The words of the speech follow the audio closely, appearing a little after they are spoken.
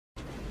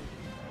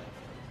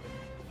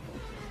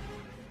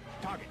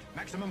target.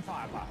 Maximum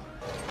firepower.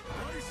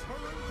 Brace for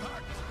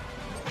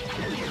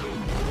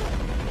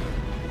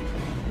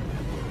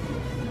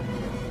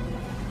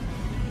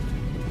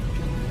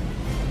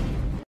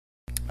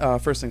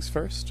impact. First things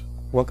first,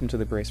 welcome to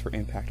the Brace for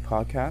Impact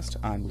podcast.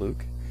 I'm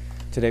Luke.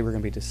 Today we're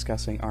going to be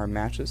discussing our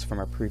matches from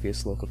our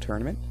previous local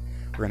tournament.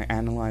 We're going to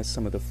analyze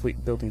some of the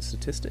fleet building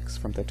statistics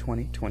from the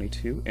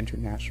 2022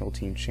 International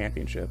Team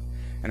Championship.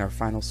 And our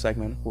final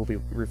segment, we'll be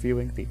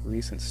reviewing the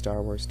recent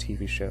Star Wars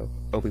TV show,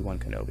 Obi-Wan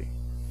Kenobi.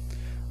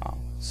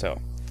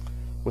 So,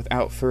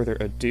 without further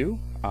ado,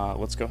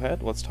 let's go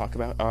ahead. Let's talk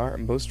about our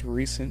most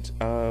recent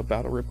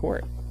battle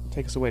report.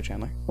 Take us away,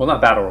 Chandler. Well, not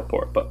battle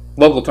report, but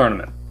local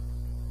tournament.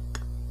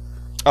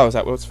 Oh, is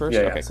that what's first?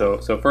 Yeah, okay, yeah.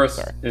 So first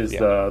is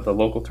Yeah. the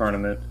local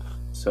tournament.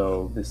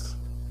 So this,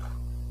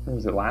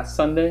 was it last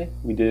Sunday?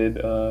 We did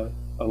a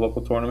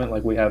local tournament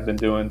like we have been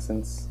doing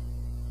since.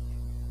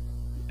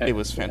 It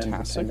was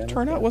fantastic.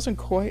 Turnout wasn't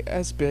quite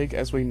as big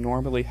as we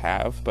normally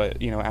have, but,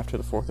 after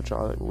the 4th of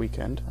July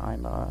weekend,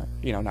 I'm,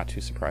 not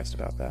too surprised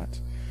about that.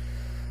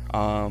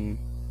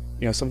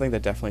 Something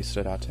that definitely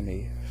stood out to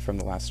me from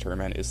the last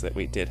tournament is that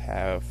we did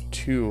have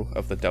 2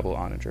 of the double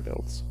onager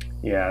builds.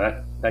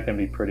 Yeah, that can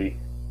be pretty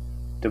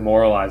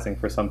demoralizing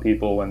for some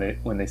people when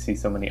they see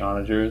so many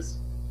onagers.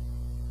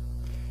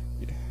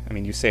 I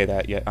mean, you say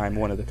that, yet I'm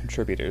one of the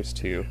contributors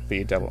to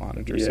the double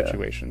onager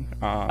situation.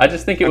 I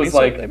just think it was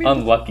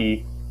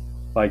unlucky,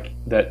 like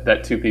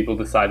that 2 people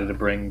decided to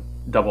bring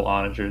double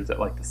onagers at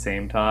like the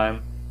same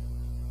time.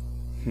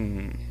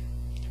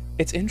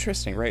 It's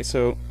interesting, right?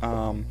 So,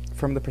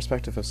 from the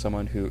perspective of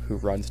someone who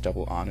runs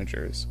double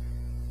onagers,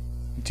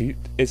 do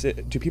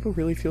people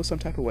really feel some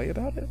type of way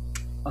about it?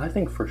 I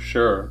think for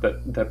sure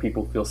that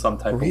people feel some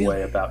type of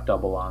way about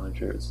double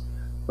onagers.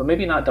 But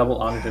maybe not double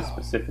onagers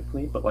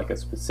specifically, but like a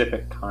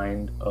specific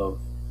kind of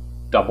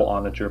double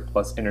onager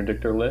plus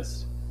interdictor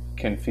list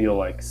can feel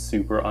like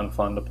super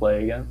unfun to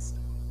play against.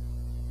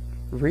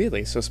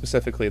 Really? So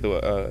specifically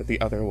the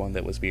other one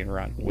that was being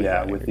run with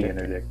the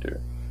interdictor.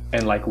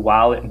 And like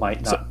while it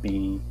might not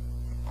be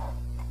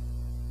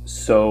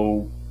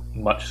so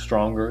much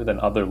stronger than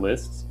other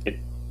lists,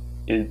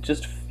 it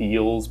just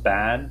feels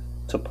bad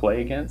to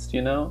play against,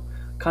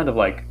 kind of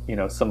like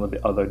some of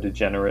the other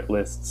degenerate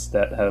lists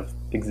that have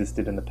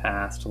existed in the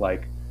past,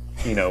 like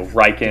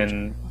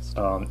Riken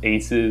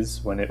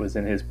Aces when it was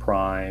in his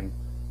prime,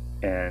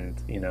 and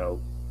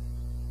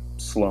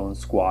Sloan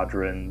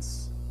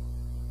Squadrons,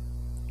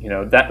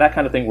 that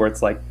kind of thing where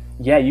it's like,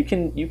 yeah, you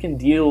can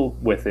deal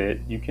with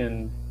it, you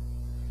can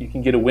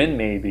get a win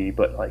maybe,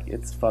 but like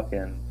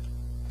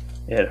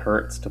it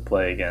hurts to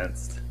play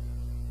against.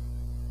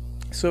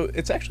 So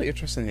it's actually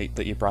interesting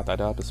that you brought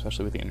that up,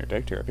 especially with the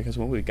interdictor, because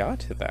when we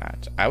got to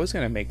that, I was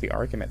going to make the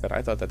argument that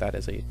I thought that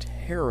is a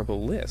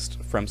terrible list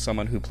from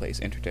someone who plays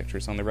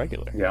interdictors on the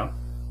regular. Yeah.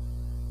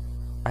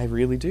 I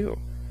really do.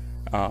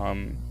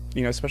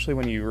 Especially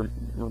when you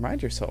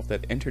remind yourself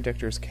that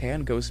interdictors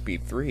can go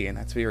speed 3, and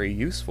that's very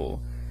useful.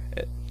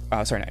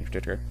 Sorry, not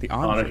interdictor. The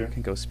onager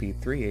can go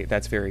speed 3.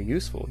 That's very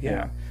useful,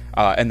 yeah.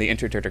 And the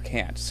interdictor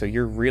can't, so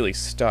you're really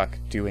stuck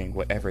doing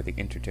whatever the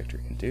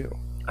interdictor can do.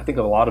 I think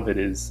a lot of it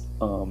is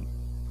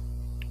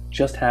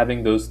just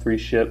having those 3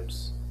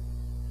 ships,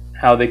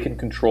 how they can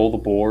control the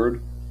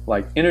board.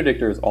 Like,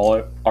 Interdictor is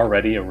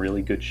already a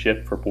really good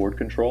ship for board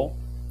control,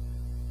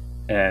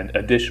 and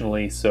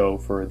additionally so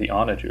for the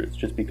onagers,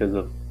 just because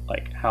of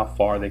like how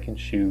far they can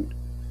shoot,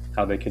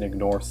 how they can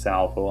ignore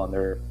salvo on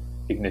their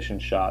ignition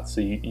shots.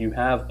 So you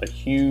have a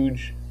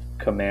huge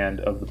command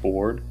of the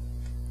board,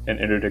 and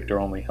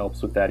Interdictor only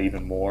helps with that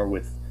even more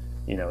with,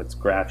 its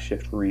graph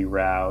shift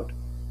reroute.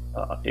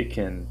 It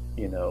can,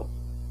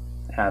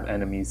 have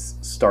enemies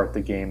start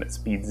the game at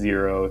speed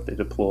 0 if they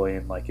deploy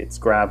in like its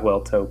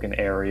Gravwell token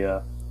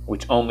area,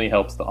 which only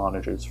helps the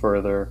onagers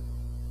further.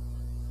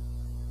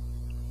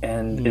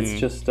 And it's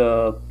just,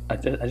 I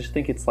just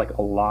think it's like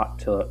a lot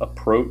to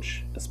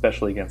approach,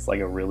 especially against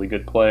like a really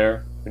good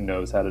player who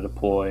knows how to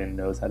deploy and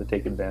knows how to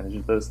take advantage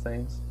of those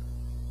things.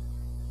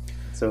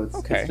 So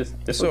it's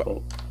just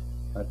difficult,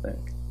 I think.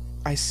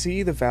 I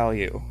see the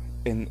value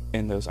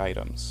in those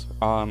items.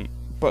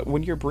 But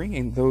when you're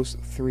bringing those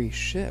 3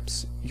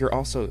 ships, you're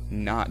also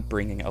not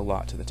bringing a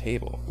lot to the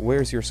table.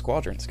 Where's your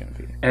squadrons going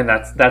to be? And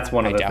that's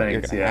one of the I doubt things.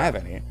 You're going to have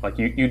any. Like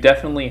you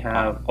definitely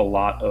have a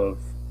lot of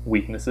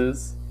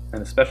weaknesses,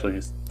 and especially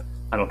just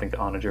I don't think the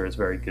onager is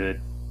very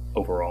good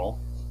overall.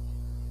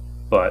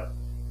 But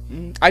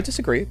I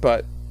disagree,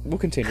 but we'll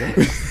continue.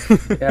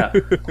 Yeah,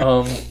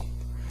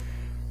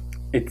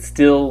 it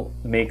still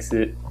makes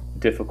it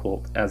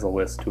difficult as a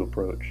list to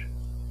approach.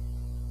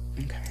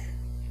 Okay,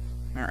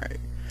 all right.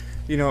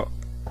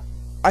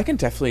 I can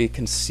definitely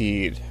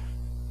concede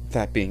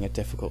that being a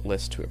difficult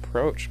list to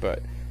approach,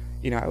 but,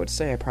 I would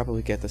say I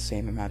probably get the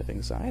same amount of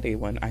anxiety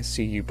when I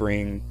see you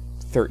bring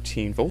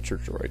 13 vulture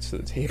droids to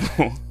the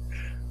table.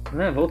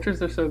 Man,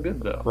 vultures are so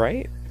good, though.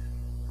 Right?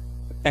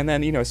 And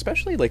then,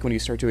 especially like when you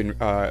start doing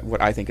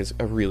what I think is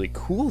a really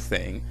cool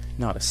thing,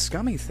 not a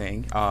scummy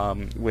thing,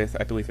 with,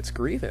 I believe it's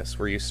Grievous,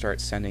 where you start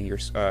sending your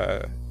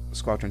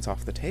squadrons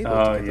off the table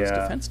Oh, to get those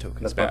yeah. defense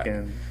tokens The back.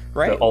 fucking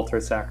Right? the altar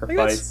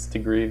sacrifice to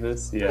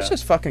Grievous. Yeah, That's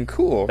just fucking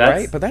cool, That's-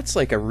 right? But that's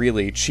like a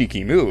really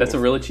cheeky move. that's a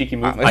really cheeky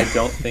move. I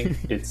don't think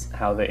it's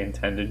how they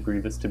intended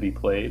Grievous to be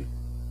played,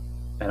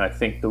 and I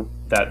think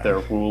that their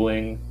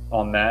ruling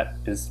on that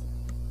is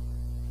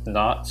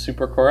not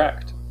super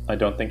correct. I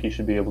don't think you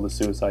should be able to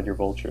suicide your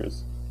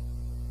vultures.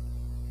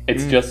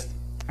 It's just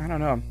I don't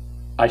know.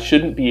 I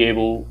shouldn't be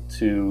able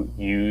to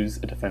use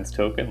a defense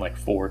token like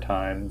 4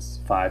 times,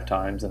 5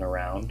 times in a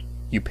round.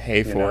 You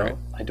pay for it.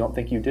 I don't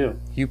think you do.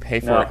 You pay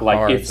for No, it like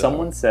hard, if though.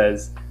 someone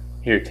says,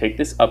 "Here, take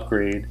this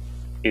upgrade.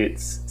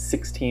 It's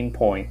 16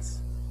 points,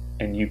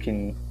 and you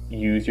can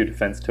use your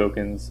defense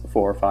tokens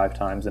 4 or 5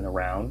 times in a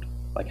round."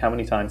 Like, how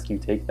many times do you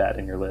take that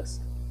in your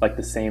list? Like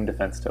the same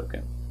defense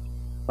token.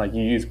 Like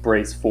you use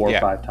brace 4 or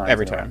 5 times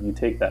every in a round. time. You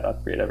take that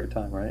upgrade every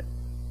time, right?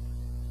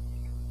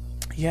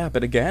 Yeah,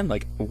 but again,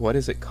 like, what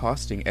is it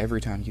costing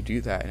every time you do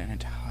that in an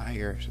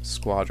entire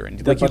squadron?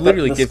 Like, But you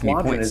literally the give me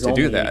squadron points is to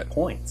do only 8 that.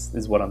 points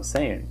is what I'm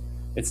saying.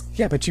 It's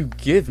Yeah, but you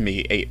give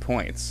me 8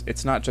 points.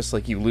 It's not just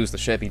like you lose the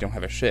ship, you don't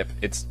have a ship.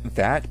 It's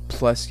that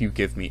plus you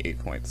give me 8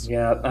 points.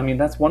 Yeah, I mean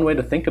that's one way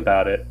to think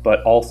about it,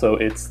 but also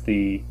it's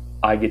the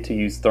I get to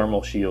use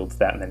thermal shields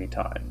that many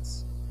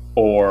times,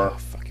 or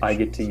fuck your I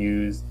get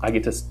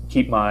to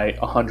keep my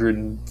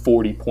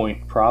 140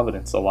 point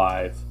Providence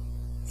alive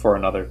for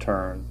another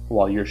turn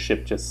while your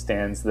ship just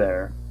stands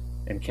there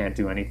and can't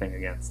do anything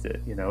against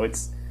it. You know,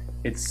 it's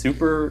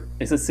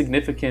a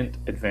significant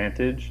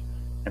advantage,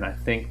 and I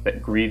think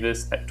that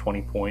Grievous at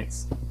 20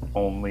 points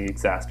only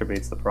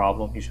exacerbates the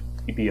problem. He should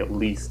be at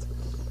least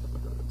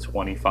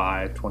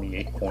 25,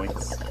 28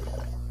 points.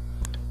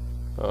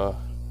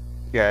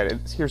 Yeah,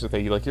 here's the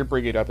thing. You're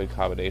bringing it up in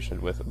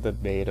combination with the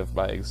Maid of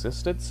My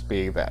Existence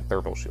being that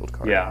thermal shield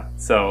card. Yeah,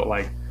 so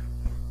like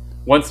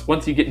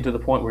once you get into the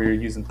point where you're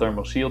using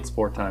thermal shields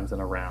 4 times in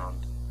a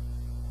round,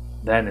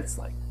 then it's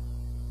like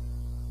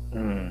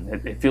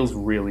it feels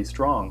really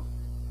strong.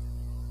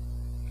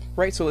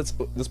 Right, so let's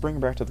bring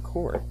it back to the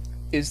core.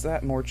 Is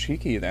that more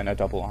cheeky than a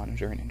double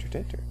onager and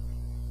interdictor?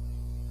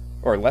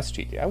 Or less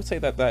cheeky? I would say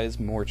that is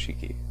more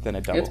cheeky than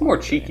a double. It's more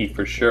onager cheeky and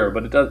for sure,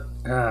 but it does.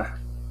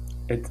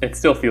 It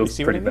still feels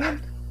see pretty what I mean?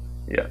 bad.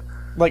 Yeah.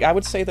 Like, I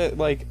would say that,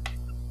 like,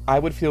 I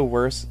would feel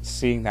worse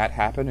seeing that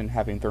happen and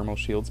having thermal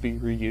shields be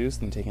reused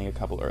than taking a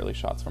couple early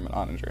shots from an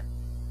onager.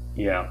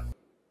 Yeah,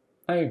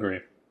 I agree.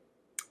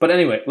 But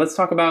anyway, let's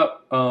talk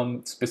about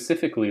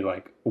specifically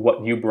like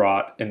what you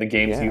brought in the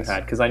games you Yes.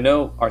 had, because I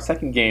know our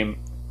second game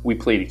we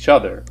played each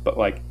other, but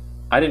like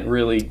I didn't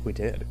We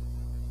did.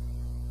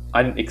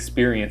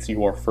 experience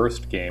your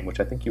first game, which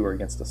I think you were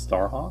against a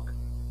Starhawk.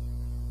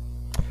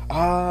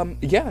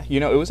 Yeah,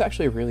 it was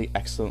actually a really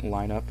excellent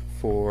lineup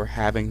for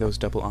having those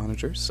double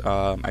onagers.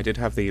 I did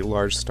have the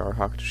large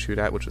Starhawk to shoot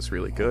at, which was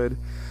really good.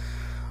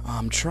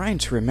 I'm trying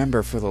to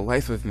remember for the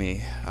life of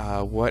me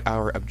what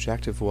our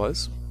objective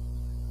was.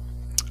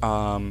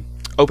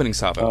 Opening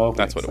salvo. Oh,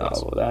 That's what it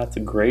was. That's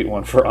a great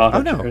one for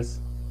onagers.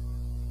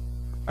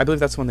 I believe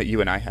that's one that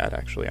you and I had,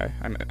 actually.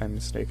 I'm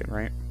mistaken,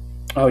 right?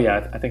 Oh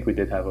yeah, I think we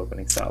did have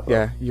opening salvo.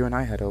 Yeah, you and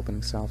I had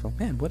opening salvo.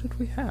 Man, what did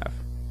we have?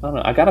 I don't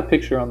know. I got a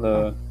picture on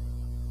the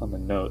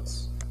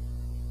notes.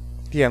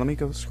 Yeah, let me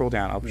go scroll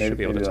down. I should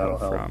be able to maybe tell that'll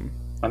help. from...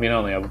 I mean, I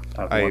only have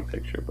one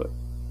picture, but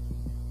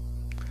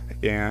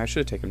Yeah, I should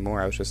have taken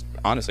more.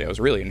 Honestly, I was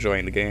really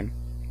enjoying the game.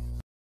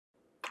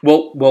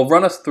 well,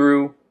 run us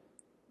through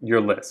your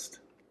list.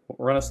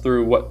 Run us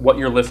through what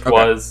your list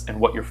was and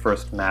what your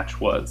first match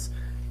was,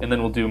 and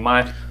then we'll do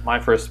my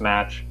first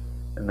match,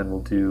 and then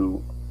we'll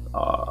do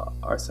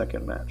our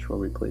second match where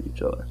we played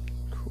each other.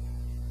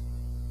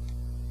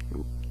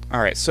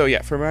 Alright, so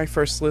yeah, for my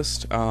first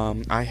list,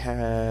 I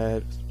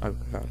had... Oh,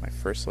 my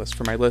first list.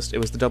 For my list, it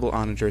was the double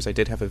onagers. I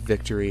did have a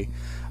victory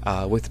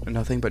with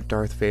nothing but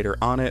Darth Vader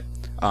on it.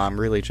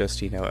 Really just,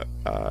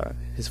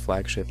 his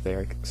flagship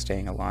there,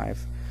 staying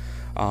alive.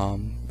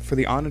 For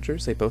the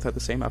onagers, they both had the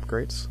same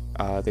upgrades.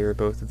 They were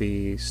both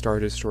the Star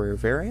Destroyer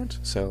variant,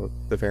 so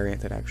the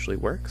variant that actually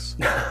works.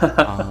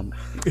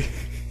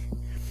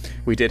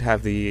 We did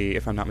have the,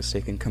 if I'm not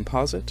mistaken,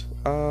 composite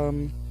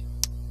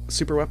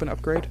super weapon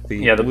upgrade,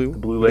 the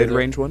blue laser.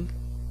 mid-range one.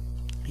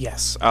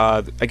 Yes,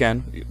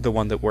 again, the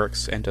one that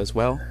works and does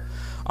well.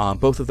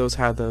 Both of those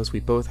had those. We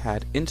both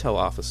had intel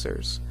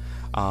officers.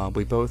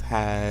 We both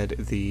had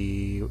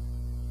the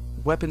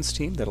weapons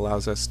team that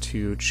allows us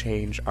to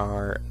change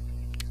our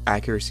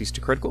accuracies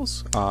to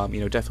criticals.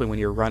 Definitely when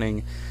you're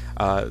running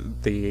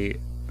the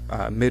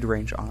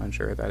mid-range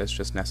onager, that is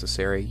just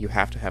necessary. You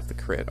have to have the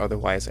crit,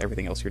 otherwise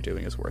everything else you're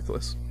doing is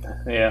worthless.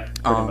 Yeah,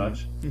 pretty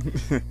much.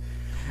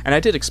 And I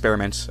did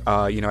experiment.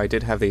 I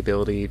did have the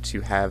ability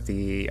to have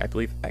the, I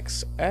believe,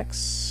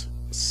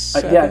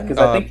 XX7? Yeah, because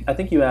I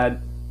think you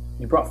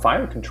brought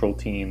fire control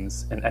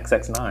teams and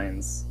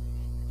XX9s.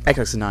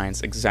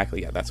 XX9s,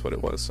 exactly. Yeah, that's what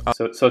it was.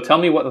 So tell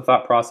me what the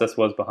thought process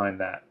was behind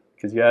that,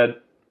 because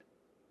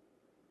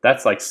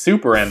that's like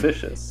super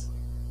ambitious.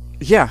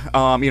 Yeah,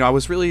 I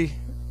was really,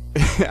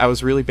 I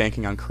was really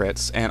banking on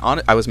crits, and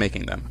I was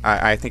making them.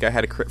 I think I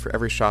had a crit for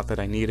every shot that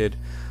I needed.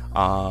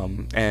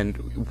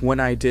 And when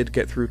I did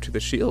get through to the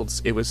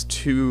shields, it was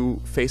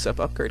 2 face-up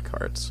upgrade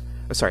cards.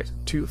 Sorry,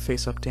 2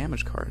 face-up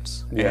damage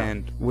cards. Yeah.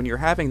 And when you're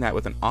having that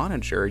with an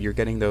onager, you're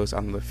getting those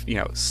on the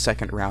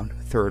second round,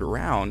 third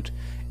round.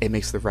 It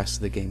makes the rest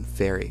of the game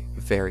very,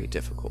 very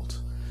difficult.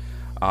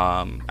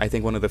 I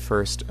think one of the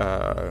first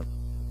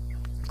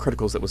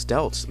criticals that was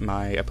dealt,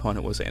 my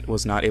opponent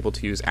was not able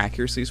to use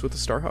accuracies with the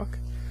Starhawk.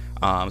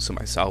 So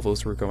my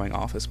salvos were going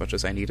off as much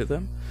as I needed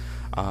them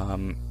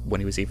when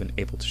he was even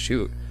able to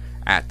shoot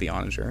at the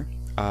onager.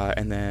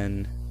 And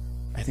then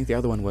I think the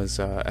other one was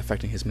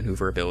affecting his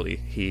maneuverability.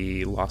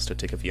 He lost a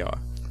tick of yaw.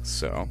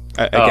 So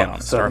again, on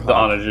the Starhawk, the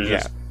onager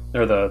just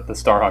or the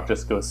Starhawk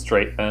just goes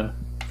straight then.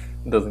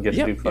 It doesn't get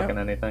to do fucking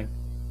anything.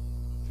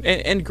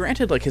 And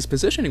granted, like, his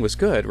positioning was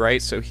good,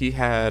 right? So he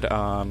had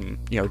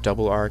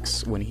double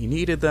arcs when he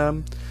needed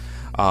them.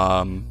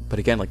 But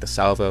again, like, the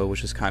salvo was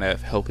just kind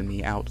of helping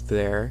me out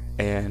there.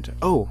 And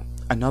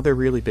another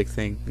really big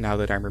thing, now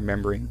that I'm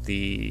remembering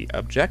the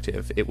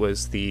objective, it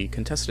was the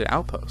contested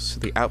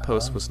outpost. The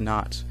outpost was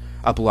not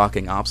a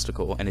blocking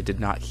obstacle, and it did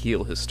not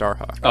heal his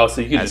Starhawk. Oh,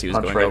 so you could just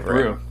punch right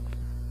through.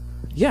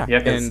 Yeah,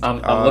 because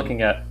I'm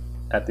looking at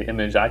the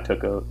image I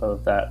took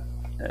of that,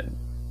 and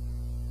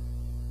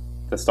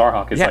the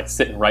Starhawk is like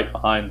sitting right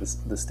behind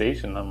the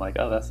station. I'm like,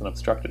 oh, that's an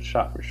obstructed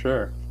shot for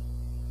sure.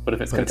 But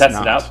if it's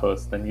contested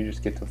outpost, then you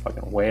just get to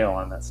fucking wail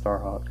on that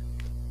Starhawk.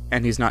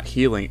 And he's not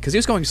healing, because he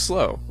was going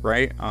slow,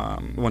 right?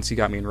 Once he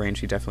got me in range,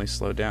 he definitely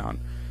slowed down.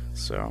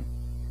 So,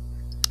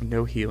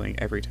 no healing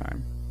every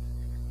time.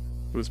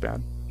 It was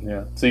bad.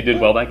 Yeah. So you did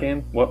well that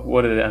game?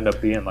 What did it end up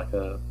being? Like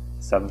a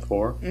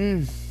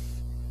 7-4?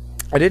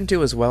 I didn't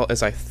do as well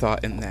as I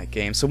thought in that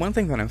game. So one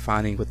thing that I'm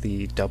finding with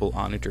the double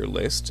onager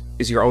list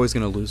is you're always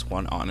going to lose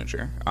one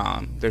onager.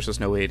 There's just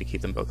no way to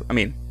keep them both. I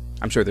mean,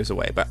 I'm sure there's a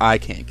way, but I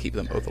can't keep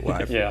them both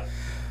alive. Yeah.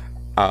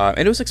 And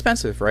it was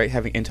expensive, right?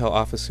 Having intel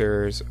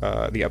officers,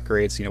 the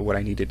upgrades, what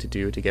I needed to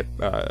do to get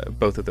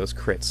both of those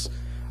crits,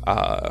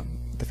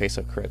 the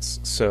face-up crits.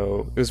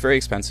 So it was very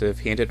expensive.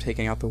 He ended up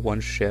taking out the one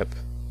ship.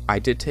 I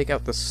did take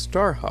out the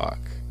Starhawk,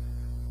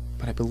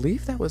 but I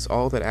believe that was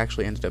all that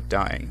actually ended up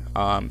dying.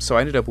 So I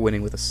ended up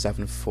winning with a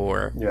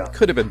 7-4. Yeah.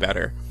 Could have been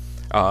better,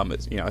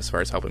 as far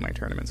as helping my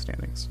tournament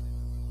standings.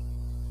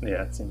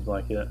 Yeah, it seems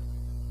like it.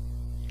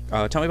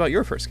 Tell me about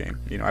your first game.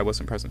 I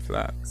wasn't present for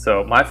that.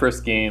 So my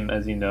first game,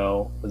 as you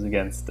know, was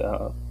against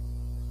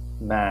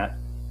Matt.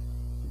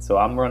 So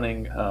I'm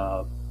running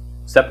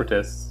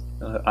Separatists.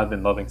 I've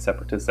been loving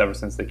Separatists ever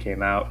since they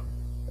came out,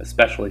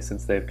 especially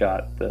since they've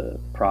got the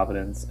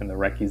Providence and the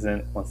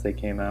Requisite once they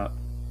came out.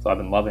 So I've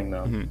been loving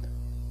them.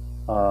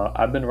 Mm-hmm.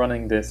 I've been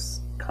running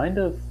this kind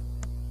of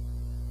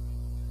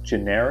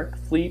generic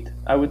fleet,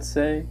 I would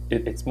say.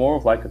 It's more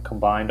of like a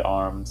combined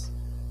arms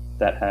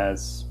that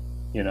has,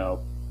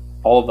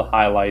 all of the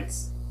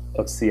highlights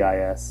of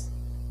CIS.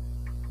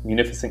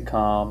 Munificent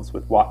comms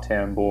with Watt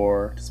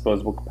Tambor,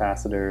 disposable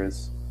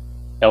capacitors,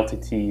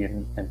 LTT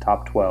and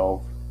top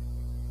 12.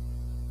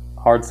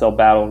 Hard cell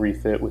battle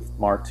refit with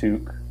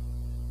Martuk,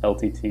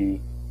 LTT.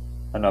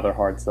 Another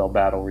hard cell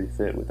battle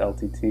refit with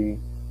LTT.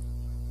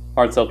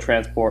 Hard cell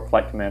transport,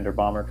 flight commander,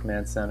 bomber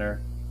command center.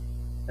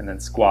 And then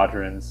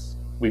squadrons.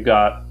 We've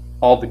got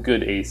all the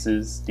good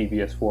aces,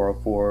 DBS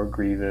 404,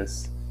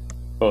 Grievous,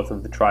 both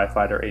of the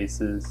Tri-Fighter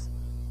aces.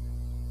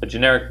 A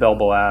generic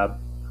Belbalab,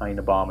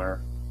 Hyena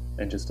bomber,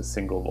 and just a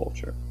single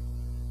Vulture.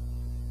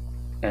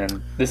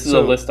 And this is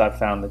a list I've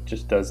found that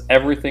just does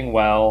everything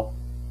well.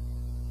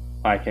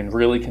 I can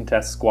really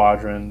contest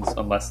squadrons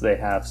unless they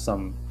have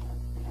some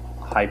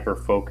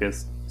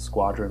hyper-focused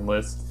squadron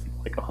list,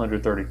 like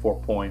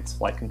 134 points,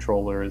 flight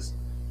controllers,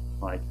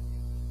 like,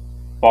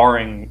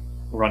 barring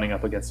running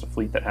up against a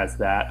fleet that has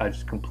that, I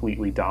just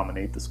completely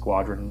dominate the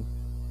squadron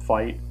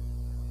fight.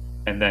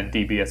 And then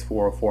DBS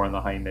 404 and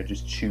the Hyena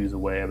just chews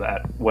away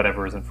at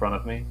whatever is in front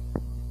of me.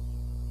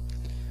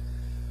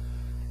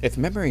 If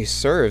memory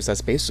serves,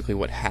 that's basically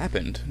what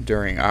happened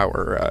during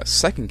our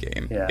second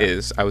game,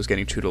 is I was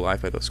getting chewed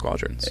alive by those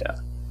squadrons. Yeah.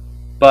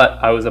 But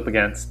I was up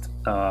against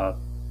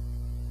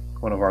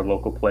one of our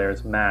local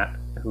players, Matt,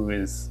 who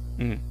is,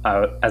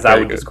 as I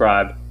would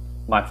describe,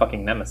 my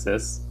fucking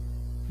nemesis.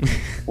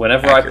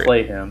 Whenever I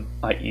play him,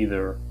 I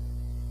either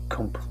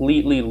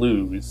completely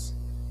lose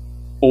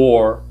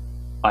or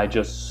I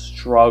just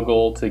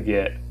struggle to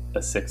get a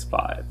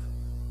 6-5.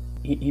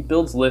 He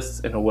builds lists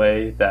in a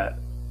way that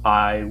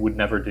I would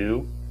never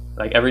do.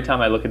 Like, every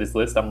time I look at his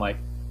list, I'm like,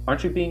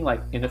 aren't you being,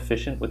 like,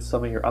 inefficient with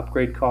some of your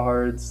upgrade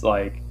cards?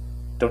 Like,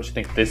 don't you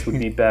think this would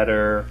be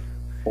better?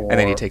 And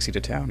then he takes you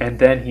to town. And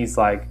then he's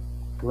like,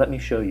 let me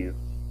show you.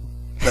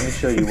 Let me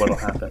show you what'll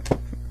happen.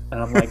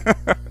 And I'm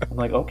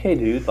like, okay,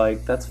 dude,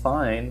 like, that's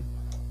fine.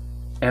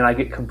 And I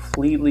get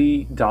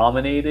completely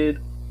dominated,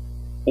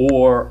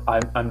 or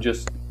I'm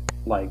just,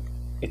 like,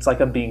 it's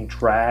like I'm being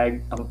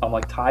dragged. I'm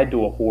like tied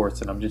to a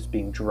horse, and I'm just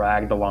being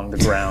dragged along the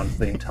ground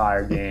the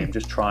entire game,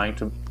 just trying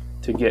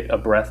to get a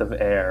breath of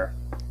air.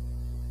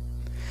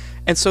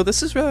 And so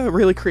this is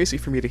really crazy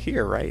for me to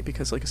hear, right?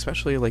 Because, like,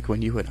 especially, like,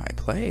 when you and I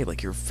play,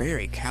 like, you're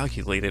very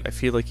calculated. I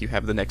feel like you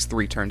have the next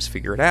 3 turns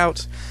figured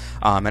out.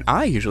 And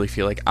I usually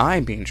feel like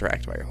I'm being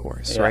dragged by a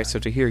horse, right? So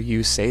to hear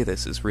you say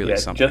this is really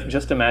something.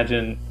 Just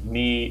imagine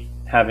me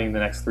having the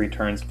next 3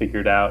 turns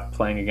figured out,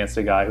 playing against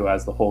a guy who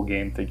has the whole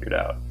game figured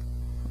out.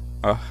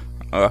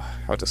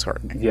 How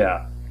disheartening.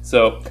 Yeah.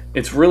 So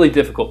it's really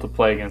difficult to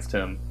play against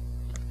him.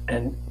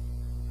 And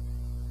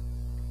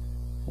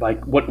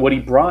like what he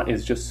brought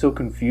is just so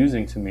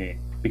confusing to me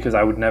because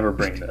I would never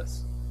bring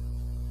this.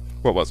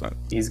 What was it?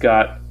 He's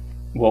got,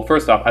 well,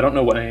 first off, I don't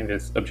know what any of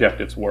his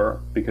objectives were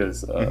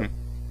because I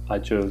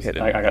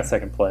got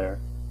second player.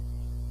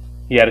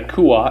 He had a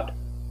Kuat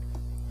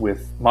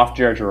with Moff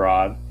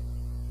Jerjerrod,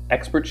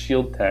 Expert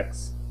Shield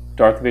Techs,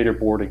 Darth Vader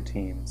boarding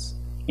teams,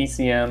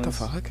 ECMs, The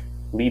fuck?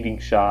 leading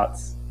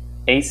shots,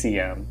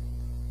 ACM,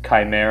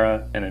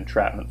 Chimera, and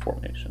entrapment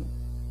formation.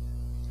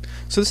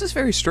 So this is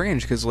very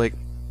strange because, like,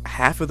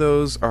 half of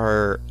those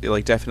are,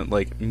 like, definite,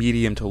 like,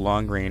 medium to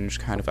long range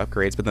kind of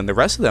upgrades, but then the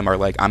rest of them are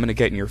like, I'm going to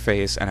get in your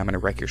face and I'm going to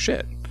wreck your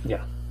shit.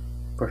 Yeah,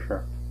 for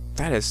sure.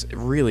 That is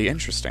really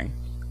interesting.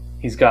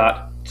 He's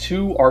got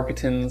 2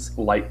 Architans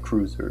light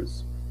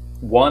cruisers.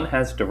 One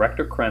has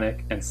Director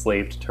Krennic and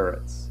slaved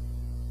turrets.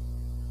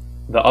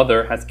 The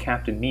other has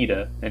Captain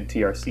Nita and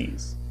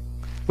TRCs.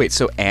 Wait,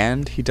 so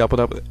and he doubled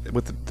up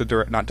with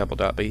the not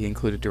doubled up, but he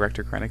included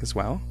Director Krennic as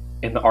well?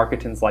 In the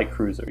Architan's light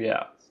cruiser,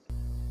 yeah.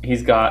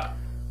 He's got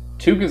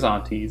 2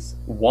 Gazantes.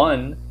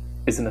 One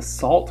is an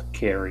assault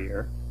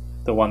carrier,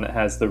 the one that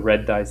has the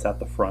red dice at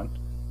the front,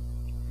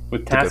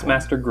 with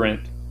Taskmaster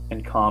Grint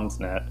and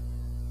Commsnet.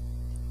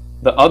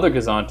 The other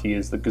Gazanti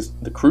is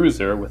the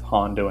cruiser with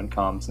Hondo and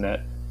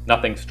Commsnet.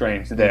 Nothing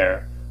strange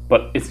there,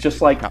 but it's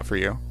just like, not for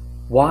you.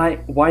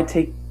 Why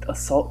take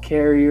assault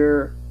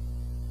carrier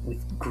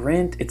with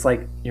Grint? It's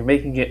like you're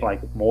making it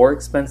like more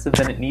expensive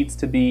than it needs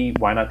to be.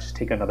 Why not just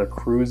take another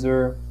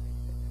cruiser?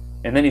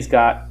 And then he's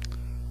got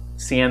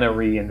Sienna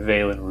Ree and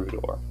Valen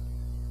Rudor,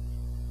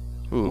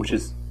 which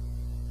is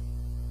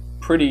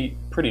pretty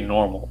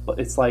normal. But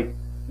it's like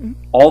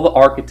all the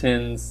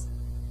Architans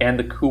and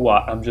the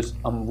Kuat,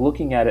 I'm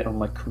looking at it, I'm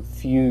like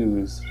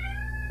confused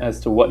as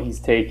to what he's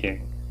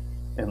taking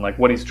and like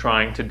what he's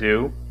trying to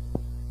do.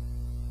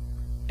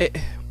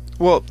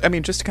 Well, I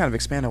mean, just to kind of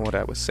expand on what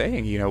I was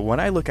saying, you know, when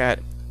I look at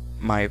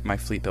my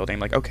fleet building,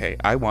 like, okay,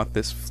 I want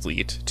this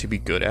fleet to be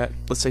good at,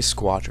 let's say,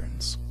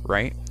 squadrons,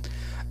 right?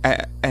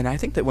 And I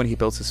think that when he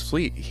builds his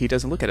fleet, he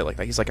doesn't look at it like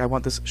that. He's like, I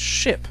want this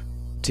ship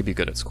to be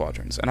good at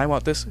squadrons, and I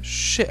want this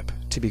ship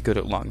to be good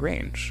at long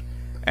range.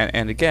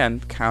 And again,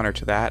 counter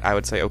to that, I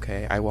would say,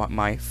 okay, I want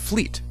my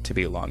fleet to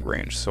be long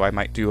range, so I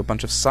might do a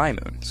bunch of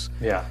Simoons.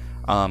 Yeah.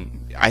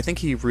 I think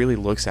he really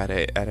looks at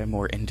it at a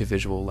more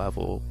individual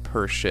level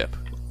per ship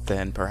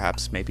than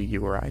perhaps maybe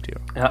you or I do.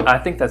 I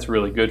think that's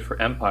really good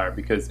for Empire,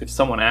 because if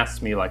someone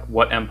asks me like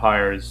what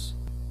Empire's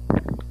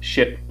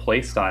ship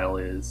playstyle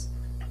is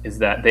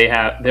that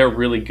they're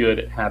really good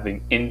at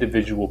having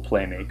individual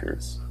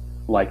playmakers,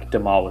 like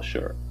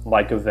Demolisher,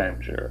 like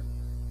Avenger.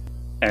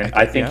 And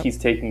I think he's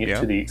taking it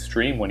to the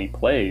extreme when he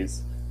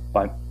plays.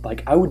 But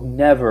like, I would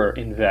never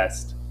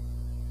invest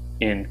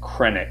in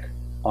Krennic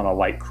on a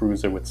light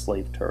cruiser with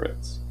slave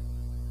turrets.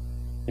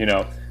 You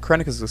know,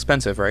 Krennic is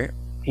expensive, right?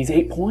 He's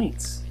 8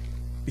 points.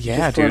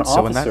 Yeah, dude.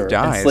 So when that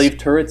dies, and slave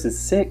turrets is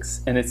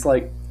 6, and it's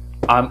like,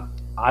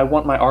 I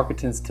want my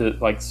Architans to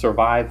like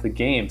survive the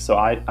game, so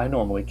I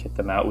normally kit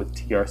them out with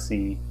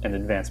TRC and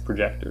advanced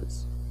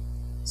projectors,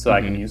 so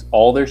I can use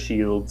all their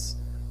shields.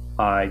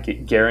 I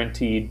get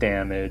guaranteed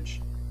damage,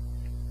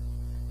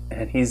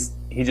 and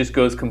he just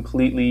goes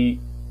completely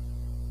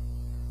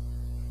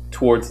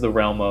towards the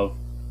realm of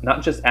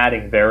not just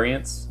adding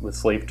variance with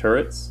slave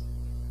turrets,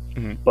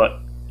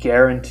 but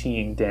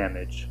guaranteeing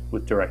damage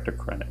with Director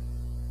Krennic.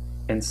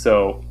 And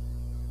so,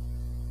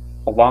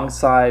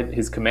 alongside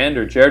his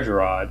commander,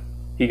 Jerjerrod,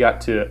 he got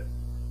to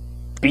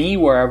be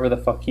wherever the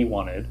fuck he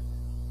wanted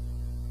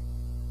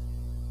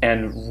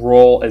and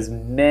roll as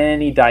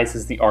many dice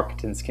as the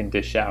Architans can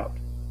dish out.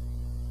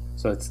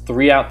 So it's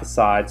 3 out the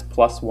sides,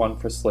 plus 1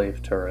 for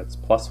slave turrets,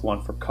 plus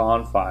 1 for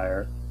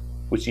Confire,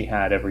 which he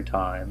had every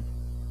time.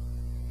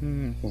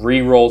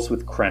 Re-rolls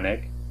with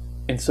Krennic.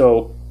 And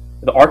so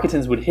the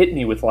Architans would hit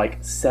me with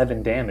like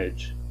 7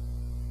 damage.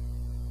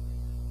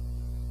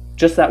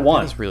 Just that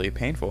one. That's really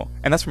painful.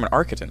 And that's from an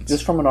Architans.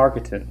 Just from an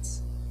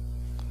Architans.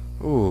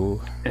 Ooh.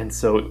 And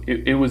so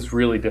it was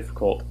really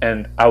difficult.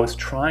 And I was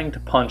trying to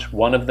punch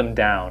one of them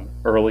down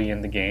early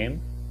in the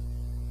game.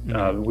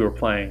 We were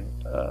playing...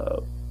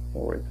 what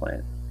were we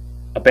playing?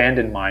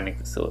 Abandoned mining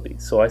facility.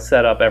 So I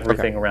set up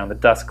everything around the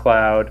dust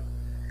cloud.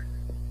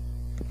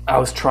 I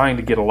was trying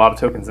to get a lot of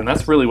tokens, and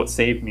that's really what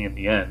saved me in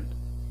the end.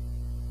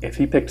 If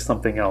he picked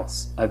something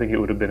else, I think it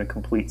would have been a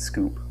complete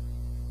scoop.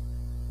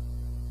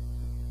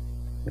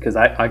 Because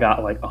I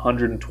got like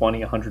 120,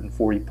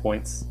 140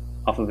 points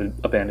off of the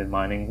abandoned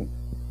mining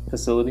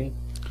facility.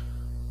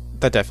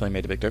 That definitely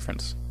made a big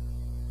difference.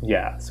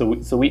 Yeah, so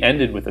we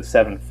ended with a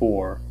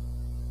 7-4.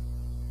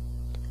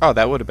 Oh,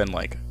 that would have been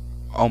like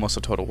almost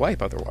a total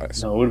wipe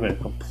otherwise. No, it would have been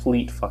a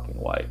complete fucking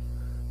wipe.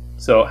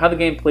 So how the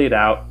game played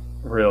out,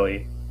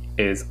 really,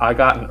 is I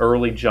got an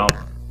early jump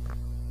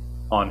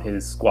on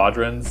his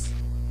squadrons,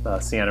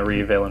 Sienna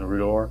Ree, Vale, and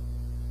Rudor,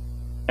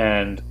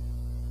 and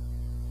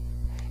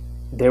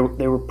they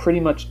were pretty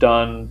much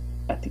done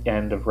at the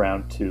end of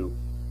round 2.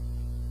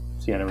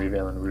 Sienna Ree,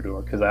 Vale, and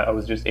Rudor, because I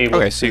was just able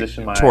to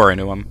position my... tore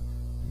into them.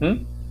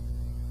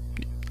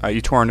 Hmm?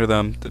 You tore into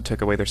them, that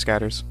took away their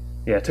scatters?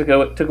 Yeah, took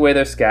away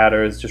their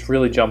scatters, just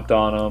really jumped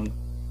on them.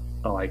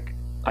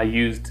 I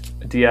used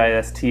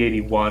DIS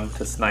T81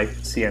 to snipe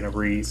Sienna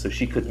Ree so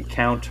she couldn't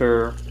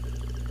counter.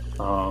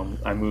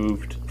 I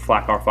moved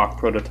Flak Arfok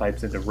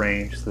prototypes into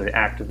range, so they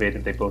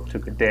activated. They both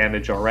took a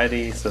damage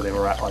already, so they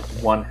were at like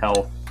 1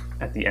 health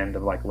at the end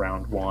of like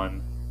round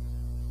 1.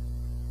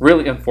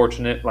 Really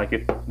unfortunate,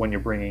 like when you're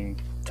bringing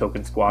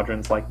token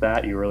squadrons like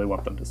that, you really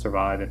want them to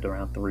survive into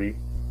round 3.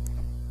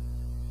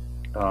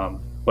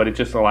 But it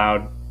just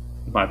allowed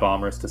my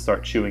bombers to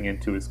start chewing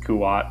into his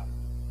Kuat,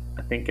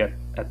 I think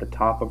at the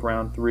top of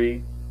round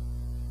 3.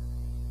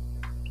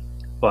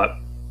 But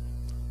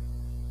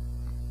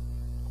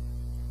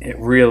it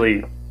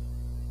really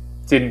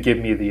didn't give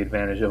me the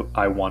advantage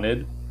I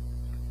wanted,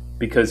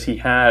 because he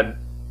had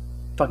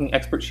fucking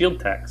expert shield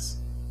techs.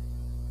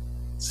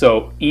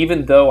 So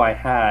even though I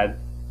had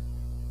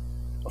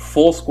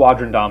full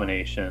squadron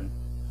domination,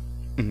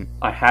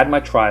 I had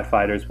my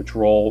tri-fighters, which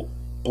roll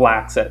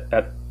blacks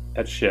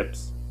at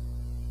ships.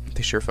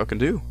 They sure fucking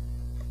do.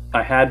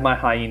 I had my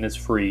hyenas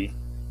free.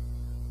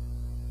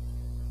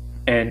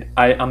 And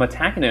I'm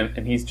attacking him,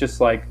 and he's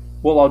just like,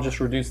 well, I'll just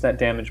reduce that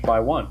damage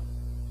by 1.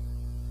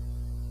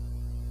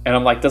 And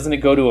I'm like, doesn't it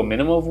go to a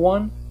minimum of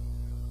 1?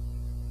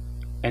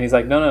 And he's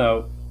like,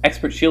 no.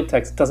 Expert shield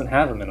text doesn't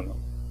have a minimum.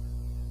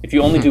 If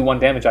you only do 1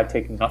 damage, I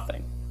take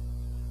nothing.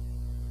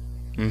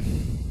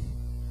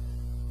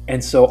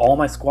 And so all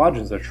my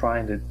squadrons are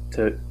trying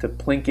to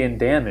plink in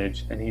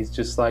damage, and he's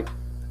just like,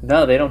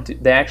 no, they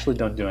don't. They actually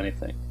don't do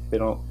anything. They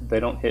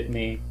don't hit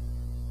me.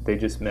 They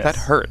just miss. That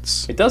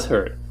hurts. It does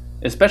hurt,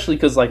 especially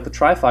because like the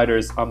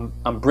tri-fighters,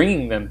 I'm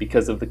bringing them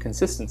because of the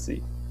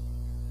consistency.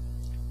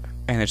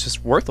 And it's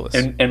just worthless.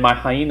 And my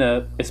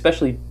hyena,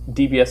 especially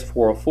DBS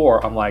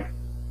 404, I'm like,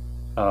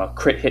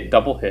 crit hit,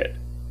 double hit.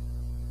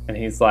 And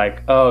he's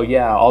like, oh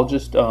yeah, I'll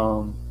just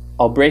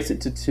I'll brace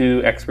it to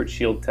 2 expert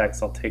shield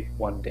techs. I'll take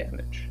 1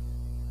 damage.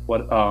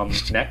 What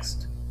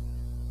next?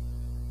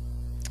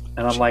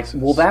 And I'm like,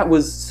 well, that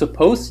was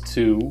supposed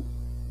to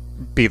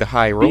be the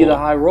high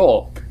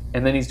roll.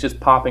 And then he's just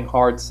popping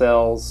hard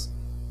cells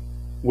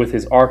with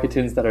his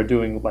Architans that are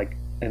doing like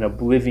an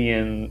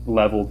Oblivion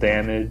level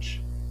damage.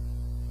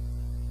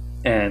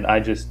 And I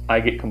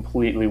get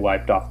completely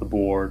wiped off the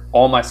board.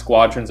 All my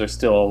squadrons are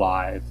still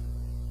alive,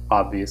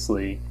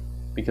 obviously,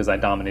 because I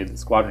dominated the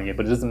squadron game,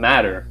 but it doesn't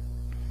matter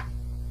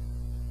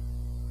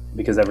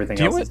because everything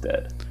else is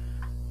dead.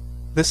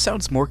 This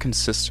sounds more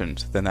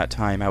consistent than that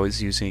time I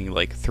was using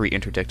like 3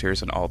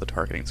 interdictors and all the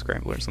targeting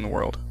scramblers in the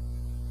world.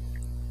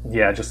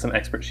 Yeah, just some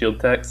expert shield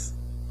techs.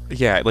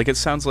 Yeah, like it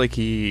sounds like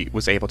he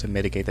was able to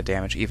mitigate the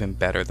damage even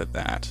better than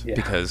that,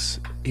 because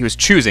he was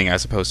choosing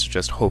as opposed to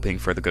just hoping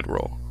for the good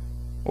roll.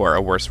 Or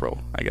a worse roll,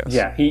 I guess.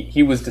 Yeah,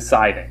 he was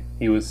deciding.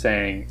 He was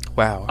saying,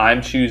 wow,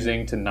 I'm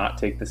choosing to not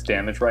take this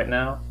damage right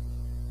now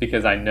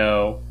because I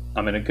know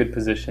I'm in a good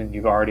position.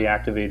 You've already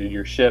activated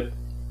your ship.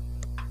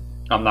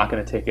 I'm not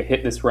going to take a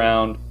hit this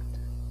round.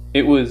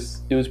 It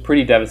was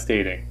pretty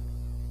devastating.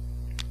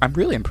 I'm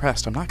really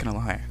impressed, I'm not going to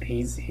lie.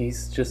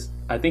 He's just...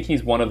 I think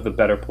he's one of the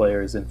better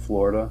players in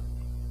Florida,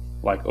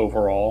 like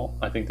overall.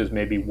 I think there's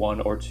maybe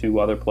 1 or 2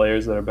 other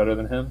players that are better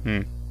than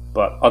him.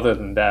 But other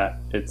than that,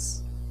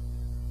 it's...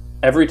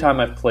 Every time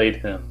I've played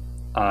him,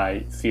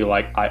 I feel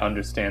like I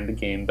understand the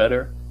game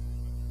better.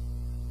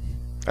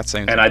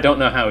 And I don't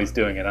know how he's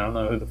doing it. I don't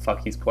know who the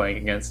fuck he's playing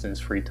against in his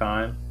free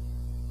time,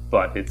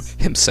 but it's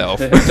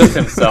himself. It's just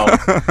himself.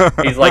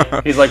 He's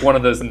like one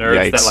of those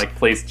nerds that like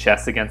plays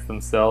chess against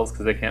themselves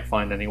because they can't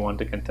find anyone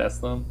to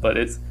contest them. But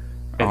it's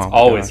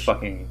always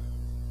fucking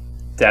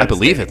devastating. I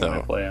believe it though. When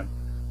I play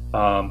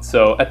him.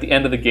 So at the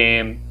end of the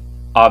game,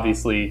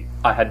 obviously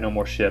I had no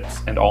more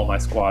ships and all my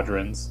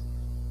squadrons.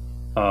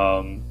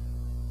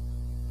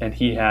 And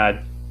he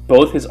had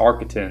both his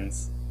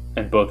Architans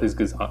and both his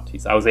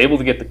Gazantes. I was able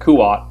to get the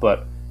Kuat,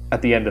 but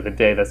at the end of the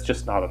day, that's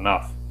just not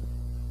enough.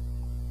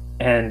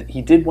 And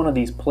he did one of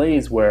these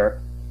plays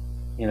where,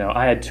 you know,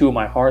 I had 2 of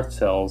my hard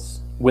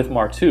cells with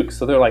Martuk,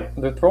 so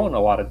they're throwing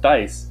a lot of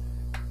dice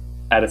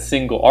at a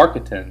single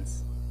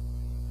Architans.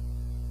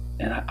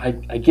 And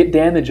I get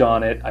damage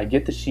on it, I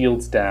get the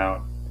shields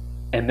down,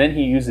 and then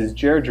he uses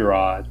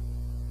Jerjerrod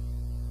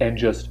and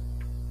just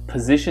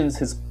positions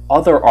his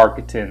other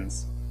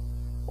Architans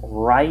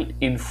right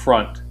in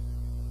front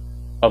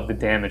of the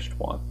damaged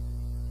one.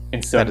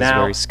 And so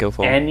now very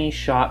skillful. Any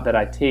shot that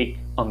I take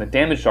on the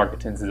damaged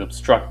Architans is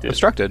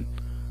obstructed.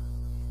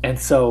 And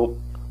so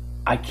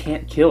I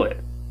can't kill it.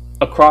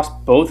 Across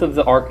both of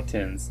the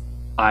Architans,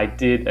 I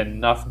did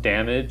enough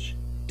damage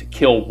to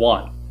kill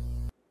one.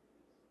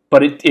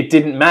 But it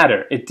didn't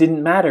matter. It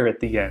didn't matter at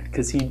the end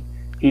because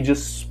he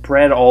just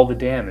spread all the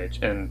damage,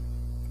 and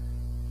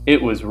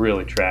it was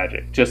really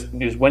tragic. Just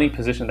when he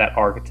positioned that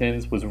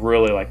Architins was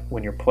really like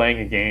when you're playing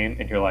a game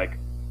and you're like,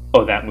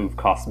 oh, that move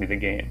cost me the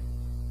game.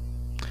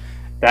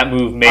 That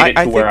move made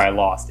it to where I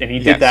lost. And he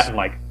did that in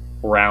like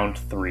round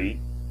 3.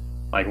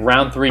 Like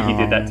round 3 he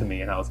did that to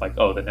me, and I was like,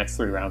 oh, the next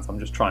 3 rounds I'm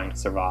just trying to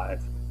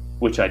survive,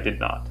 which I did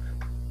not.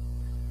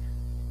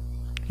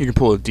 You can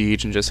pull a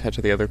Deej and just head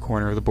to the other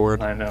corner of the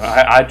board. I know.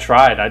 I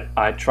tried.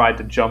 I tried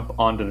to jump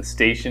onto the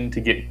station to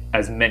get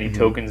as many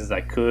tokens as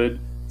I could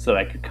so that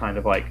I could kind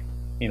of like,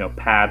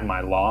 pad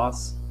my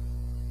loss.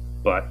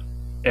 But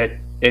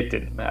it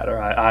didn't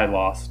matter. I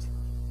lost.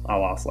 I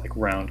lost like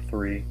round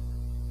 3.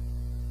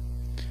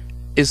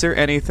 Is there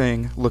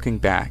anything, looking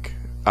back,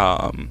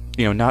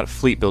 not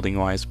fleet building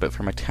wise, but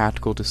from a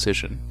tactical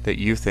decision that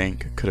you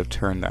think could have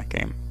turned that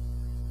game?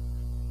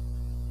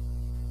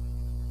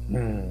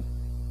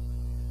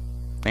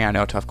 Yeah, I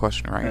know, tough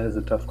question, right? That is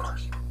a tough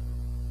question.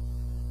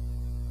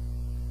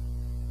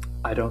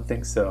 I don't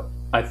think so.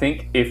 I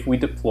think if we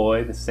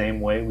deploy the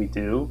same way we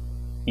do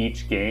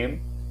each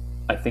game,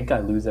 I think I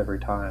lose every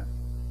time.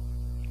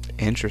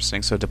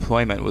 Interesting. So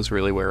deployment was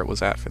really where it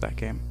was at for that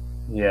game.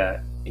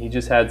 Yeah, he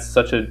just had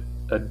such a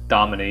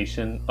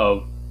domination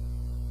of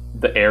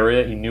the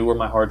area. He knew where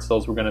my hard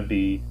cells were going to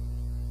be.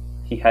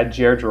 He had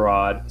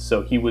Gergerod,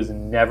 so he was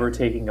never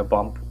taking a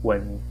bump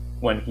when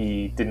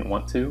he didn't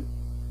want to.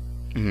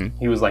 Mm-hmm.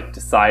 He was like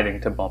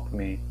deciding to bump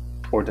me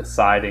or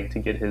deciding to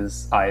get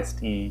his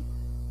ISD,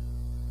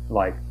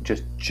 like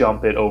just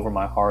jump it over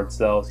my hard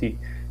cells. He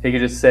could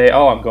just say,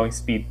 oh, I'm going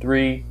speed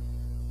 3.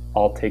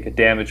 I'll take a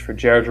damage for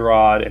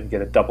Gergerod and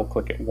get a double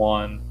click at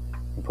 1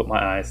 and put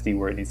my ISD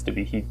where it needs to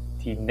be.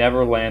 He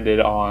never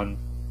landed on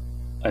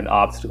an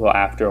obstacle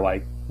after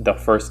like the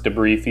first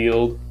debris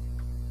field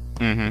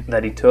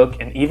that he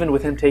took. And even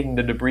with him taking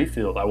the debris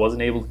field, I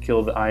wasn't able to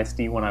kill the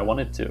ISD when I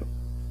wanted to.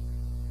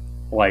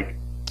 Like,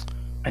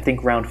 I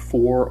think round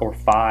 4 or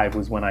 5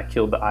 was when I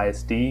killed the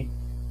ISD,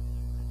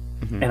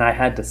 and I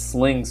had to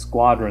sling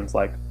squadrons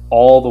like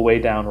all the way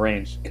down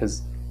range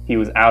because he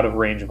was out of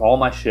range of all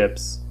my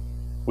ships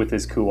with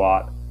his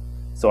Kuat.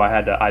 So I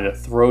had to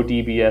throw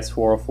DBS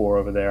 404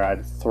 over there. I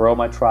had to throw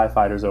my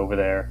Tri-Fighters over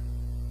there,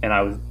 and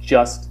I was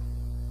just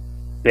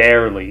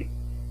barely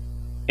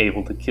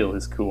able to kill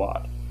his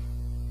Kuat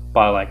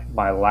by like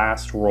my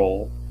last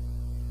roll.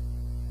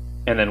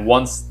 And then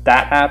once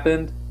that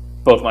happened,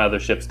 both my other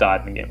ships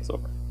died and the game was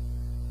over.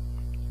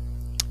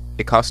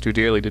 It cost too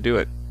dearly to do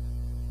it.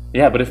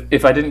 Yeah, but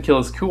if I didn't kill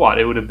his Kuat,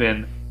 it would have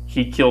been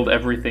he killed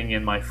everything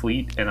in my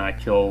fleet and I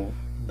kill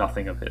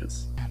nothing of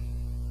his.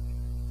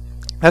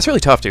 That's really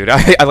tough, dude.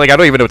 I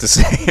don't even know what to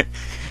say.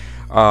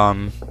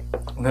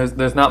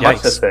 There's not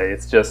much to say.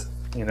 It's just,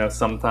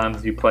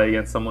 sometimes you play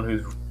against someone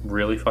who's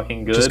really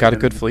fucking good. Just got a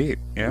good fleet.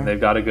 Yeah. And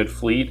they've got a good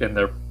fleet and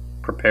they're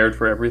prepared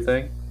for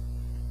everything.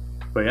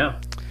 But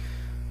yeah.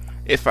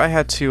 If I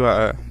had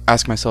to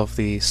ask myself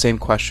the same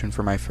question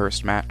for my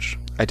first match,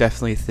 I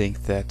definitely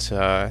think that,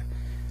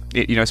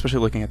 especially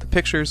looking at the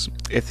pictures,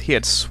 if he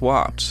had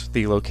swapped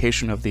the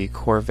location of the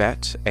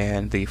Corvette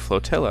and the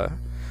flotilla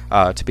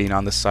to being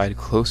on the side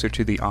closer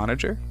to the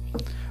Onager,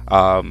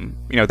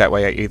 that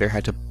way I either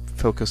had to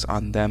focus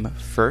on them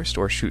first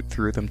or shoot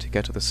through them to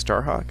get to the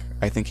Starhawk,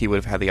 I think he would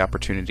have had the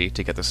opportunity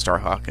to get the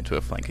Starhawk into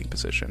a flanking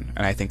position,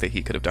 and I think that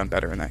he could have done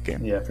better in that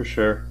game. Yeah, for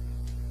sure.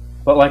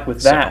 But like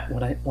with that,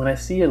 when I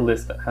see a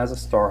list that has a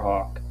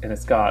Starhawk and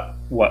it's got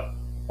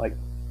like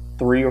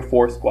 3 or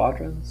 4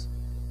 squadrons,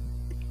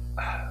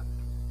 I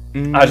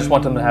just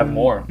want them to have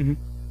more.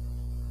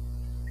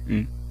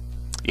 Yeah.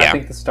 I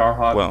think the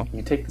Starhawk.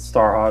 You take the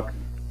Starhawk,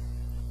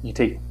 you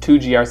take 2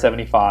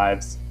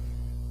 GR75s,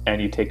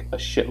 and you take a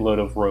shitload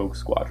of rogue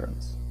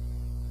squadrons.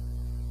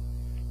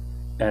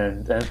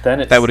 And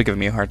then that would have given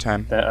me a hard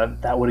time.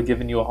 That would have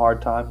given you a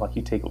hard time. Like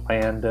you take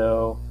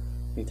Lando.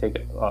 You take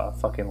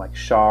fucking like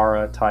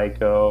Shara,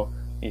 Tycho.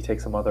 You take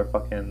some other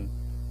fucking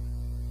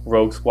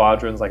rogue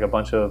squadrons, like a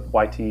bunch of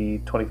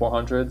YT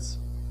 2400s.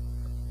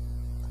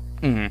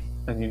 And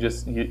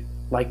you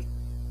like,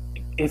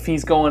 if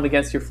he's going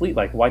against your fleet,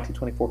 like YT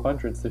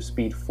 2400s, they're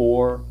speed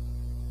 4,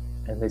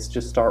 and they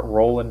just start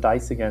rolling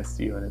dice against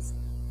you, and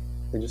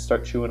they just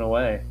start chewing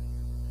away.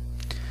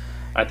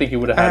 I think you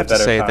would have had a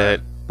better time.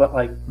 That but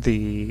like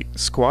the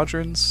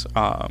squadrons,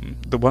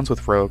 the ones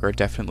with rogue are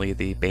definitely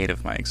the bane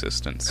of my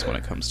existence when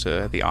it comes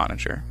to the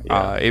Onager.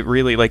 Yeah. It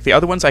really, like, the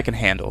other ones I can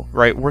handle,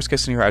 right? Worst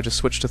case scenario, I just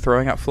switch to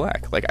throwing out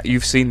flak. Like,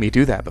 you've seen me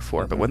do that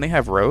before, but when they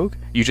have rogue,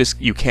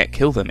 you can't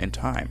kill them in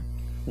time.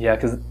 Yeah,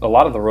 because a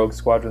lot of the rogue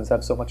squadrons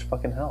have so much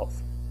fucking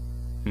health.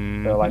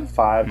 They're like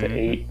 5 to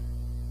 8.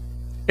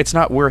 It's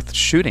not worth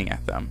shooting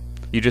at them.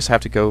 You just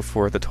have to go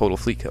for the total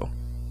fleet kill.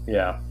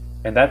 Yeah,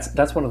 and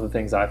that's one of the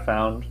things I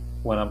found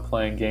when I'm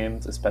playing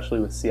games,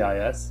 especially with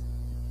CIS,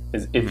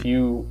 is if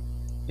you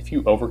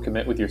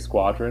overcommit with your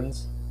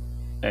squadrons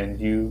and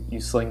you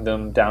sling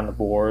them down the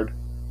board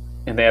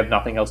and they have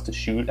nothing else to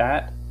shoot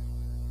at,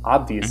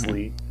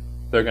 obviously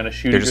they're going to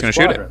shoot at your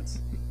squadrons.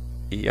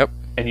 Yep.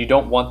 And you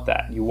don't want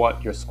that. You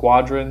want your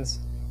squadrons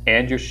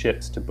and your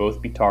ships to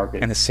both be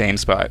targets In the same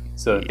spot.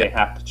 so that they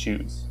have to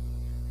choose.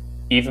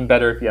 Even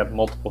better if you have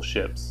multiple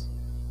ships.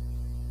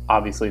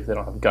 Obviously, if they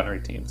don't have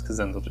gunnery teams, because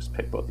then they'll just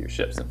pick both your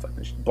ships and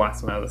fucking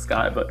blast them out of the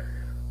sky.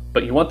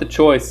 But you want the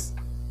choice,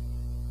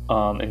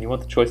 and you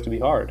want the choice to be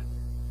hard.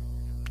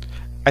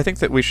 I think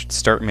that we should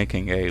start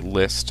making a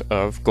list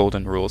of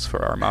golden rules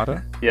for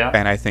Armada. Yeah.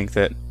 And I think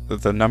that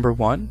the number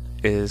one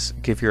is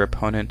give your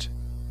opponent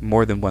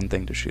more than one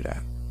thing to shoot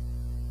at.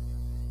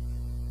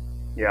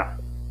 Yeah.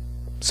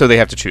 So they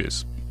have to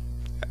choose,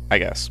 I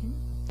guess.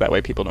 That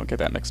way people don't get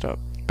that mixed up.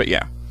 But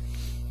yeah.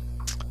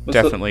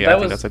 Definitely, I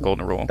think that's a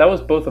golden rule. That was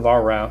both of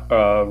our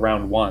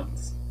round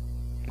ones.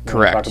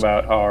 Correct. Talk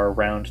about our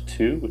round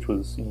two, which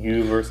was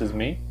you versus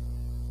me.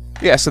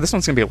 Yeah, so this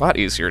one's going to be a lot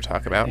easier to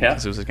talk about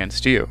because it was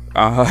against you.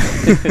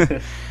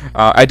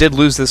 I did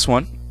lose this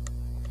one.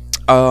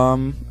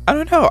 I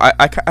don't know.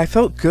 I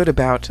felt good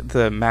about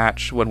the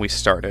match when we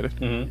started,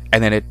 and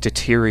then it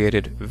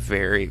deteriorated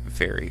very,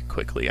 very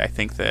quickly. I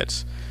think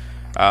that...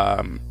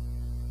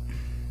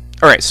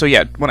 Alright, so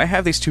yeah, when I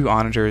have these two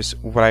onagers,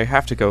 what I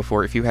have to go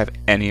for, if you have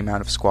any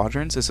amount of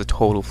squadrons, is a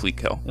total fleet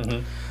kill.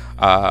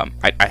 I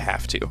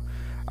have to.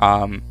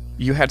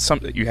 You had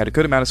a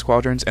good amount of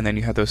squadrons, and then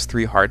you had those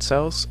 3 hard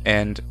cells,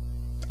 and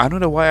I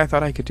don't know why I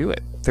thought I could do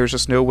it. There's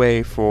just no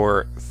way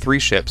for 3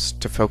 ships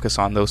to focus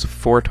on those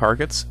 4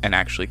 targets and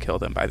actually kill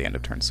them by the end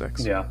of turn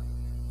 6. Yeah.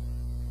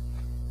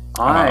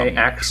 I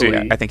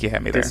I think you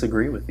had me there.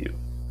 disagree with you.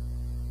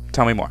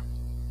 Tell me more.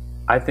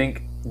 I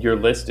think your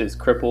list is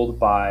crippled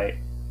by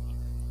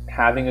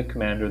having a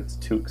commander that's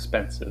too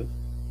expensive.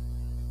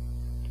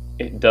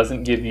 It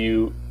doesn't give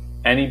you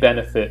any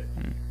benefit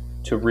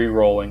to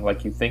re-rolling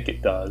like you think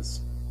it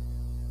does.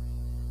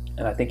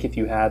 And I think if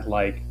you had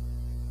like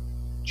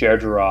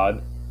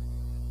Gergerod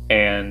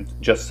and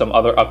just some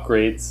other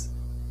upgrades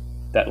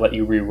that let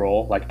you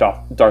re-roll, like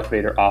Darth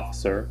Vader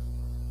Officer,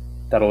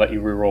 that'll let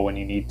you re-roll when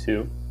you need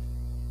to,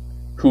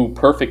 who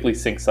perfectly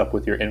syncs up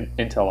with your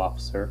Intel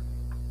Officer,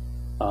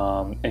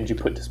 and you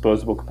put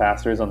disposable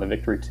capacitors on the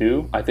Victory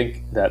 2, I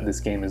think that this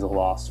game is a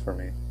loss for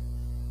me.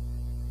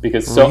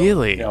 Because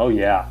Really? Oh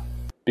yeah.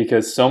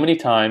 Because so many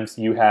times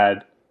you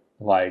had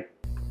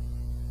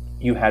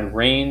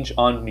range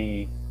on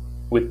me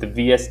with the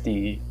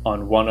VSD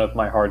on one of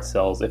my hard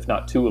cells, if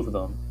not 2 of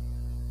them.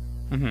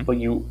 But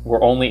you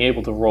were only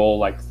able to roll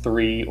like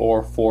 3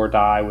 or 4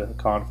 die with a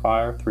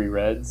Confire, 3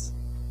 reds.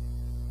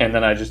 And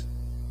then I just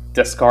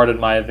discarded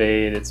my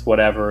evade, it's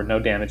whatever, no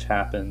damage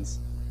happens.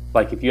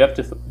 Like, if you have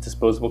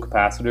disposable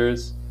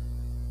capacitors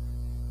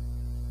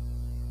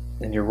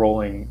and you're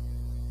rolling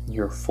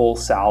your full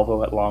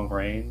salvo at long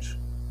range,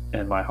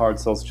 and my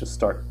hard cells just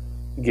start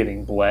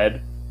getting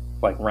bled,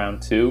 like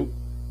round 2,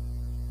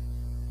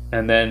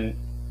 and then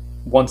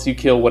once you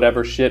kill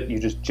whatever ship, you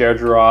just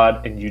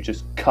Gergerod and you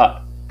just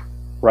cut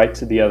right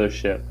to the other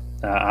ship.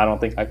 I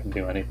don't think I can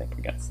do anything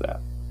against that.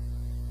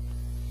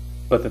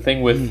 But the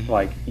thing with,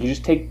 like, you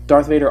just take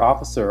Darth Vader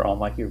Officer on,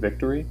 like, your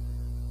Victory,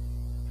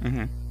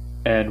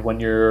 and when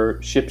your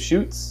ship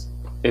shoots,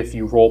 if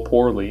you roll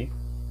poorly,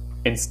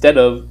 instead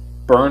of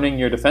burning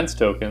your defense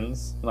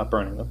tokens, not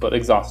burning them, but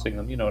exhausting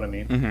them, you know what I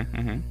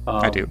mean?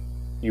 I do.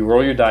 You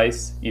roll your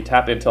dice, you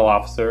tap Intel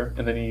Officer,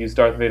 and then you use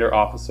Darth Vader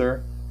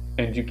Officer,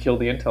 and you kill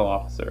the Intel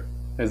Officer.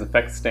 His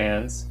effect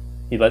stands,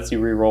 he lets you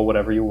re-roll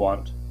whatever you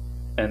want,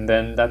 and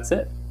then that's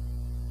it.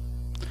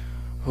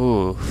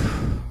 Ooh.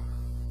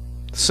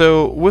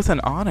 So, with an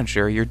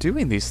onager, you're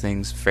doing these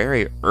things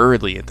very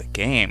early in the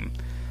game.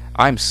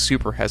 I'm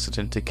super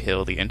hesitant to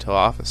kill the Intel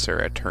Officer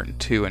at turn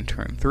 2 and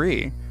turn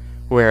 3,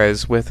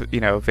 whereas with,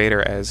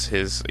 Vader as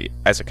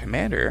a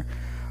commander,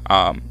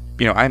 I'm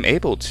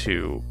able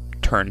to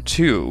turn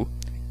 2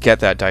 get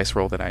that dice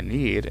roll that I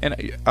need, and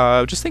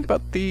just think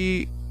about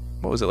the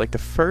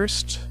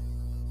first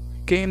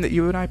game that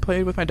you and I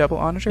played with my double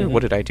onager.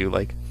 What did I do,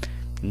 like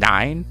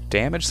 9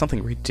 damage,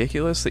 something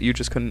ridiculous that you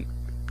just couldn't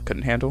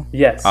handle?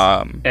 Yes.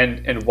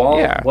 And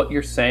while what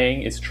you're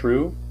saying is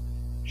true,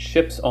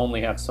 ships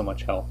only have so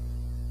much health.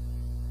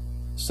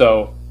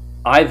 So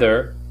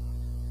either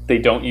they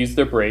don't use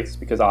their brace,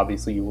 because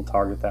obviously you will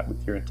target that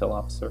with your Intel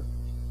Officer,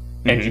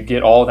 and you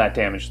get all that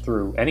damage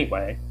through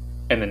anyway,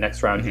 and the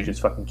next round you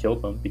just fucking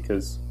killed them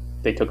because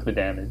they took the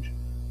damage.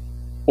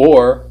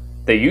 Or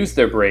they use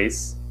their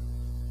brace,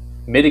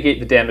 mitigate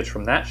the damage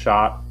from that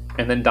shot,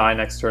 and then die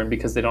next turn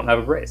because they don't have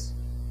a brace.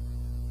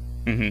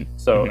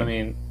 So, I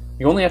mean,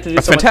 you only have to do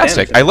That's so much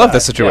fantastic. damage. I love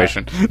this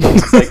situation. Yeah.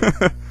 It's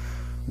like,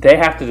 they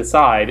have to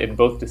decide, and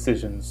both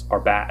decisions are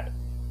bad.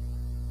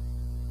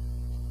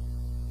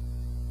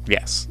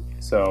 Yes.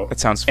 So that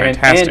sounds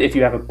fantastic. And if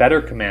you have a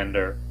better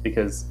commander,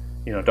 because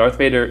Darth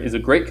Vader is a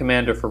great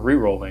commander for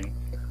re-rolling,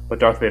 but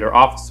Darth Vader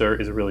Officer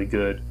is really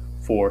good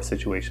for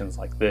situations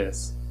like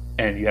this.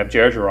 And you have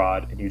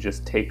Gergerod, and you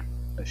just take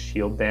a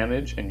shield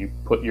damage, and you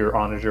put your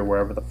onager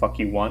wherever the fuck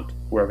you want,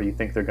 wherever you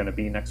think they're going to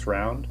be next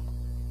round.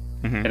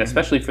 And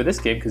especially for this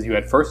game, because you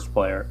had first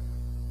player,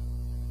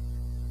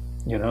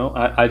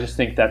 I just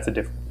think that's a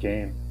different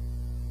game,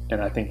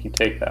 and I think you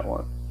take that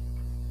one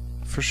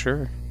for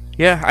sure.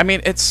 Yeah, I mean,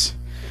 it's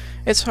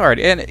It's hard,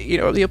 and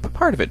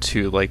part of it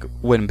too, like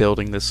when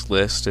building this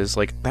list, is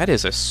like that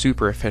is a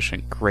super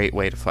efficient, great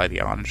way to fly the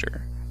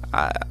Onager.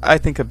 I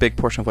think a big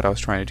portion of what I was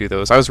trying to do,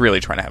 though, is I was really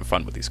trying to have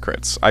fun with these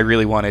crits. I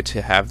really wanted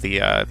to have the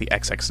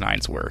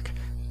XX9s work,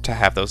 to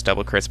have those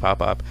double crits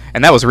pop up,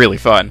 and that was really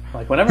fun.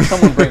 Like whenever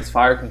someone brings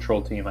Fire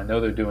Control Team, I know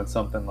they're doing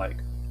something like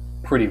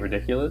pretty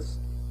ridiculous.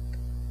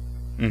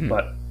 Mm-hmm.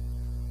 But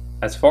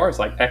as far as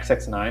like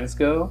XX9s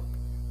go,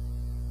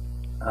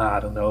 I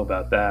don't know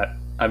about that.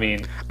 I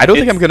mean, I don't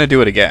think I'm going to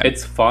do it again.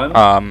 It's fun,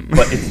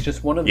 but it's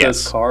just one of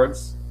those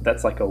cards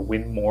that's like a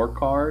win more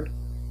card.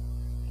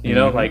 You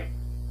know, like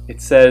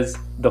it says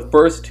the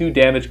first 2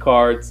 damage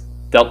cards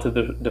dealt to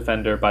the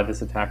defender by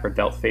this attacker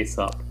dealt face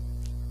up.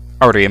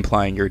 Already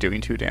implying you're doing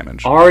 2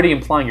 damage. Already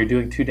implying you're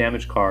doing 2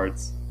 damage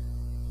cards.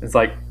 It's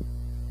like,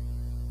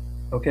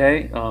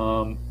 okay,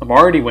 I'm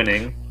already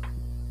winning.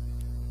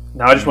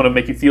 Now I just want to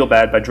make you feel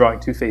bad by drawing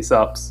 2 face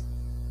ups.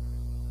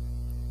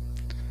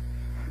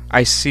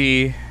 I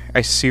see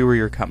where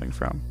you're coming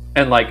from.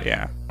 And like,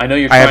 yeah, I know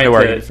you're. I have no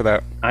argument for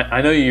that.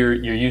 I know you're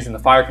using the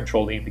Fire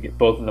Control Team to get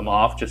both of them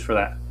off just for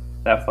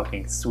that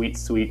fucking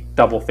sweet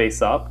double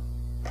face up.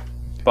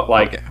 But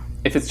like,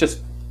 if it's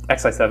just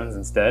XI7s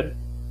instead,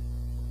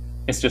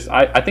 it's just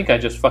I think I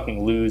just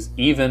fucking lose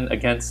even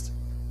against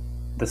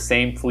the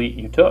same fleet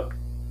you took.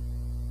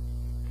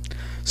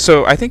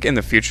 So I think in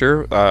the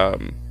future,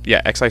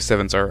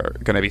 XI7s are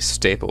going to be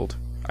stapled,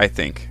 I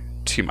think,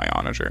 to my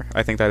Onager.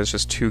 I think that is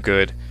just too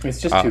good. It's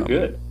just too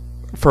good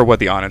for what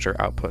the Onager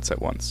outputs at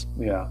once.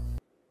 Yeah.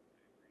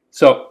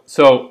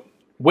 So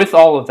with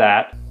all of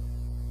that,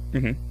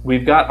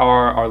 we've got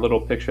our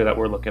little picture that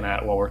we're looking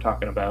at while we're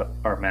talking about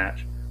our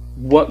match.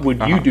 What would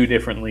you do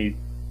differently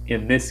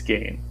in this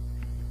game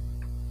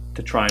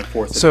to try and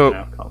force a different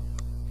outcome?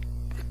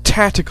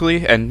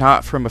 Tactically, and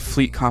not from a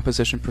fleet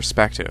composition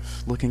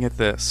perspective, looking at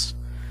this,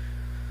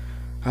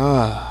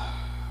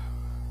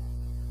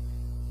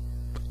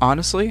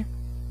 honestly,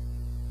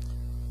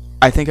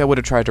 I think I would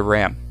have tried to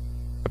ram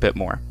a bit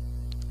more.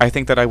 I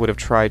think that I would have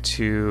tried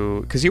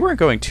to, because you weren't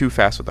going too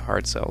fast with the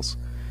hard cells.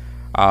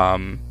 I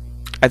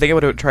think I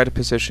would have tried to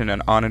position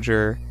an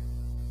Onager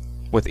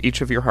with each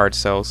of your hard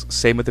cells,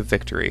 same with the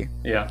Victory.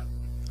 Yeah.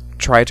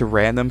 Try to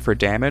ram them for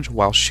damage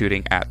while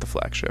shooting at the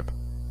flagship.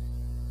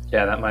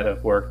 Yeah, that might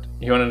have worked.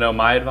 You want to know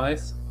my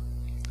advice?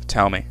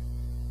 Tell me.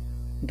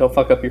 Don't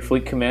fuck up your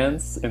fleet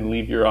commands and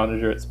leave your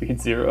Onager at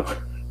speed 0.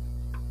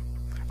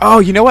 Oh,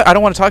 you know what? I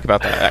don't want to talk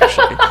about that,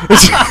 actually.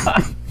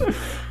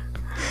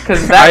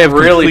 Because that I have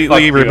really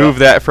completely removed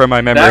that from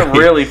my memory. That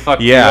really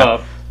fucked you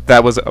up.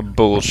 That was a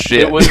bullshit.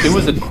 It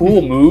was a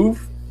cool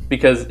move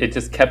because it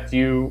just kept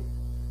you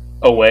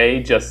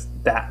away just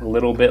that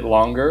little bit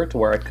longer to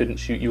where I couldn't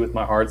shoot you with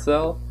my hard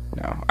cell.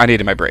 No, I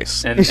needed my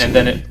brace. And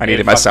then I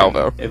needed my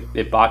salvo.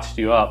 It botched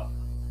you up.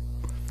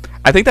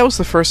 I think that was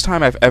the first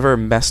time I've ever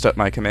messed up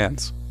my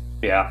commands.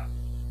 Yeah.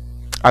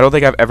 I don't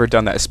think I've ever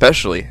done that,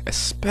 especially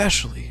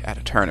at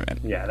a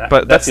tournament. Yeah,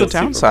 but that's the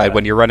downside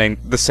when you're running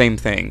the same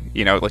thing,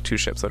 like 2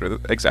 ships that are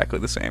exactly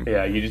the same.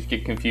 Yeah, you just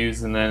get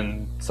confused and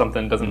then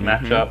something doesn't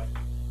match up.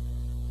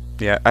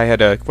 Yeah,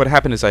 what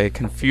happened is I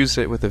confused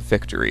it with a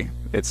Victory.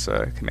 It's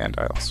command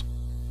dials.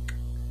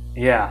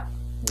 Yeah,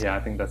 I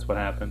think that's what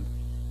happened.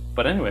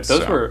 But anyway,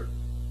 those were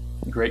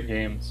great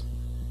games.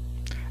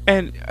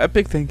 And a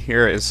big thing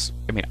here is,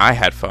 I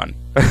had fun.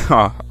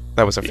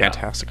 That was a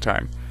fantastic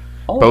time.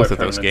 Both of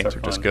those games are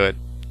just good.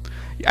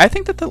 I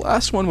think that the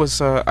last one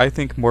was,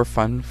 more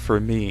fun for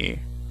me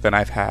than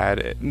I've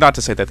had. Not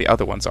to say that the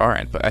other ones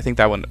aren't, but I think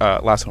that one,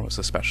 last one was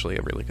especially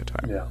a really good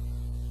time. Yeah.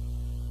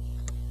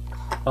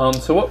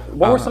 So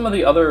what were some of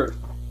the other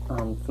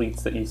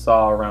fleets that you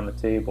saw around the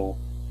table?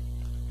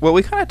 Well,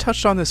 we kind of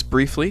touched on this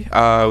briefly.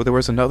 There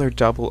was another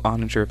double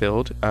Onager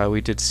build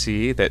we did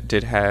see that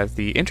did have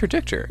the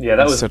interdictor. Yeah,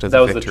 that was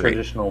the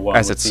traditional one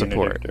as its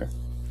support.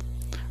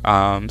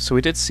 So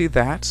we did see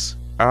that,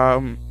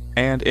 and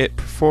it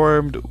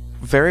performed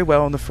very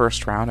well in the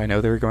first round. I know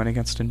they were going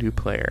against a new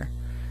player,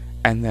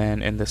 and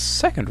then in the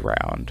second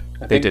round,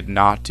 they did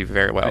not do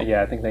very well.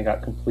 I think they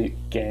got complete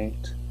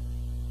ganked.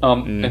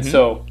 And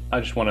so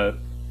I just want to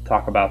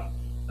talk about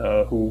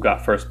who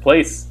got first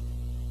place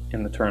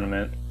in the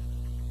tournament.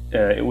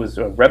 It was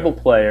a Rebel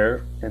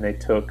player, and they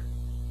took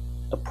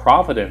a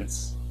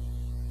Providence,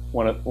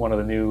 one of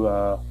the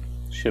new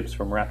ships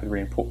from Rapid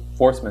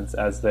Reinforcements,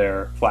 as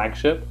their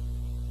flagship.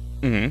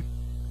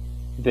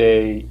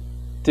 They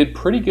did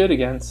pretty good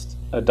against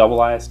a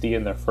double ISD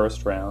in their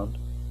first round,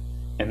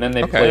 and then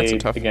they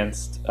played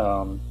against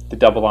the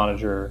double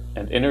Onager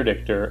and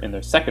interdictor in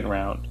their second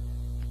round.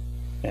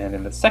 And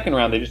in the second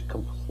round, they just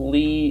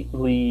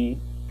completely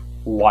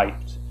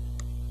wiped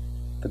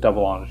the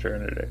double Onager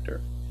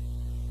interdictor.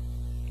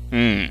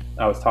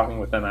 I was talking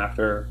with them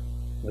after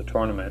the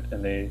tournament,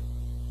 and they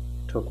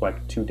took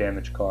like 2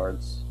 damage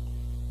cards,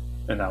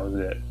 and that was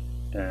it.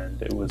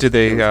 And it was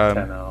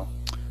 10-0.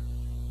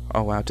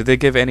 Oh wow! Did they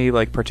give any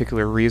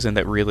particular reason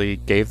that really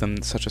gave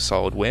them such a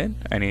solid win?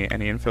 Any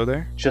info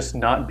there? Just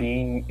not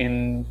being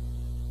in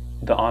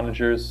the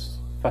Onager's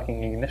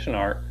fucking ignition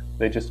arc.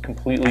 They just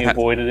completely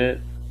avoided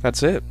it.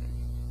 That's it.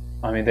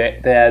 I mean, they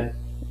had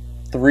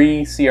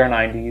 3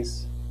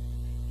 CR90s,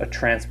 a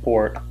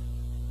transport,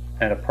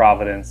 and a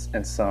Providence,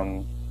 and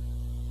some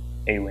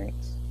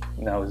A-Wings.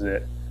 And that was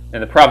it.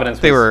 And the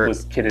Providence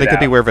was kitted out. They could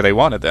be wherever they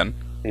wanted then.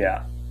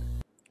 Yeah.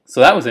 So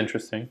that was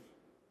interesting.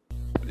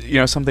 You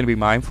know, something to be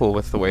mindful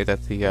with the way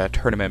that the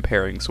tournament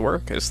pairings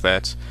work is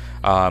that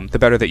the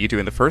better that you do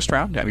in the first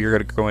round, I mean,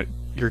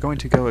 you're going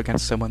to go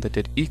against someone that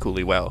did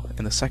equally well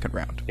in the second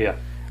round. Yeah.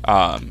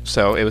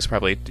 So it was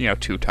probably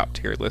 2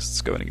 top-tier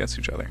lists going against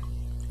each other.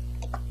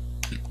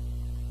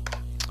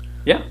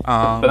 Yeah,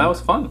 but that was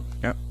fun.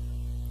 Yeah.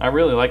 I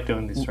really like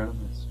doing these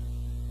tournaments.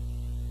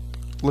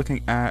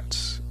 Looking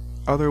at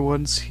other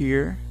ones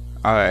here,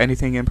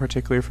 anything in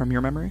particular from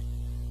your memory?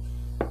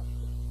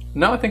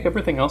 No, I think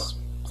everything else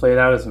played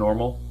out as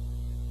normal.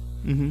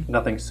 Mm-hmm.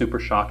 Nothing super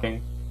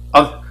shocking.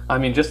 I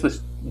mean, just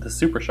the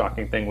super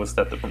shocking thing was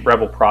that the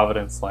Rebel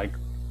Providence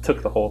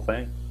took the whole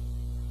thing.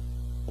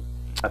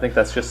 I think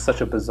that's just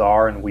such a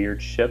bizarre and weird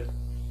ship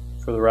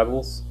for the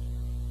Rebels.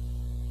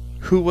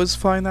 Who was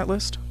flying that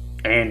list?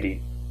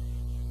 Andy.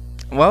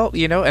 Well,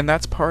 and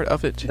that's part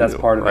of it too. That's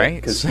part of right?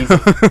 it because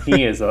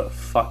he is a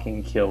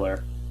fucking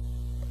killer.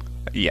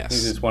 Yes,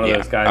 he's just one of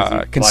those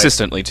guys.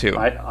 Consistently too.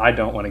 I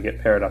don't want to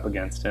get paired up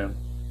against him.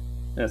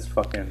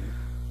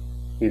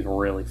 He's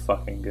really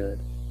fucking good.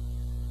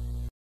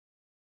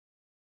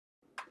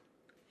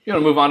 You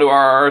want to move on to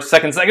our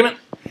second segment?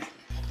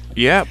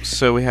 Yep.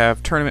 So we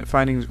have tournament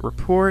findings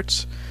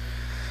report.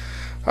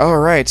 All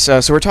right.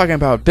 So we're talking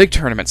about big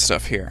tournament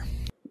stuff here.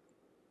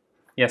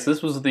 Yes,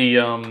 this was the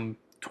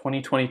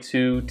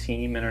 2022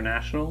 Team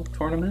International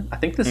tournament. I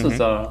think this was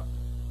a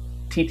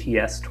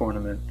TTS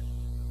tournament,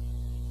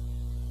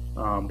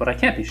 but I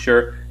can't be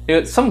sure.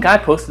 Some guy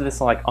posted this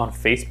on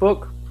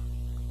Facebook,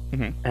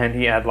 and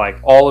he had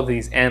all of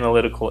these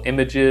analytical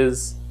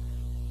images.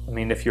 I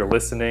mean, if you're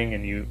listening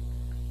and you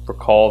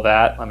recall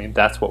that, I mean,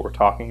 that's what we're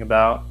talking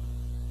about.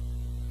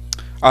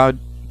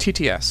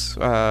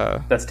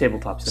 TTS. That's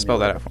tabletop simulator. Spell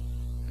that out.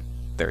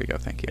 There you go.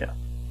 Thank you. Yeah.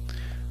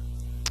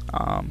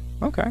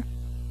 Okay.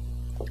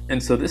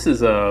 And so this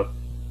is an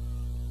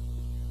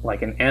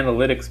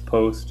analytics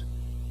post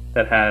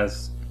that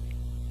has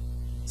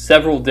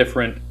several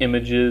different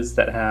images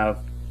that have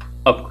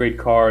upgrade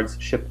cards,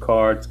 ship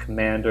cards,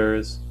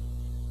 commanders,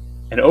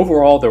 and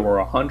overall there were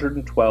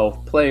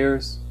 112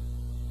 players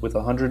with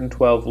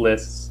 112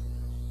 lists,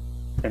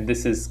 and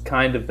this is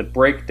kind of the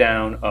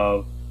breakdown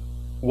of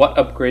what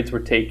upgrades were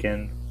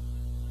taken,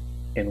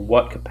 in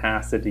what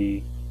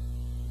capacity,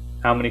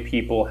 how many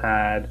people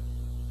had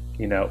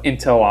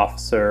intel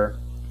officer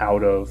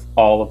out of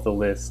all of the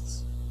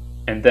lists,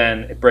 and then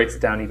it breaks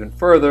it down even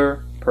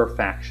further per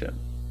faction.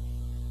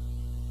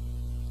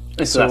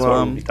 And so that's what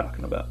we'll be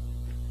talking about.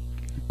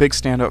 Big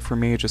standout for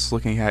me, just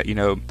looking at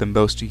the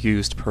most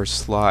used per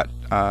slot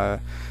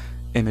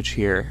image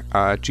here,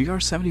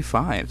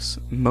 GR75's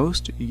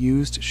most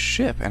used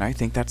ship, and I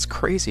think that's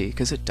crazy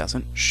because it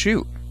doesn't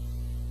shoot.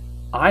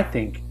 I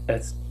think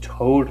that's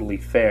totally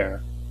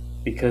fair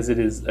because it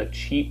is a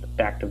cheap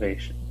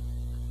activation.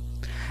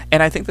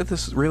 And I think that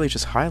this really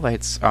just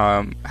highlights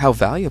how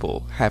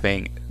valuable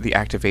having the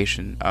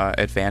activation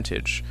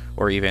advantage,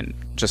 or even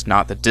just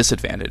not the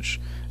disadvantage,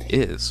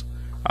 is.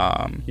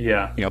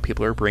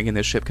 People are bringing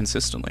this ship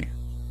consistently.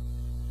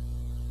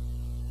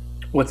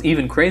 What's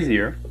even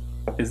crazier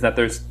is that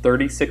there's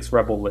 36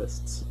 Rebel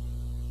lists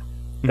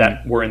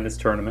that were in this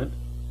tournament,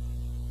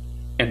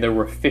 and there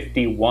were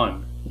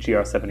 51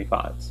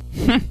 GR75s.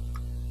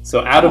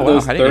 So out of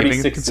those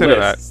 36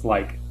 lists,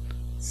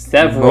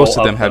 most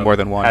of them had more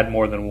than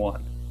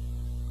one.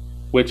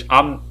 Which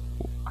I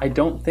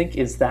don't think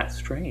is that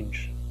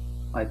strange.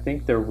 I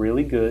think they're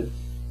really good.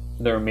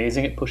 They're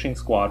amazing at pushing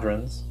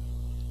squadrons.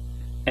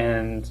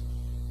 And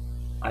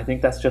I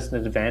think that's just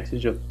an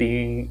advantage of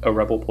being a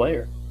Rebel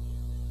player.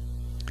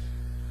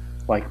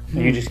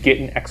 You just get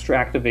an extra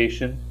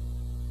activation,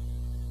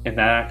 and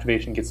that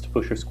activation gets to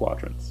push your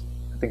squadrons.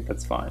 I think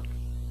that's fine.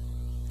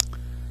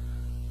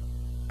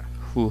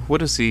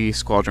 What is the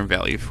squadron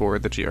value for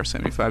the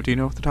GR75? Do you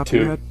know off the top of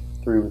your head?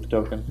 3 with the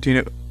token. Do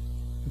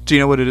you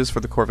know what it is for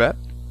the Corvette?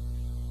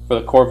 For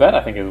the Corvette,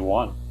 I think it's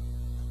 1.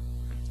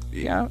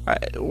 Yeah.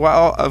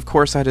 Well, of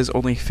course, that is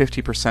only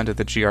 50% of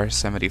the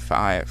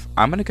GR75.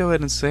 I'm going to go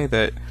ahead and say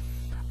that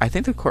I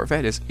think the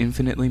Corvette is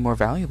infinitely more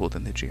valuable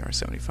than the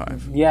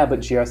GR75. Yeah, but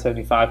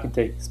GR75 can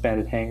take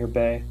expanded hangar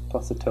bay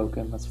plus a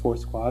token. That's 4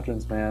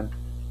 squadrons, man.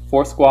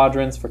 4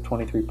 squadrons for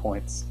 23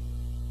 points.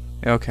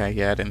 Okay,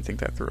 yeah, I didn't think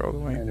that through all the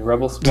way. And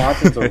Rebel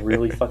squadrons are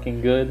really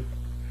fucking good.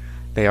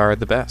 They are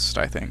the best,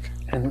 I think.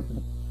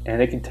 And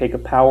it can take a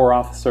power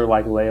officer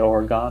like Leia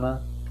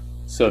Organa,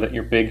 so that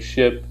your big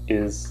ship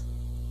is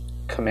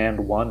command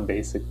 1,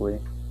 basically.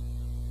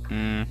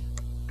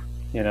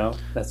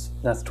 That's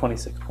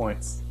 26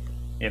 points.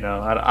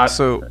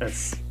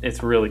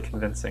 It's really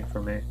convincing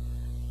for me.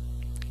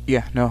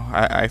 Yeah, no,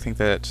 I think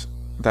that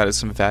is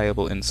some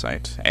valuable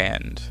insight,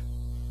 and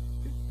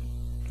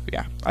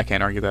yeah, I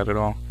can't argue that at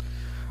all.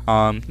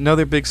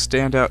 Another big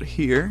standout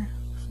here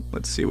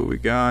Let's see what we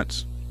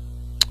got.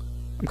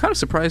 I'm kind of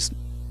surprised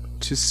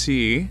to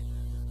see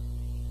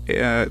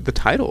the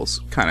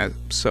titles kind of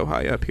so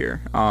high up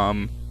here.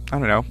 I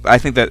don't know.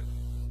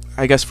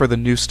 I guess for the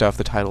new stuff,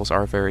 the titles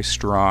are very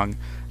strong.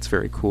 It's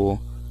very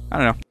cool. I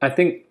don't know. I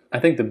think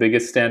the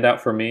biggest standout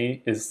for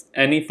me is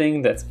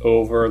anything that's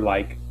over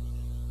like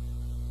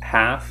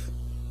half.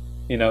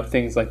 You know,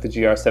 things like the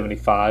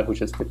GR75,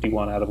 which is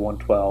 51 out of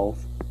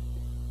 112.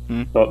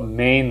 But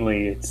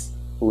mainly it's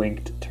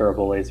linked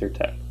turbo laser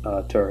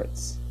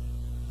turrets.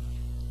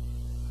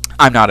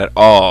 I'm not at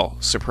all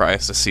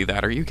surprised to see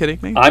that. Are you kidding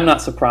me? I'm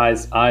not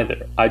surprised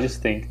either. I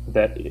just think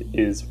that it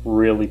is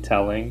really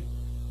telling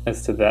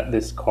as to that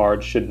this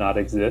card should not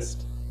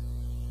exist.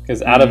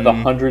 Because out of the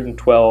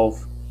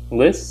 112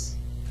 lists,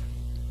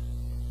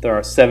 there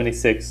are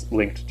 76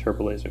 linked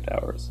turbo laser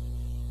towers.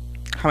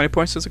 How many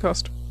points does it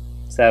cost?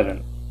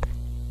 7.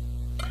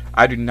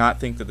 I do not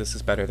think that this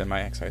is better than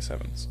my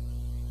XI7s.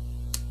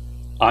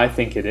 I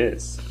think it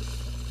is.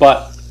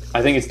 But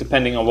I think it's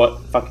depending on what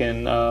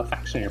fucking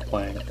faction you're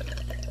playing.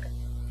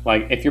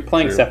 Like, if you're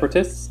playing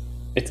Separatists,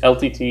 it's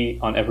LTT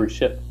on every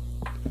ship.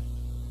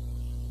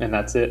 And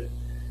that's it.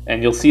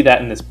 And you'll see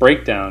that in this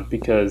breakdown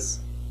because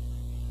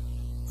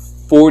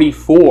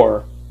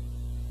 44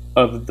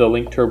 of the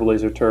linked turbo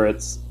laser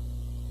turrets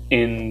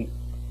in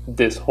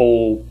this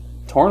whole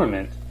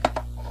tournament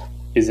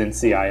is in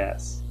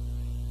CIS.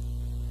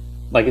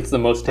 Like, it's the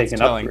most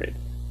taken upgrade.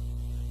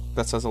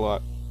 That says a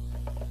lot.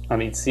 I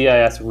mean,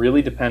 CIS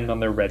really depend on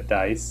their red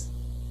dice,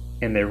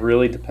 and they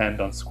really depend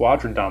on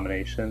squadron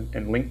domination,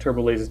 and linked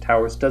turbo laser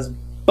towers does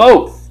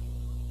both!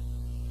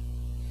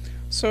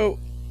 So,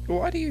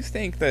 why do you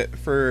think that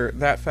for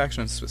that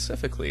faction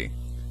specifically,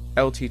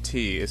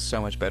 LTT is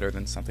so much better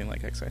than something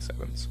like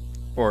XI7s?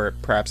 Or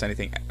perhaps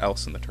anything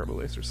else in the turbo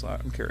laser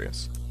slot? I'm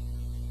curious.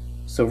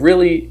 So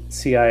really,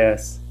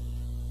 CIS,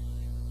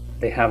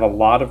 they have a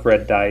lot of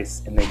red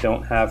dice, and they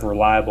don't have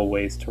reliable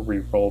ways to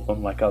re-roll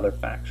them like other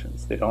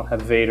factions. They don't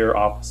have Vader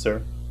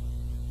Officer.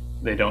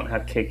 They don't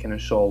have Kaken and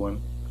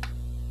Sholin.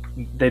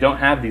 They don't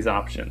have these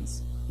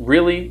options.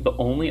 Really, the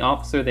only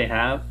officer they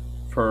have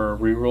for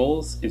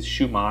re-rolls is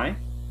Shumai,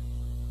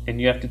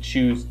 and you have to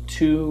choose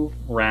 2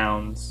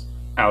 rounds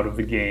out of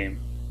the game.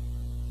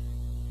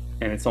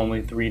 And it's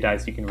only 3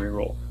 dice you can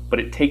re-roll. But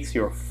it takes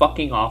your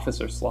fucking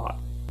officer slot.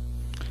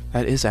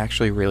 That is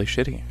actually really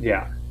shitty.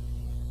 Yeah.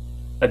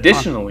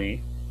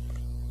 Additionally,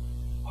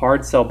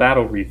 hard cell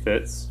battle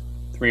refits,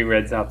 3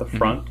 reds out the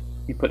front.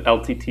 You put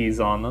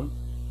LTTs on them.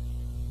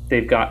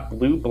 They've got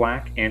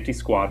blue-black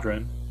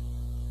anti-squadron.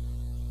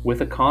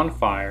 With a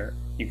confire,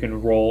 you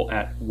can roll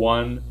at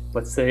 1,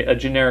 let's say a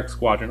generic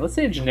squadron. Let's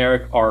say a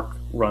generic arc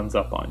runs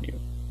up on you.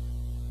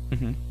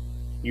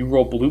 You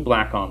roll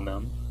blue-black on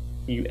them.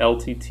 You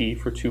LTT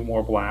for 2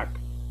 more black.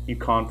 You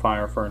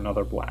confire for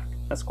another black.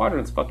 That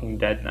squadron's fucking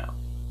dead now.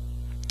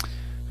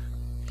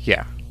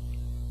 Yeah.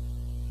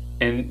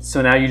 And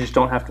so now you just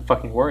don't have to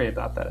fucking worry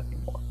about that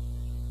anymore.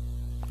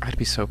 I'd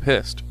be so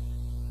pissed.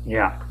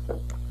 Yeah.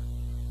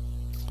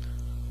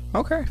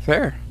 Okay,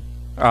 fair.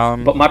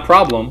 But my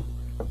problem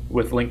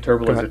with linked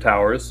turbo laser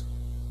towers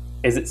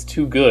is it's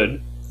too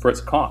good for its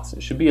cost.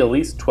 It should be at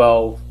least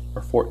 12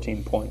 or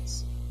 14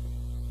 points.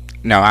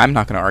 No, I'm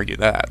not going to argue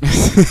that.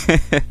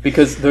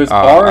 Because there's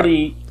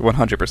already...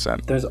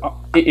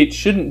 100%. It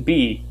shouldn't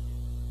be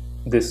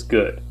this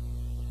good.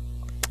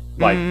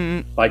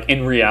 Like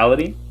in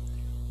reality,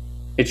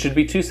 it should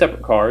be 2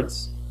 separate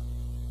cards.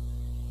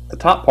 The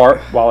top part,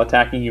 while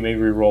attacking, you may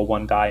reroll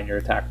 1 die in your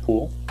attack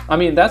pool. I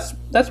mean, that's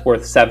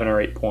worth 7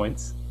 or 8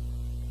 points.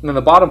 And then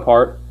the bottom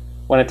part,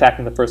 when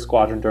attacking the first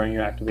squadron during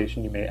your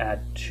activation, you may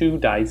add 2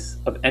 dice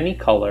of any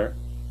color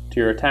to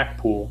your attack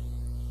pool.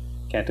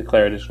 Can't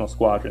declare additional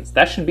squadrons.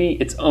 That should be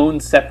its own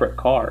separate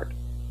card.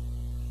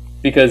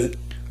 Because,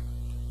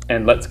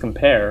 and let's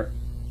compare,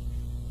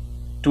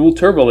 dual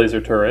turbo laser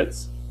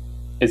turrets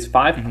is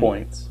 5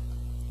 points.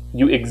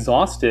 You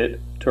exhaust it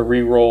to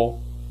reroll,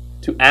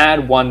 to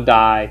add 1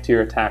 die to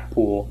your attack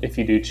pool if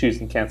you do choose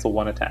and cancel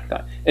 1 attack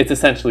die. It's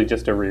essentially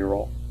just a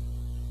reroll.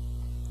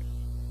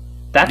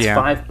 That's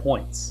 5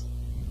 points.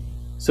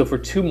 So for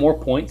 2 more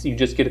points, you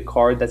just get a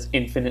card that's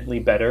infinitely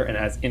better and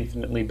has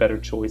infinitely better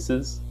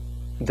choices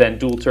than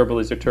dual turbo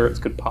laser turrets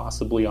could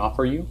possibly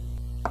offer you.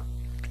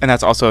 And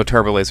that's also a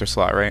turbo laser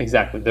slot, right?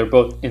 Exactly. They're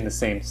both in the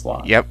same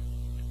slot. Yep.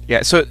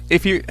 Yeah, so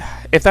if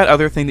that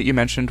other thing that you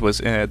mentioned was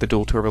the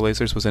dual turbo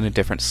lasers was in a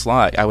different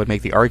slot, I would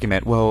make the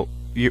argument, well,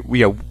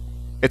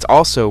 it's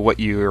also what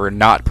you're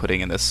not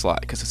putting in this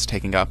slot, because it's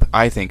taking up,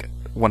 I think,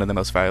 one of the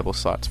most valuable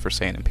slots for,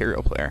 say, an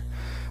Imperial player,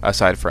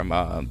 aside from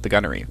the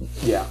gunnery.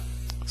 Yeah.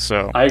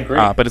 So I agree.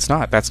 But it's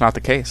not. That's not the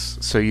case.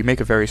 So you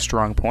make a very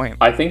strong point.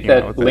 I think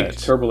that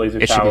linked turbo laser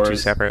towers, should be 2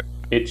 separate.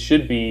 It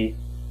should be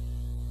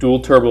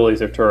dual turbo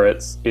laser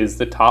turrets is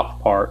the top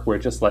part, where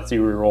it just lets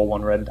you reroll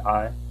 1 red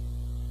die.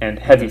 And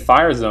Heavy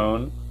Fire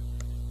Zone,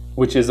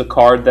 which is a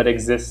card that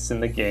exists in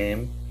the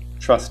game,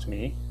 trust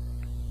me,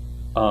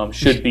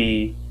 should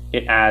be,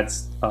 it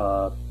adds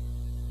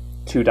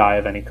 2 die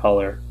of any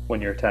color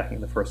when you're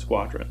attacking the first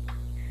squadron.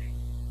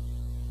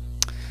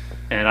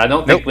 And I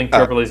don't think Nope. Link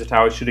Turbo Laser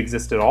Towers should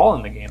exist at all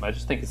in the game. I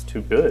just think it's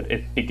too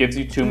good. It gives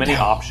you too many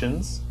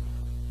options.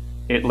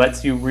 It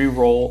lets you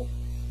re-roll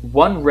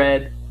one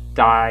red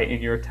die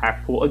in your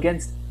attack pool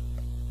against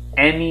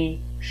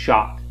any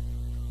shot.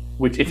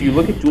 Which, if you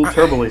look at dual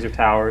Turbo Laser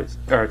Towers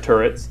or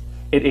turrets,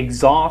 it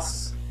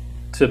exhausts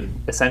to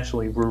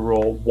essentially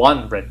re-roll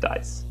one red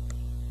dice.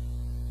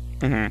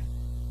 Mm-hmm.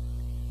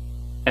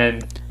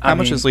 And How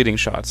much is leading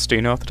shots? Do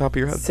you know off the top of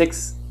your head?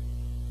 6.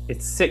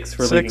 It's 6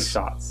 for 6? leading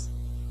shots.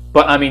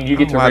 But I mean, you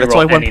get to re-roll that's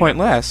only 1 any point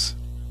number. less.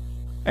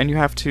 And you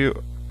have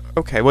to...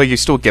 Okay, well, you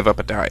still give up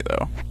a die,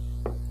 though.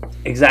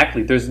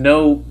 Exactly. There's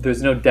no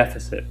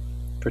deficit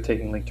for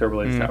taking Link Turbo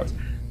Laser Towers.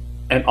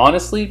 And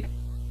honestly,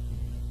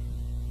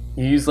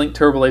 you use Link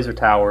Turbo Laser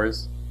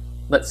Towers.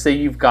 Let's say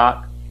you've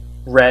got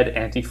red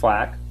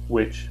anti-flak,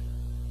 which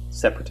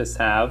Separatists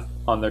have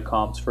on their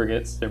comms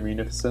frigates, their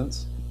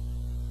munificence.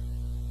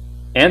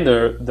 And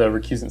the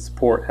recusant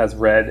support has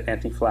red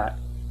anti-flak.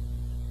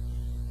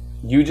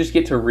 You just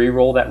get to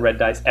re-roll that red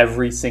dice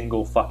every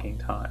single fucking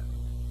time.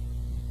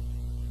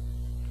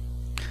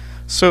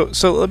 So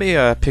let me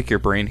pick your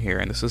brain here,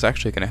 and this is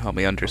actually going to help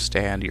me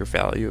understand your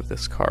value of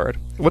this card.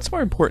 What's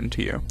more important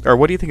to you? Or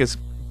what do you think is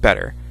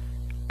better?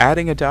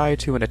 Adding a die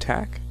to an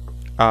attack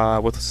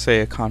with,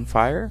 say, a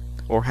Confire,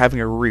 or having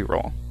a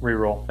reroll?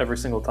 Reroll every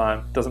single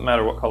time. Doesn't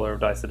matter what color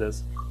of dice it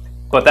is.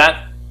 But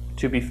that,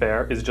 to be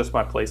fair, is just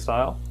my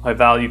playstyle. I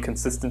value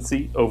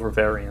consistency over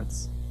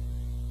variance.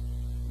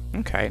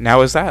 Okay,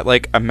 now is that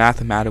like a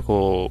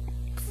mathematical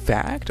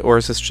fact, or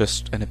is this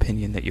just an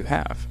opinion that you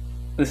have?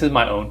 This is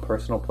my own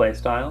personal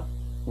playstyle.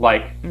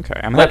 Like, Okay,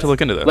 I'm going to have to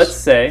look into this. Let's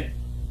say,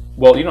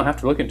 well, you don't have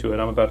to look into it.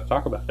 I'm about to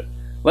talk about it.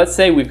 Let's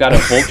say we've got a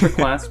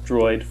Vulture-class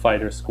droid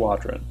fighter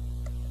squadron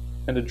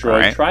and a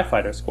droid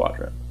tri-fighter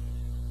squadron.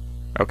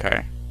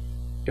 Okay.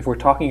 If we're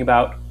talking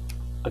about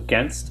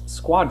against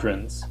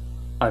squadrons,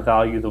 I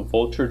value the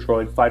Vulture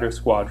droid fighter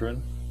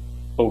squadron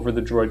over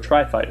the droid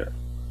tri-fighter.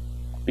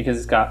 Because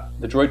it's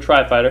got, the droid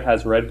tri-fighter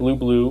has red, blue,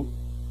 blue,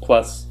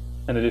 plus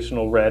an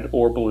additional red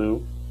or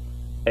blue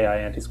AI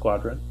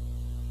anti-squadron.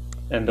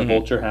 And the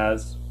Vulture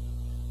has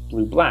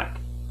blue, black,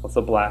 plus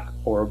a black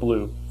or a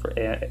blue for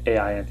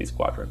AI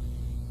anti-squadron.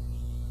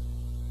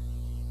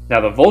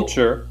 Now the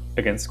Vulture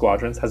against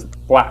squadrons has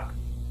black,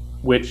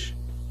 which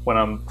when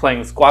I'm playing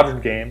the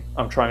squadron game,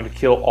 I'm trying to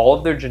kill all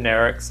of their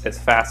generics as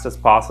fast as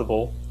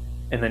possible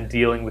and then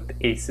dealing with the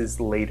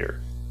aces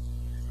later.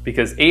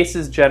 Because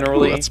aces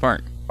generally Ooh, that's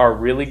smart. are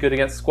really good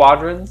against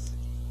squadrons,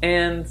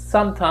 and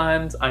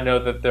sometimes I know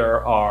that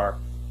there are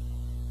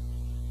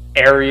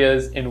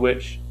areas in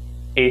which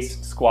ace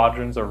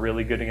squadrons are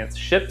really good against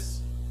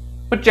ships,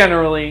 but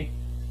generally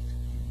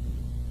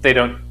they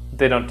don't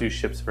do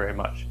ships very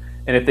much.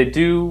 And if they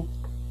do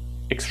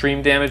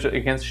extreme damage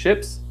against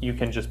ships, you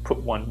can just put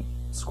one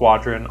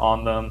squadron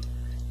on them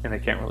and they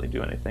can't really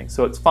do anything.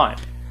 So it's fine.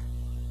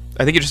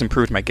 I think you just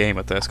improved my game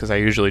with this, because I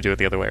usually do it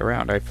the other way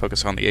around. I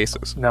focus on the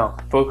aces. No,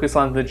 focus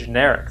on the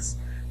generics.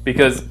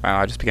 Because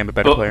Wow, I just became a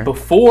better player.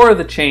 before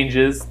the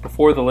changes,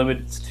 before the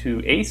limits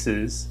to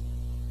aces,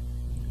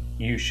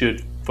 you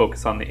should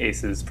focus on the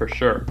aces for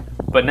sure.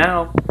 But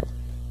now,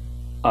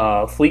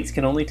 fleets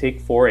can only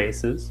take 4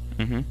 aces,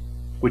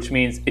 which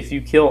means if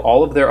you kill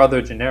all of their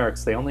other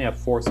generics, they only have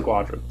 4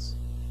 squadrons.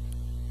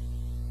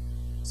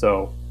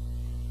 So,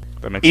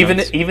 That makes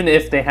sense. even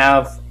if they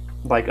have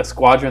like a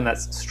squadron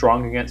that's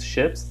strong against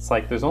ships, it's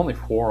like there's only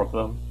 4 of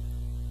them.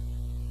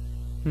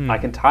 I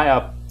can tie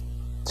up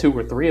 2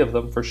 or 3 of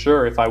them for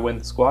sure if I win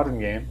the squadron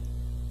game.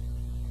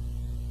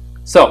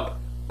 So,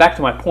 back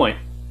to my point.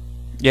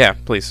 Yeah,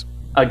 please.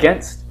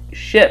 Against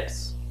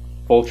ships,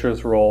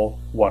 Vultures roll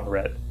 1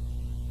 red.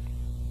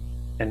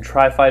 And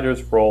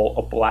Tri-Fighters roll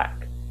a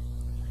black.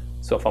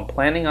 So if I'm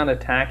planning on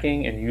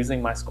attacking and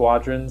using my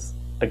squadrons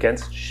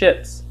against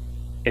ships,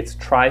 it's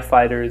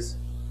Tri-Fighters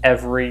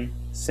every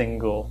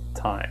single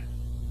time.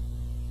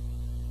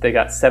 They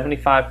got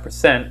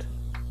 75%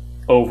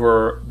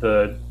 over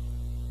the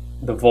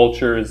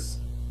Vulture's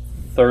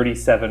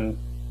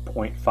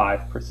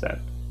 37.5%.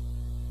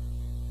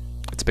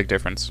 It's a big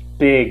difference.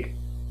 Big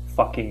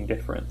fucking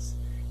difference.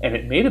 And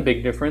it made a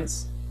big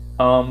difference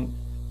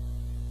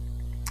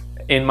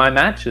in my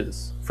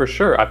matches, for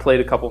sure. I played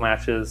a couple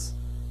matches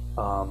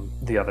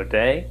the other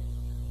day,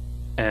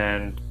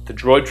 and the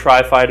droid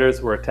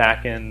tri-fighters were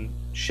attacking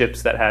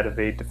ships that had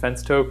evade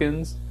defense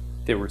tokens.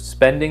 They were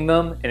spending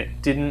them, and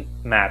it didn't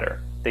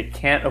matter. They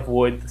can't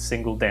avoid the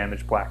single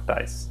damage black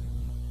dice.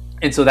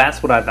 And so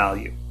that's what I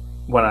value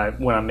when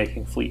I'm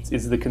making fleets,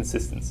 is the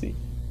consistency.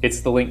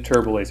 It's the Link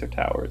Turbo Laser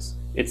Towers.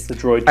 It's the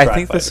droid tri-fighters. I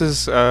think this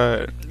is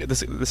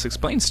this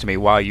explains to me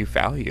why you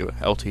value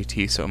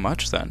LTT so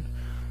much then.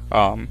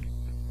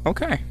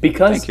 Okay.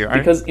 Because Thank you.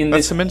 because in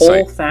That's this some whole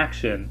insight.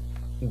 faction,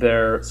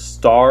 they're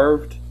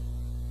starved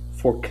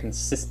for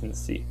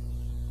consistency.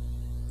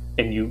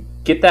 And you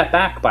get that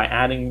back by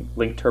adding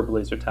Link Turbo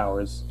Laser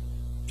Towers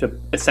to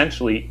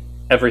essentially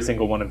every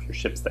single one of your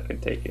ships that can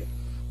take it.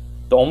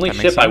 The only That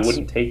makes ship I sense.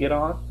 wouldn't take it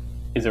on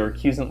is a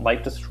Recusant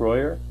Light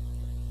Destroyer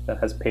that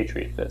has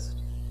Patriot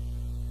Fist.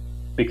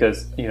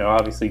 because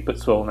obviously you put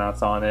swivel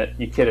mounts on it.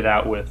 You kit it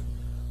out with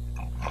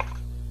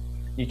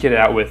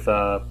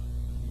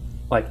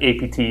like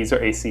APTs or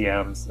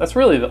ACMs. That's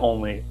really the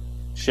only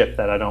ship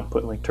that I don't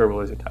put like turbo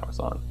laser towers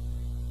on.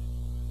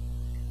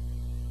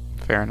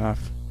 Fair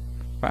enough.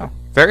 Wow,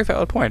 very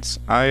valid points.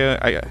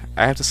 I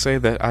have to say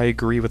that I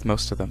agree with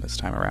most of them this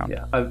time around.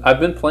 Yeah, I've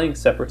been playing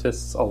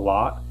Separatists a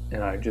lot,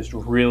 and I just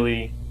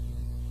really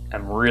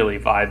am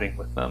vibing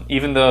with them.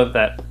 Even though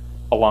that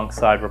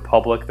alongside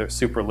Republic, they're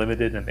super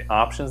limited in the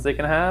options they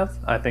can have.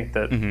 I think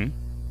that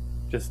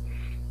just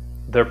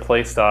their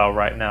playstyle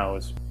right now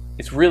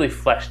it's really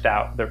fleshed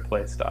out, their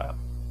playstyle.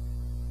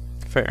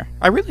 Fair.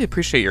 I really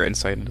appreciate your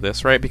insight into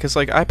this, right? Because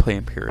like I play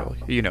Imperial,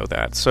 you know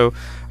that. So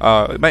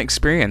my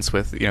experience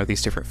with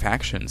these different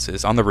factions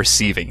is on the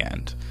receiving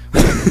end.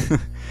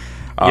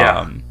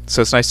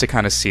 So it's nice to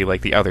kind of see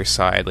like the other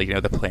side, like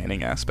the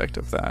planning aspect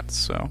of that.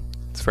 So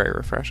it's very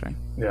refreshing.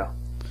 Yeah.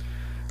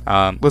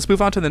 Let's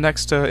move on to the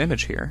next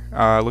image here.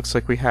 Looks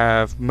like we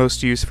have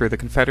most used for the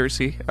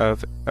Confederacy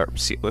of,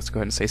 let's go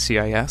ahead and say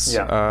CIS.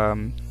 Yeah.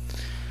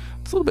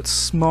 It's a little bit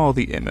small,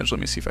 the image. Let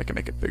me see if I can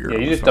make it bigger. Yeah,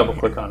 you just double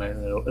click on it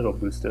and it'll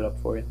boost it up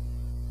for you.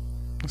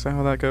 Is that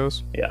how that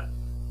goes? Yeah.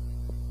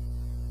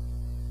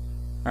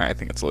 Alright, I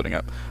think it's loading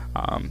up.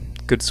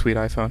 Good, sweet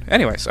iPhone.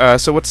 Anyways,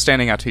 so what's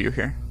standing out to you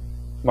here?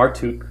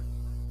 Martuk.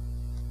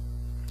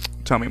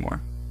 Tell me more.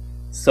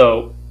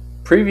 So,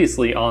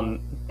 previously on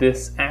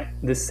this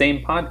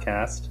same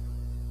podcast,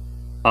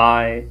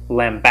 I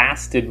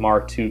lambasted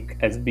Martuk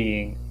as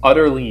being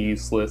utterly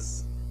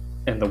useless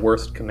and the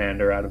worst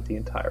commander out of the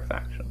entire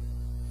faction.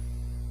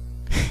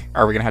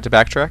 Are we going to have to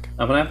backtrack?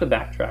 I'm going to have to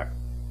backtrack.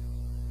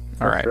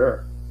 For All right.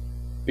 sure.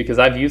 Because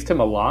I've used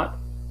him a lot,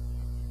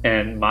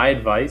 and my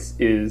advice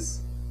is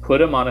put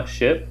him on a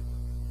ship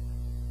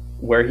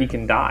where he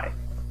can die.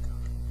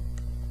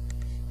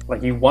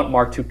 Like, you want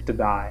Martuk to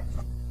die.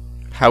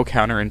 How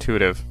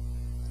counterintuitive.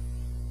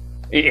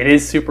 It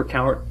is super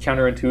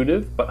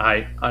counterintuitive, but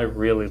I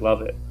really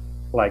love it.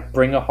 Like,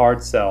 bring a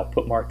hard sell,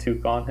 put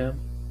Martuk on him.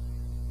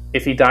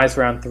 If he dies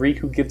round 3,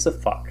 who gives a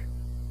fuck?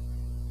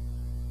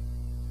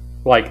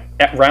 Like,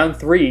 at round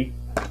 3,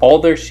 all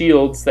their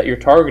shields that you're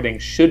targeting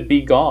should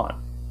be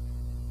gone.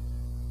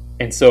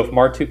 And so if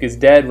Martuk is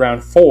dead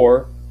round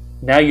 4,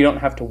 now you don't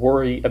have to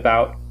worry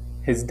about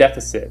his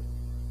deficit.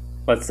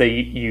 Let's say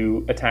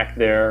you attack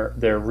their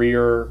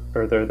rear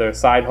or their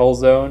side hull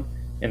zone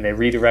and they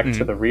redirect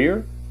to the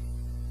rear.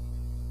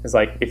 It's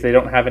like, if they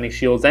don't have any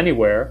shields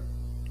anywhere,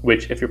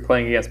 which if you're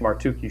playing against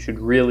Martuk you should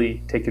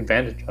really take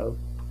advantage of,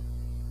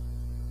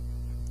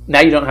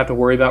 now you don't have to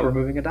worry about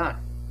removing a die.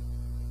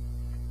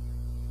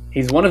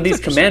 He's one of these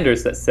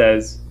commanders that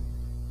says,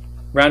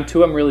 round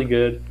 2 I'm really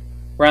good,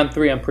 round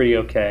 3 I'm pretty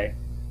okay,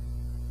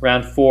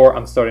 round 4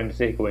 I'm starting to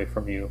take away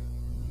from you,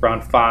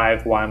 round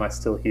 5 why am I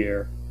still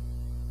here,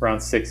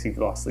 round 6 you've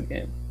lost the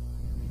game.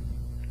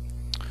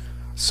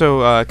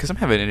 So, because I'm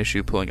having an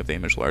issue pulling up the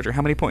image larger,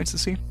 how many points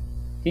is he?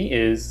 He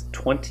is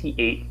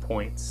 28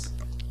 points.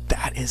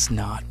 That is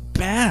not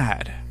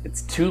bad.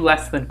 It's 2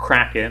 less than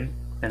Kraken,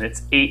 and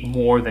it's 8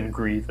 more than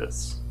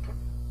Grievous.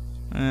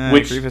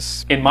 Which,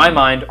 Grievous, in my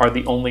mind, are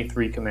the only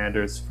 3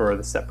 commanders for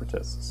the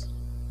Separatists.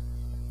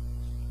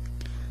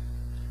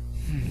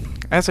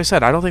 As I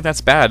said, I don't think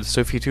that's bad, so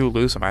if you do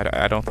lose him,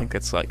 I don't think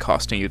it's like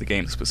costing you the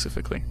game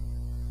specifically.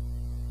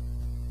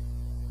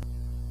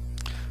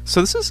 So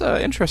this is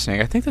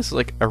interesting. I think this is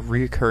like a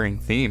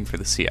reoccurring theme for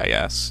the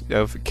CIS,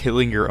 of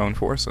killing your own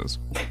forces.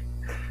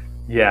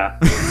 Yeah.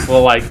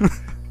 Well,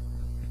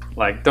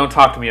 like, don't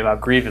talk to me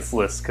about Grievous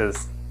lists,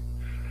 because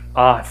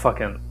I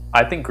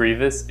think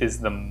Grievous is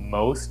the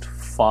most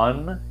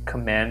fun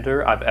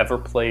commander I've ever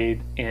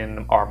played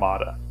in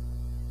Armada.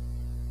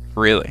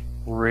 Really?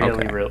 Really,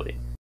 Okay. really.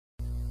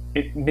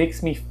 It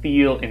makes me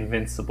feel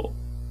invincible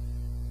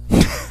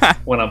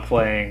when I'm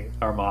playing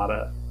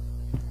Armada.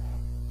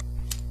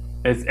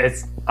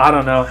 It's I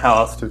don't know how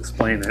else to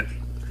explain it.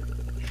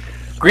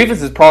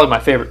 Grievous is probably my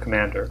favorite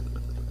commander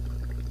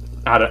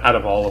out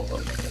of all of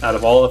them. Out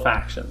of all the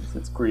factions,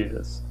 it's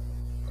Grievous.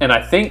 And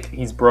I think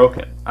he's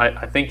broken.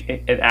 I think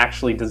it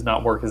actually does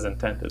not work as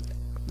intended.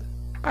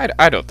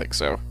 I don't think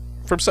so.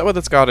 From someone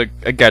that's got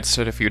against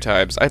it a few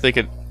times, I think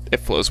it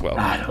flows well.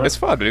 It's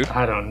fun, dude.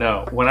 I don't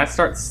know. When I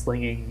start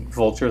slinging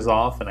vultures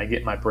off and I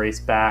get my brace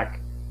back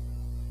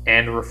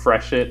and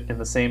refresh it in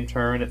the same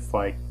turn, it's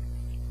like...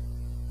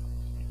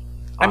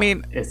 I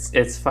mean...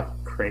 It's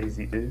fucking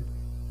crazy, dude.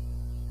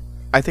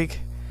 I think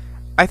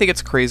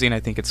it's crazy and I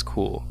think it's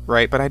cool,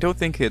 right? But I don't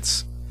think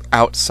it's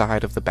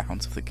outside of the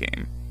bounds of the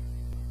game.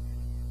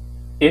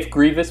 If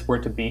Grievous were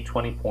to be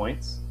 20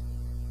 points,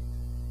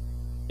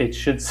 it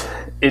should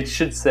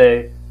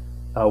say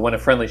when a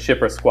friendly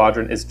ship or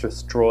squadron is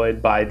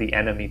destroyed by the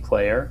enemy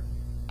player.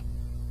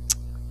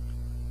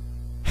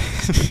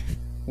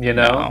 You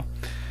know? No.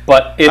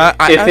 But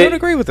I don't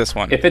agree with this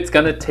one. If it's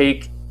gonna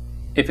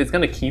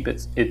keep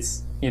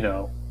its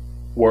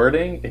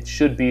wording, it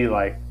should be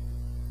like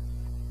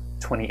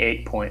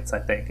 28 points. I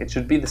think it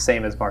should be the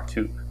same as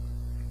Martuk.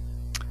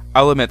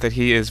 I'll admit that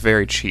he is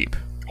very cheap.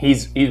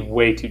 He's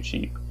way too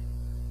cheap.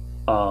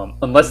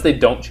 unless they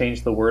don't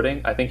change the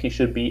wording, I think he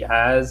should be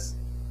as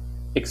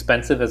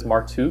expensive as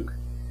Martuk,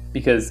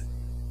 because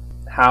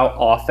how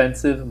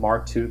offensive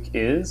Martuk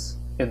is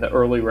in the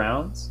early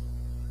rounds,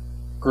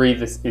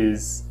 Grievous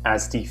is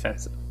as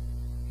defensive.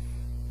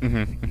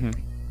 And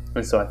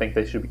so I think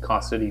they should be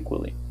costed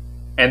equally.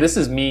 And this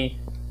is me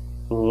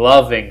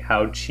loving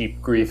how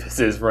cheap Grievous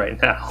is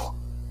right now.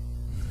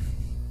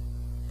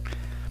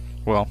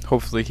 Well,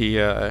 hopefully he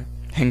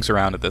hangs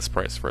around at this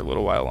price for a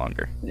little while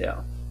longer.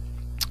 Yeah.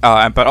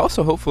 But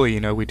also, hopefully,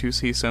 we do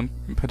see some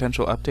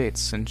potential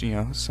updates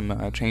and,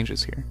 some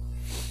changes here.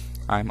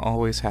 I'm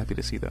always happy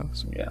to see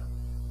those. Yeah.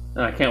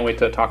 And I can't wait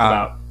to talk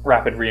about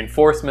rapid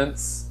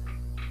reinforcements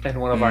in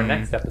one of our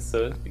next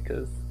episodes,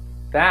 because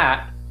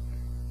that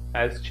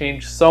has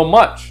changed so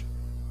much.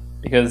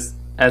 Because,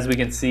 as we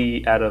can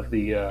see out of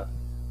the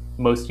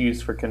most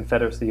used for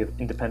Confederacy of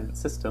Independent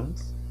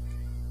Systems,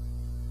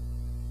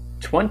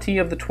 20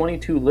 of the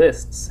 22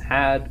 lists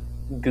had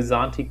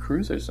Gazanti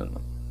cruisers in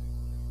them.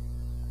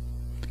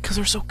 Because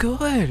they're so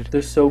good.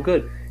 They're so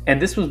good.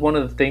 And this was one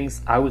of the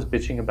things I was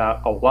bitching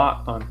about a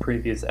lot on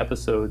previous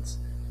episodes,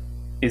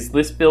 is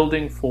list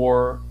building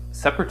for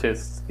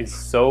Separatists is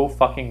so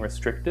fucking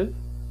restrictive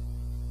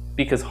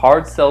because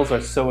hard cells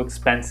are so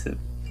expensive.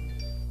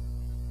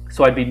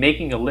 So I'd be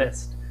making a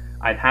list.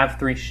 I'd have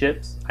 3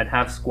 ships, I'd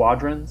have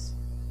squadrons,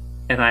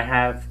 and I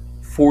have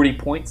 40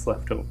 points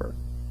left over.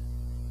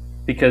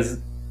 Because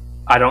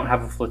I don't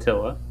have a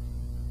flotilla,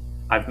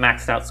 I've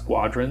maxed out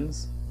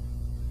squadrons,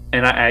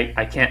 and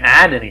I can't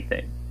add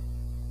anything.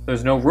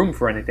 There's no room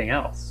for anything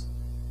else.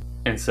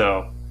 And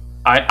so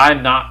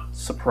I'm not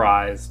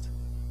surprised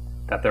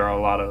that there are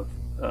a lot of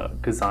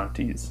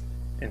Gazantis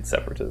in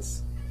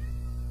Separatists.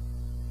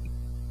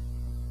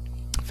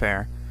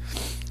 Fair.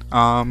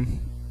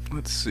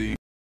 Let's see.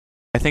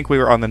 I think we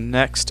were on the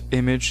next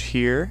image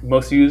here.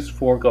 Most used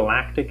for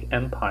Galactic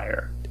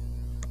Empire.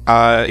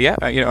 Yeah,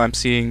 I'm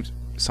seeing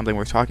something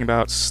worth talking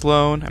about.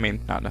 Sloane, I mean,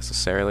 not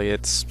necessarily.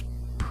 It's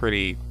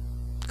pretty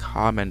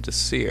common to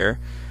see her.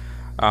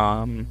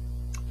 I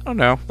don't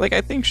know. Like,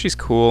 I think she's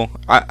cool.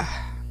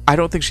 I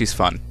don't think she's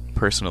fun,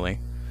 personally.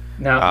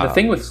 Now, the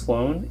thing with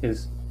Sloane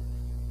is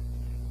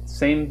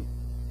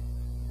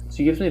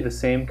she gives me the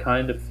same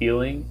kind of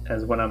feeling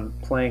as when I'm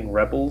playing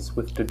Rebels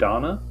with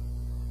Dodonna.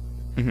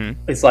 Mm-hmm.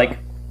 It's like,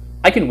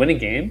 I can win a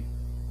game,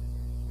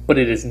 but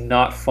it is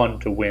not fun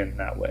to win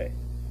that way.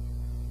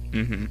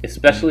 Mm-hmm.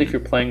 Especially if you're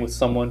playing with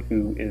someone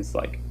who is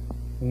like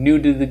new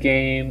to the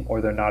game,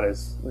 or they're not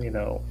as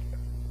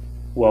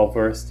well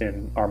versed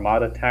in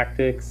Armada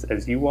tactics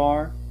as you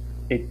are.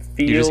 It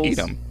feels you just eat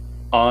them.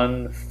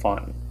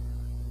 Unfun.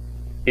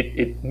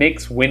 It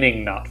makes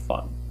winning not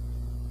fun.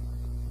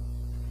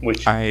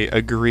 Which I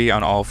agree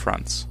on all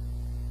fronts.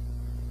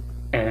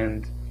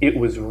 And it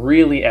was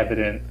really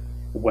evident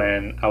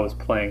when I was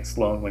playing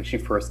Sloane when she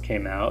first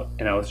came out,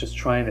 and I was just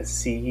trying to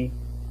see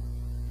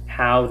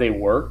how they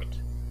worked.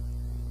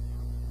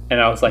 And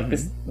I was like,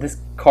 this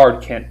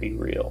card can't be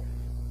real.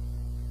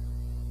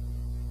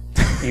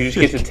 You just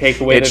get to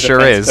take away the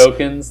defense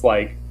tokens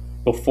like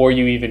before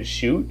you even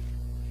shoot.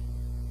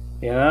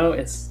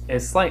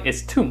 It's like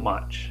it's too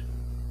much.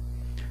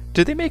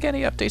 Did they make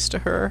any updates to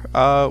her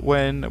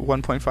when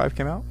 1.5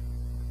 came out?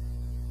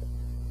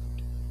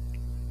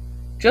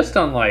 Just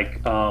on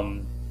like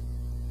timings,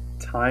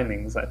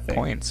 I think.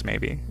 Points,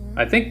 maybe.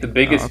 I think the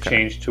biggest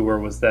change to her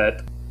was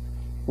that,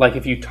 like,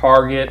 if you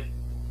target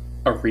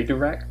a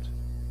redirect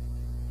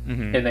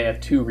and they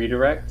have 2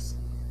 redirects,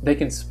 they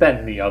can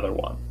spend the other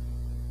one.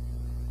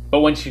 But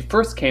when she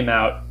first came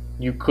out,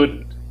 you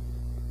couldn't.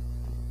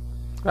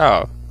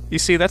 Oh, you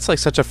see, that's like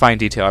such a fine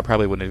detail. I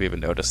probably wouldn't have even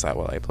noticed that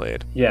while I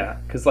played. Yeah,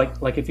 because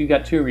like if you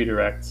got 2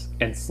 redirects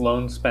and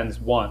Sloane spends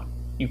 1,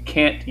 you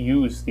can't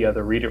use the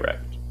other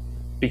redirect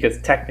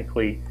because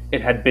technically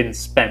it had been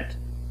spent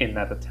in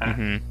that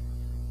attack.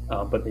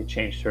 But they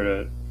changed her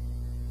to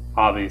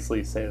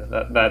obviously say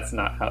that that's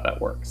not how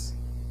that works.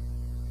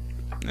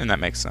 And that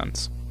makes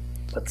sense.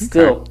 But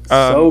still,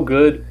 so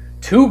good.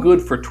 Too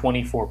good for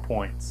 24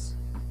 points.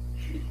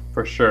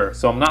 For sure.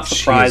 So I'm not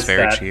surprised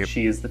that cheap.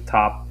 She is the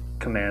top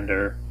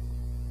commander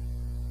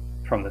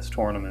from this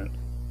tournament.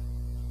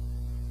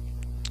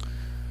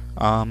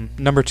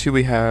 Number 2,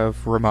 we have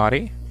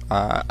Ramadi.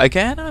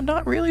 Again, I'm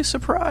not really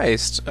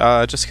surprised,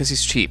 just because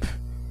he's cheap.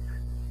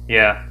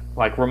 Yeah,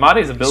 like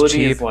Ramadi's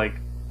ability is like,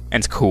 and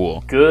it's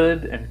cool,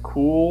 good and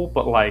cool,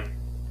 but like,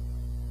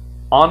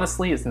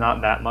 honestly, it's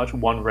not that much.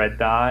 1 red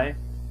die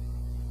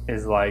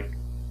is like,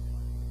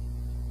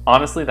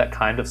 honestly, that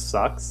kind of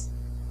sucks.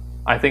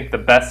 I think the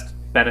best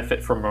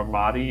benefit from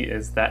Ramadi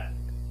is that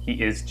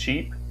he is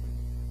cheap.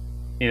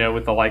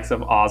 With the likes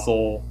of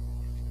Ozzel,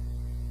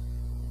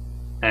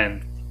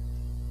 and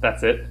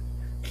that's it.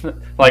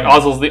 Like,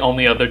 Ozzel's the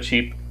only other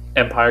cheap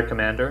Empire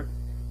commander.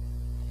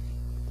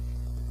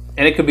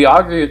 And it could be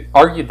argued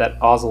that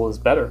Ozzel is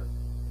better.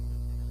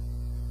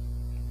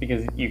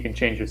 Because you can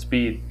change your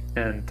speed,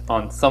 and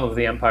on some of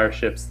the Empire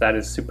ships, that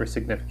is super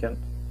significant.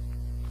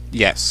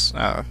 Yes,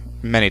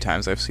 many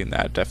times I've seen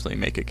that definitely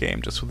make a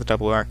game just with a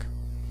double arc.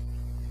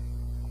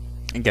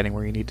 and getting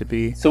where you need to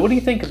be. So what do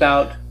you think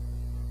about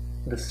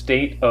the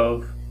state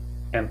of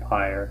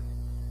Empire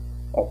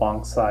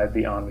alongside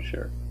the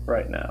Onager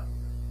right now?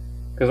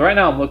 Because right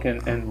now I'm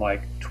looking, and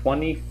like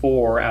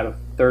 24 out of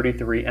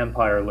 33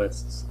 Empire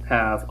lists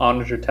have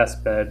Onager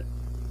testbed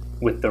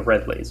with the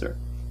red laser.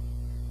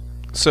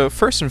 So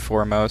first and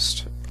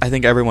foremost, I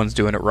think everyone's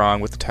doing it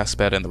wrong with the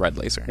testbed and the red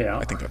laser. Yeah.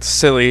 I think that's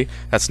silly.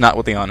 That's not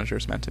what the Onager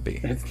is meant to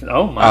be.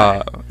 Oh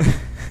my.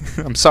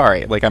 I'm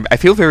sorry. Like I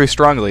feel very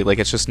strongly like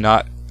it's just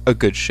not a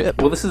good ship.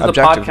 Well, this is the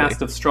objectively.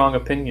 podcast of strong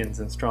opinions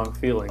and strong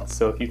feelings.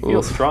 So if you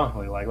feel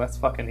strongly, like, let's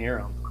fucking hear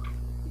them.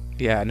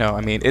 Yeah, no,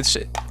 I mean,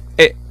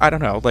 I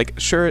don't know, like,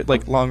 sure,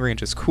 like, long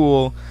range is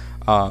cool,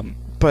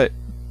 but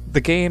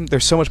the game,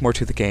 there's so much more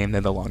to the game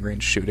than the long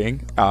range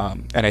shooting,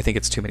 and I think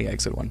it's too many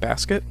eggs in one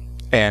basket,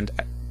 and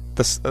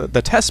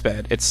the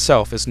testbed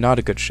itself is not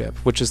a good ship,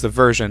 which is the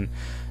version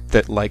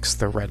that likes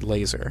the red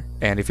laser,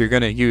 and if you're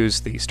going to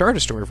use the Star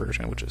Destroyer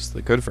version, which is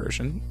the good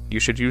version, you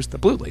should use the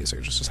blue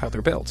laser, just as how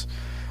they're built.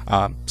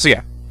 So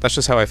yeah, that's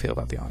just how I feel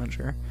about the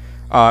Onager.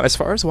 As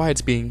far as why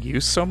it's being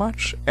used so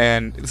much,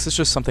 and this is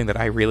just something that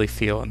I really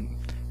feel, and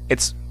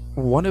it's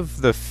one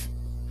of the...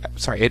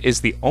 it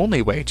is the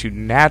only way to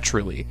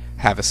naturally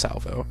have a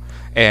salvo,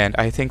 and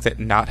I think that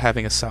not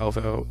having a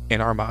salvo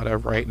in Armada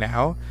right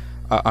now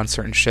on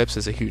certain ships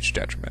is a huge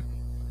detriment.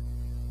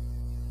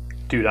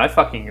 Dude, I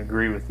fucking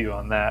agree with you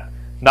on that.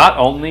 Not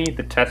only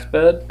the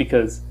testbed,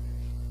 because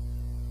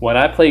when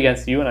I play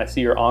against you and I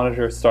see your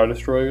Onager Star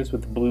Destroyers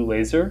with the blue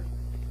laser,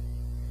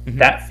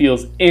 that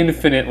feels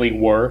infinitely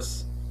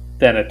worse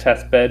than a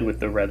testbed with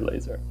the red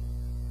laser.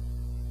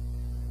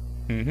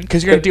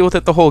 Because you're going to deal with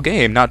it the whole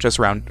game, not just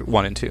round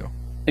 1 and 2.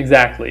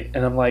 Exactly.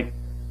 And I'm like,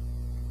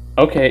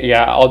 okay,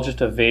 yeah, I'll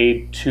just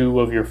evade 2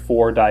 of your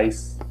 4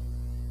 dice.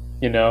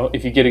 You know,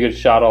 if you get a good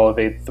shot, I'll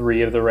evade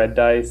 3 of the red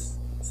dice.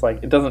 It's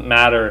like, it doesn't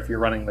matter if you're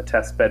running the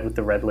testbed with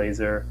the red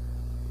laser.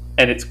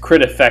 And its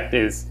crit effect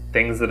is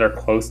things that are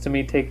close to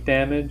me take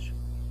damage.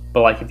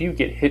 But like, if you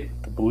get hit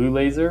with the blue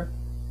laser,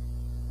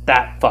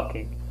 that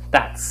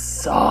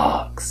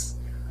sucks.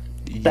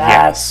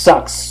 That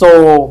sucks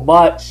so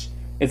much.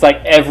 It's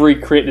like every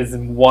crit is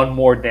 1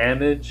 more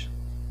damage.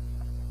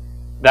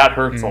 That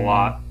hurts a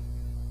lot.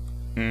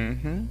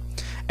 And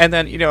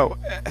then, you know,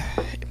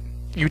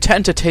 you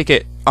tend to take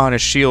it on a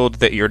shield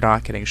that you're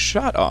not getting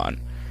shot on,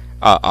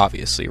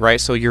 obviously, right?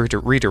 So your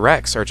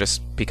redirects are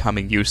just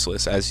becoming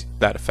useless as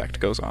that effect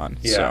goes on.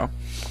 Yeah.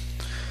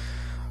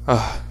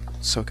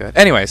 So good.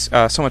 Anyways,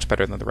 so much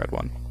better than the red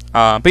one.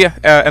 But yeah,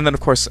 and then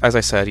of course, as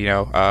I said, you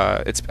know,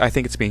 I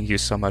think it's being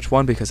used so much.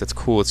 One, because it's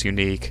cool, it's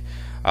unique,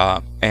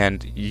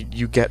 and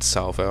you get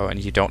salvo,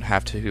 and you don't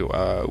have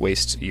to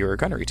waste your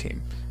gunnery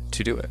team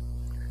to do it.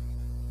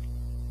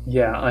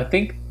 Yeah, I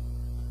think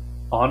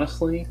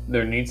honestly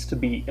there needs to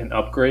be an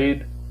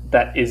upgrade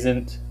that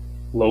isn't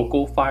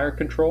local fire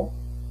control.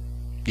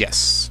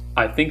 Yes.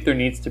 I think there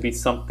needs to be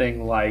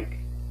something like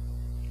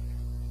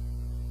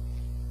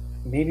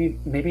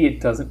maybe it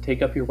doesn't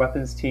take up your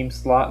weapons team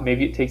slot.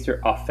 Maybe it takes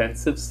your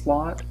offensive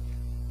slot,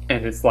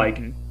 and it's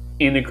like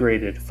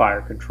integrated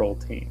fire control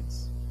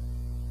teams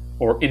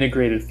or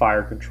integrated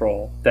fire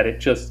control, that it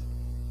just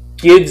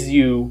gives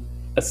you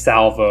a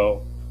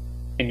salvo,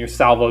 and your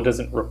salvo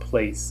doesn't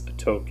replace a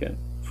token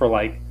for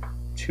like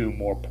 2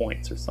 more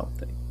points or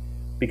something.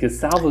 Because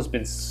salvo's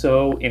been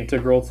so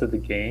integral to the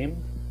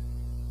game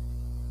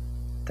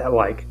that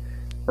like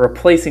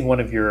replacing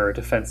one of your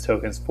defense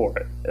tokens for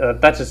it,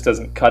 that just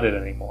doesn't cut it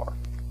anymore.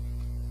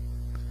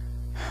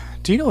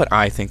 Do you know what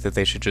I think that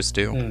they should just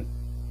do?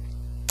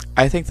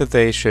 I think that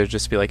they should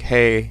just be like,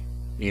 hey,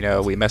 you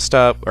know, we messed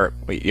up, or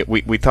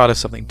we thought of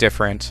something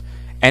different.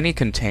 Any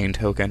contained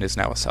token is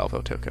now a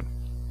salvo token.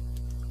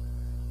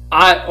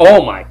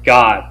 Oh my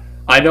god.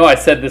 I know I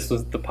said this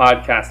was the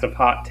podcast of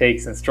hot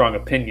takes and strong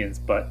opinions,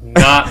 but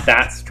not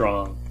that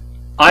strong.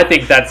 I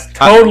think that's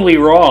totally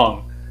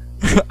wrong.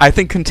 I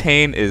think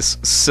contain is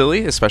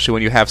silly, especially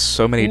when you have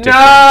so many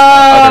different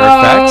other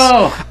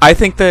effects. I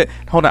think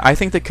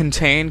that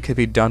contain could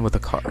be done with a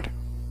card.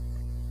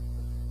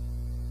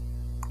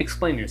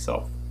 Explain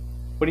yourself.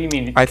 What do you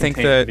mean I think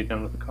that can be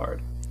done with a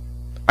card?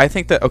 I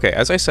think that, okay,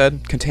 as I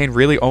said, contain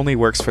really only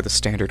works for the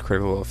standard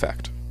critical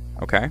effect.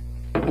 Okay?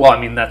 Well, I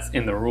mean, that's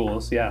in the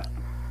rules, yeah.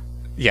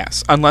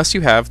 Yes, unless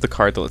you have the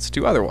card that lets you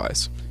do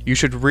otherwise. You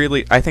should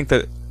really, I think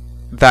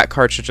that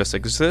card should just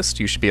exist.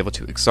 You should be able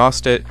to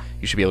exhaust it.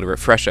 You should be able to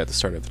refresh it at the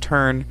start of the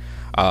turn.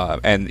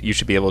 And you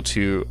should be able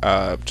to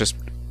just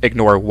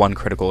ignore 1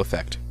 critical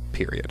effect,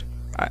 period.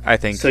 I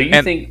think... So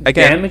you think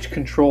damage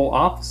control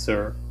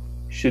officer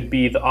should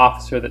be the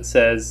officer that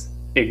says,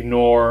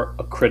 ignore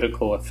a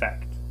critical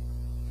effect?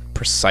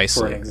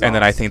 Precisely. And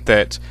then I think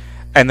that...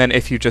 And then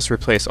if you just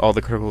replace all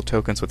the critical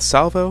tokens with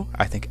salvo,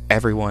 I think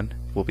everyone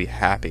will be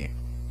happy.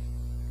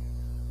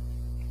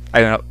 I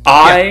don't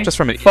know. Just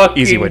from an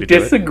easy way to do it.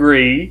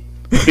 Disagree,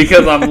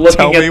 because I'm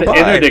looking at the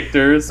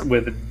interdictors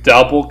with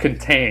double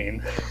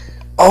contain.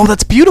 Oh,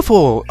 that's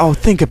beautiful. Oh,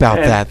 think about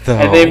that, though.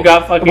 And they've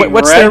got fucking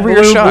what's red, their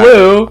rear blue, shot?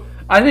 blue.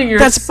 I think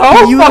you're so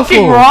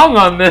fucking wrong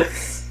on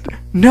this.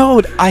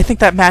 No, I think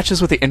that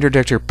matches with the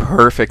interdictor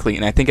perfectly,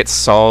 and I think it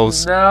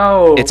solves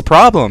its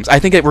problems. I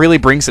think it really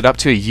brings it up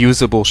to a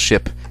usable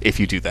ship if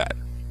you do that.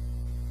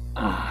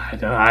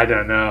 I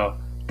don't know.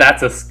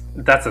 That's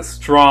a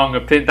strong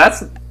opinion.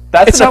 That's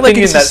it's an not like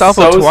opinion it's a that's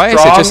salvo so twice.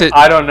 strong, It's just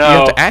I don't know. You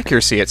have to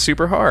accuracy it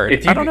super hard.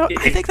 I don't know.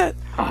 I think that.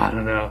 I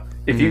don't know.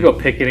 If you go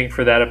picketing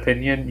for that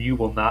opinion, you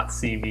will not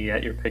see me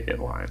at your picket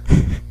line.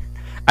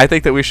 I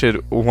think that we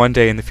should, one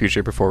day in the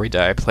future before we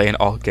die, play an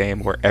alt game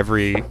where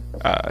every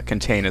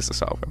contain is a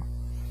salvo.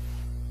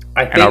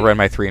 And I'll run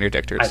my 3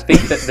 interdictors. I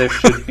think that there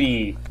should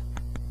be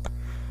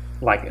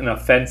like an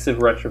offensive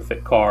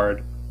retrofit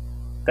card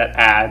that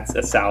adds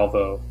a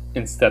salvo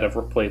instead of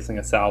replacing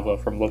a salvo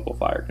from local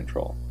fire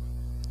control.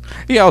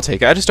 Yeah, I'll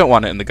take it. I just don't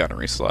want it in the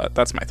gunnery slot.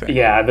 That's my thing.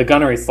 Yeah, the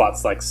gunnery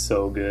slot's like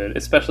so good,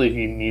 especially if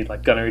you need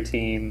like gunnery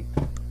team,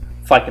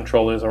 flight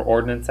controllers, or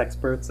ordnance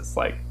experts. It's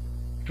like,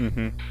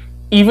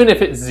 even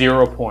if it's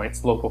 0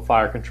 points, local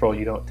fire control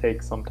you don't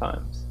take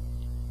sometimes.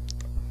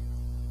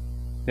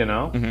 You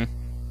know?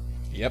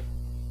 Yep.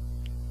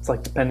 It's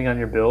like depending on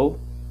your build.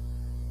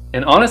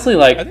 And honestly,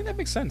 like, I think that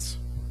makes sense.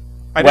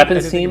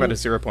 Weapons team, think about a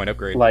 0 point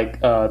upgrade.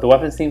 Like the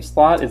weapons team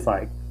slot is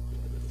like,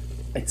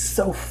 it's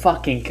so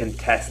fucking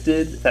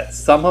contested that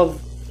some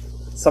of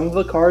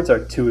the cards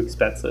are too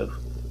expensive.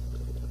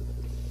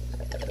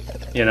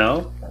 You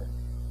know?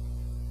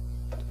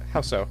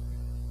 How so?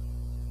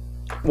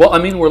 Well, I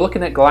mean, we're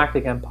looking at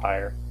Galactic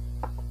Empire.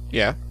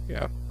 Yeah.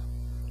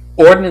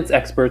 Ordnance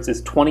Experts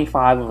is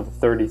 25 of the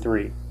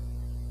 33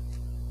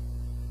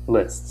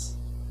 lists.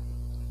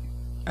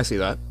 I see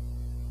that.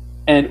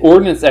 And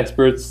Ordnance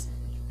Experts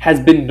has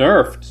been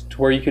nerfed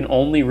to where you can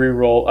only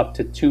reroll up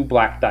to 2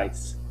 black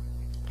dice.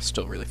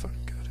 Still really fucking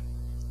good.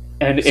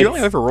 And so you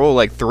only ever roll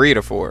like 3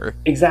 to 4.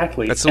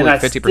 Exactly. That's still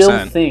like 50%. I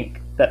still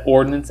think that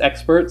Ordnance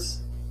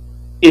Experts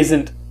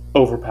isn't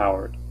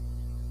overpowered.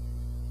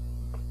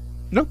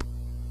 Nope.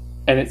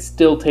 And it's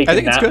still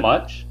taking that good.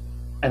 much.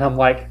 And I'm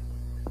like,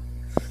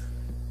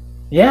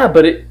 yeah,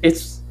 but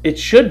it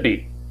should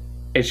be.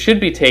 It should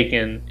be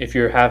taken if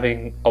you're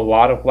having a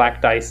lot of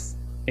black dice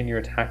in your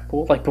attack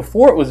pool. Like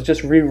before, it was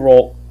just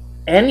reroll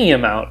any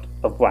amount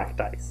of black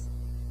dice.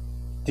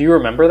 Do you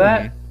remember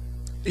that?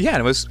 Yeah,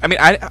 and it was. I mean,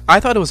 I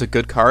thought it was a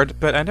good card,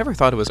 but I never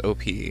thought it was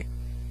OP.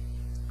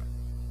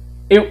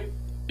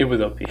 It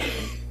was OP.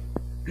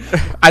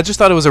 I just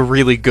thought it was a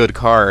really good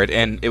card,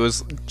 and it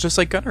was just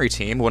like Gunnery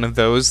Team, one of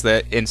those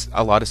that in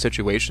a lot of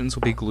situations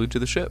will be glued to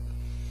the ship.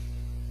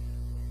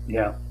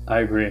 Yeah, I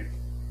agree.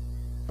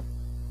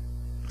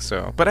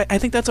 So, but I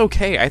think that's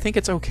okay. I think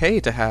it's okay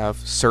to have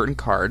certain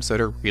cards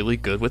that are really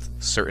good with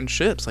certain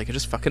ships. Like, it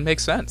just fucking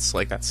makes sense.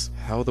 Like, that's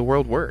how the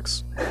world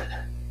works.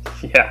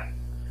 Yeah.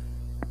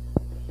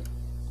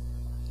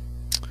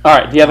 All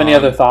right. Do you have any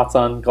other thoughts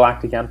on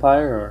Galactic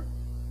Empire, or?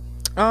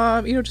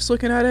 Just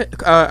looking at it,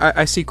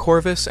 I see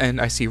Corvus and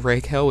I see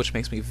Raquel, which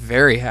makes me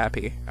very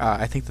happy.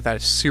 I think that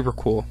is super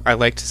cool. I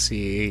like to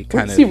see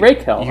kind of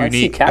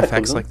unique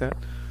effects like that.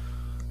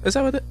 Is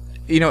that what it?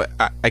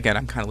 Again,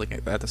 I'm kind of looking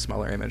at the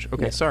smaller image.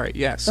 Okay, sorry.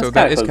 Yeah, so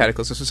that is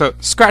Cataclysm. So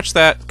scratch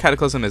that.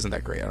 Cataclysm isn't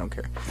that great. I don't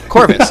care.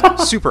 Corvus,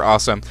 super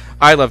awesome.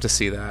 I love to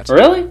see that.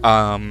 Really?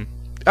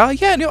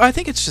 Yeah, no, I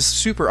think it's just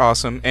super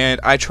awesome, and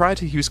I try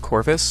to use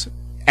Corvus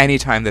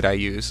anytime that I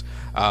use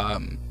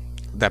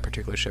that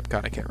particular ship.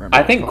 God, I can't remember.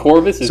 I think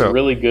Corvus is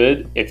really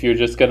good if you're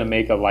just going to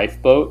make a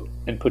lifeboat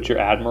and put your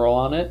admiral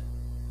on it.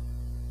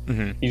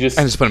 You just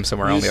put him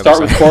somewhere else. You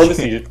start with Corvus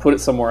and you just put it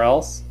somewhere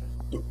else.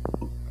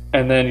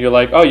 And then you're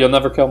like, oh, you'll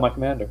never kill my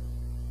commander.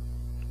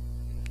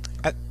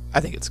 I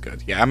think it's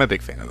good. Yeah, I'm a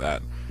big fan of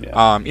that.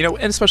 Yeah.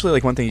 And especially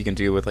like one thing you can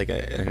do with like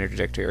an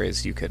interdictor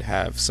is you could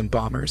have some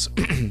bombers.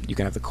 You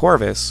can have the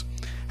Corvus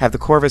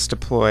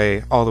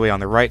deploy all the way on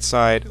the right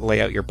side,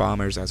 lay out your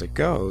bombers as it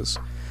goes,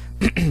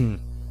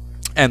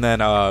 and then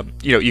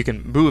you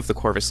can move the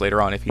Corvus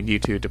later on if you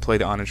need to deploy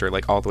the Onager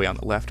like all the way on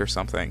the left or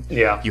something.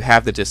 Yeah. You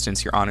have the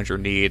distance your Onager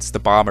needs. The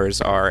bombers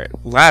are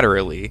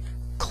laterally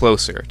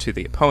closer to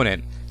the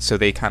opponent, so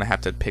they kind of have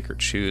to pick or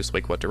choose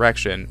like what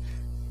direction.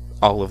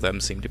 All of them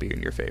seem to be in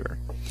your favor.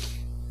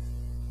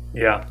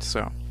 Yeah.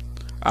 So,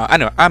 I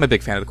know I'm a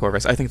big fan of the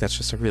Corvus. I think that's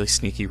just a really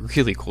sneaky,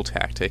 really cool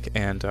tactic.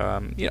 And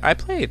I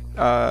played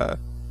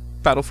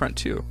Battlefront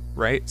 2,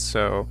 right?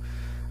 So,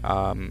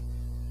 I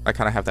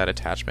kind of have that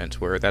attachment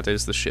where that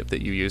is the ship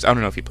that you use. I don't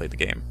know if you played the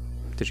game.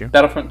 Did you?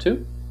 Battlefront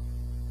 2?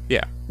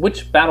 Yeah.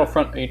 Which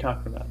Battlefront are you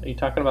talking about? Are you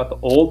talking about the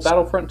old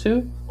Battlefront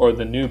 2 or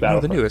the new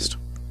Battlefront? No, the newest. 2?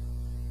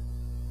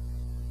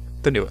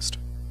 The newest.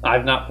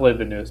 I've not played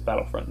the newest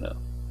Battlefront, no.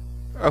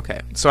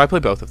 Okay, so I play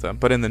both of them,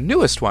 but in the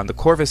newest one, the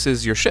Corvus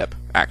is your ship,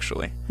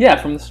 actually. Yeah,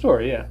 from the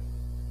story, yeah.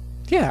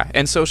 Yeah,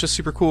 and so it's just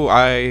super cool.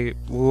 I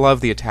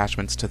love the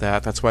attachments to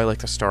that. That's why I like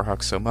the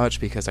Starhawk so much,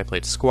 because I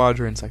played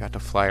Squadrons, I got to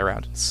fly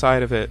around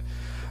inside of it.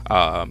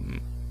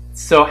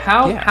 So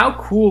how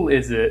cool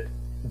is it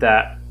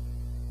that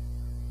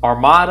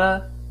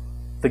Armada,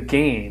 the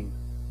game,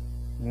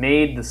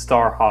 made the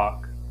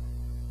Starhawk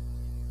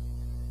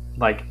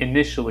like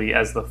initially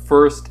as the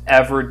first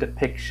ever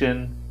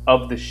depiction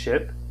of the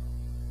ship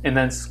and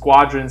then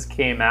Squadrons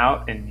came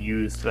out and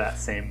used that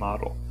same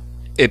model.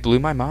 It blew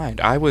my mind.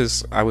 I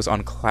was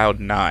on cloud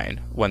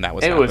 9 when that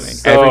was happening.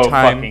 Was so Every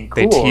time fucking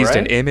they cool, teased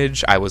an right?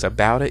 image, I was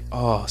about it.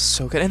 Oh,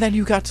 so good. And then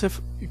you got to,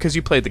 because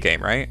you played the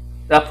game, right?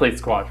 I played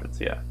Squadrons,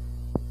 yeah.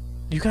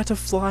 You got to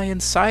fly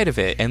inside of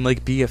it and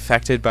like be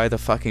affected by the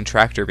fucking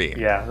tractor beam.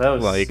 Yeah, that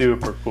was like,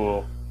 super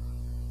cool.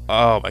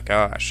 Oh my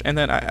gosh! And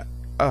then I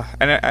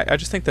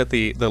just think that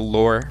the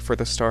lore for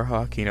the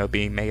Starhawk, you know,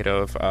 being made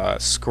of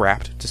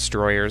scrapped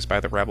destroyers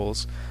by the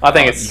rebels. I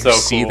think it's you so cool.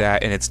 see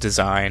that in its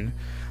design.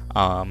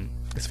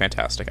 It's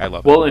fantastic. I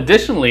love it. Well,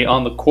 additionally,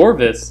 on the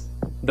Corvus,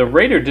 the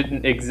Raider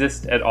didn't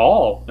exist at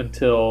all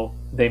until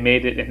they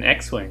made it an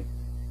X-wing.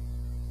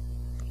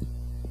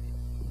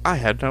 I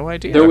had no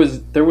idea.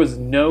 There was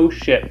no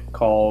ship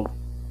called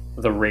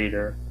the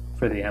Raider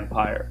for the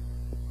Empire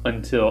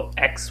until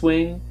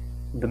X-wing,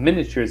 the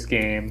miniatures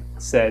game,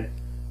 said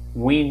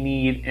we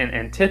need an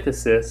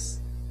antithesis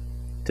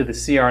to the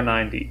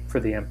CR-90 for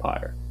the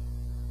Empire,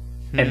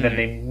 and then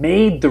they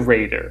made the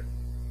Raider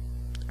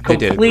They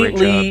did a great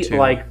completely job, too.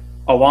 like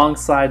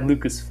alongside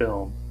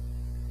Lucasfilm,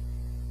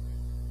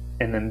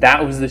 and then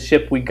that was the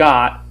ship we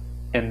got,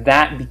 and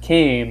that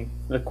became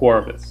the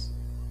Corvus.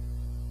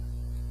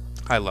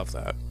 I love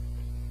that.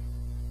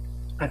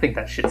 I think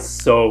that shit's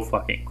so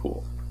fucking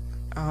cool.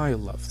 I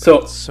love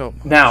that so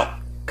much. Now,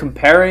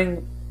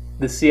 comparing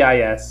the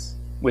CIS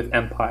with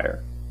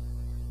Empire,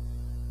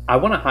 I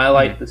want to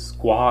highlight the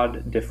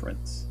squad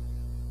difference.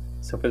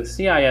 So for the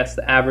CIS,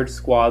 the average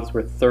squads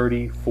were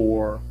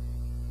 34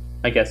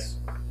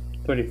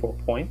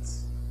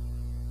 points.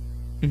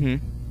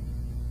 Mm-hmm.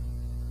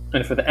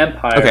 And for the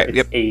Empire,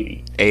 it's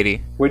 80.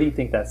 80. Where do you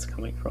think that's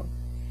coming from?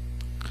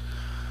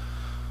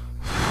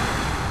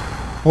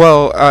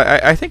 Well,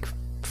 I think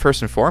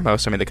first and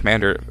foremost, I mean, the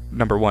commander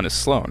number 1 is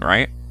Sloan,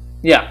 right?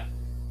 Yeah.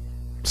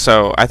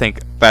 So I think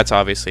that's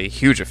obviously a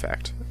huge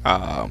effect.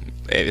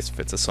 If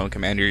it's a Sloan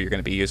commander, you're going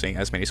to be using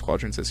as many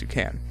squadrons as you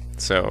can.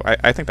 So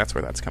I think that's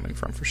where that's coming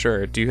from for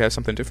sure. Do you have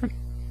something different?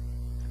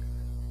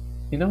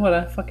 You know what?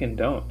 I fucking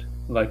don't.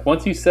 Like,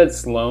 once you said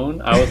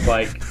Sloan, I was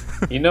like,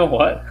 you know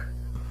what?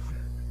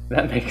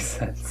 That makes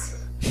sense.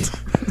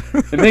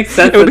 It makes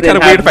sense. It would that be kind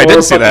of they'd weird have if I didn't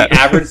more see that. fucking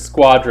average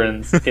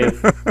squadrons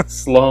if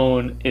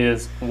Sloan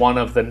is one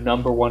of the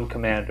number 1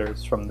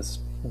 commanders from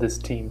this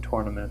team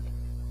tournament.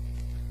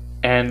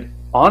 And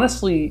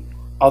honestly,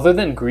 other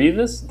than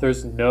Grievous,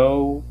 there's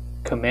no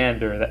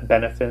commander that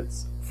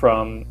benefits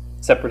from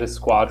Separatist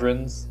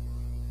squadrons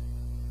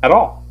at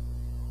all.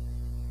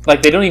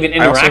 Like, they don't even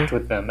interact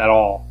with them at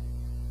all.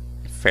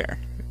 Fair.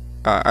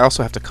 I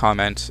also have to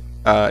comment,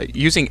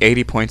 using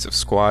 80 points of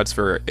squads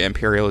for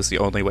Imperial is the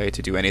only way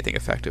to do anything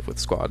effective with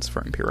squads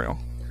for Imperial.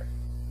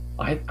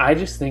 I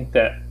just think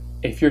that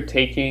if you're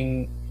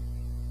making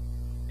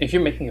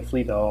a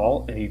fleet at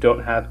all and you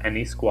don't have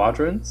any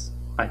squadrons,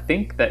 I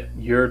think that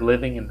you're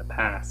living in the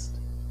past.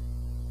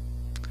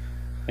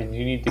 And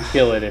you need to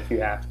kill it if you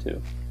have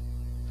to.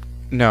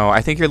 No,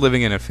 I think you're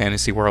living in a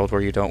fantasy world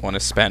where you don't want to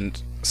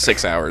spend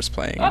 6 hours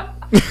playing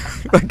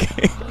the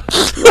game.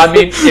 I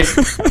mean,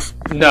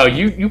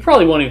 you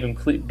probably won't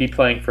even be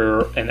playing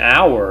for an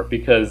hour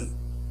because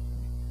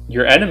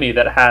your enemy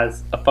that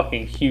has a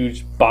fucking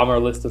huge bomber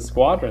list of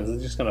squadrons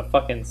is just gonna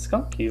fucking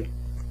skunk you.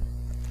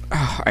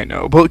 I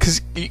know, but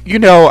because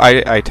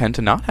I tend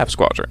to not have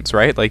squadrons,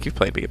 right? Like, you've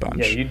played me a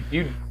bunch. Yeah,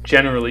 you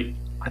generally.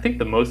 I think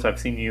the most I've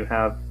seen you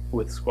have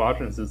with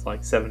squadrons is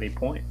like 70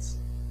 points.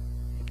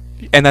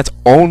 And that's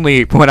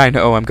only when I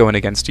know I'm going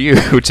against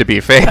you, to be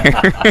fair.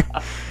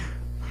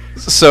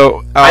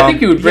 So I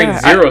think you would bring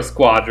 0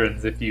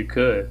 squadrons if you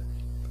could.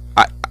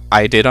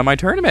 I did on my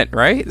tournament,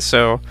 right?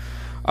 So,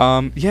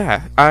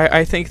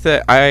 I think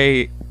that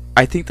I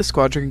think the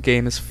squadron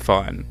game is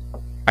fun.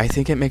 I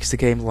think it makes the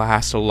game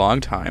last a long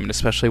time, and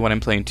especially when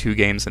I'm playing 2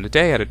 games in a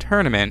day at a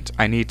tournament,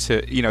 I need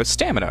to,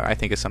 stamina, I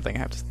think, is something I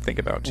have to think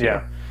about, too.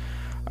 Yeah.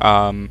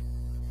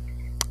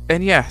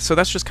 And yeah, so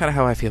that's just kind of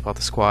how I feel about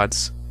the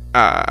squads.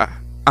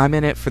 I'm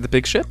in it for the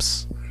big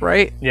ships,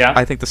 right? Yeah.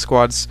 I think the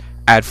squads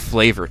add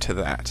flavor to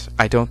that.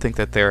 I don't think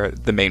that they're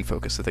the main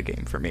focus of the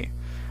game for me.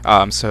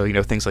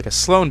 So, things like a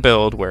Sloan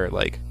build where,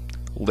 like,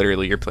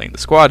 literally you're playing the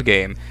squad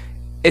game,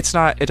 it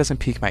doesn't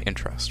pique my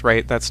interest,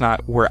 right? That's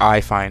not where I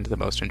find the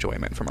most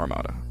enjoyment from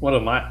Armada. One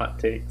of my hot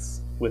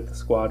takes with the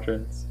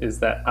squadrons is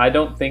that I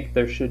don't think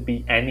there should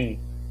be any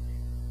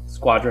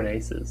squadron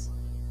aces.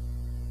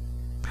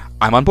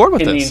 I'm on board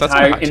with this. That's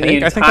my hot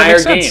take. I think that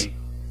makes sense. Game,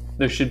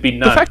 there should be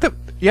none. The fact that,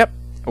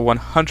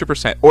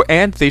 100%.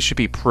 And they should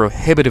be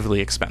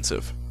prohibitively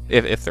expensive,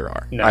 if there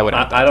are. No,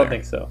 I don't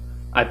think so.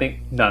 I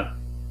think none.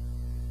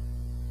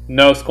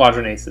 No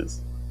squadron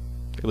aces.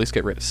 At least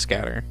get rid of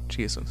scatter.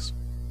 Jesus.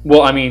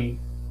 Well, I mean,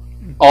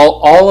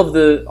 all of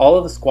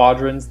the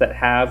squadrons that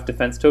have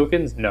defense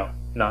tokens, no,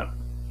 none.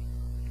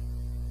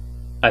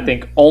 I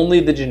think only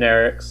the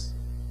generics.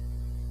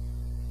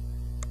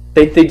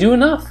 They do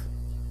enough.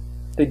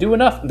 They do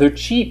enough. They're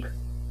cheap.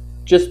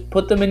 Just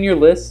put them in your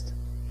list.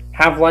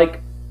 Have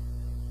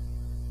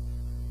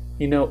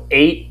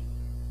 8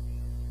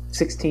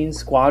 16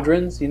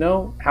 squadrons,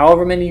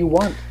 however many you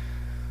want.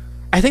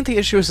 I think the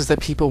issue is that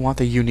people want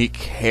the unique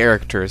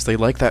characters. They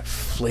like that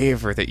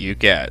flavor that you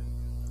get.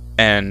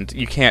 And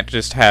you can't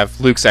just have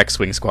Luke's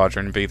X-Wing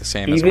squadron be the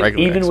same as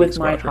regular Even X-Wing with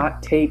squadron. my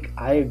hot take,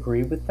 I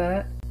agree with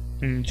that.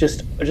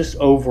 Just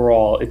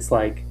overall, it's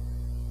like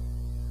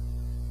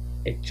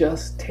it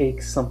just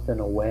takes something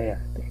away,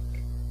 I think.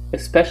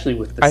 Especially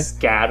with the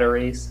scatter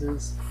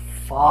aces.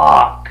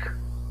 Fuck.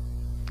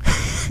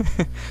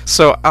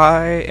 So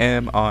I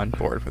am on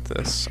board with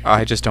this.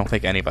 I just don't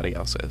think anybody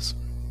else is.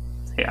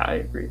 Yeah, I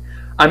agree.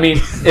 I mean,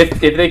 if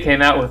they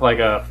came out with like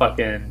a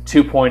fucking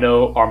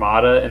 2.0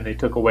 Armada and they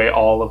took away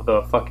all of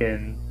the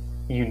fucking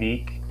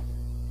unique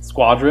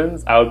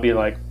squadrons, I would be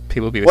like,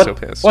 people would be so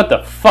pissed. What the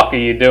fuck are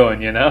you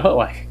doing,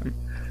 Like,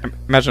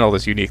 imagine all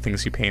those unique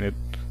things you painted,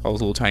 all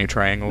those little tiny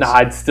triangles. Nah,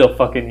 I'd still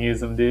fucking use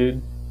them,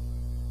 dude.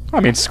 I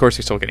mean, of course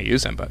you're still going to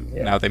use them, but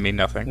now they mean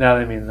nothing. Now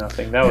they mean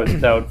nothing. That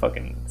would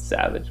fucking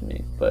savage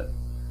me. But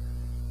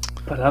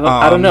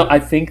I don't know. I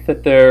think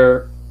that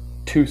they're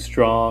too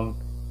strong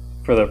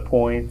for their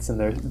points, and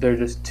they're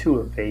just too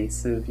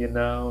evasive.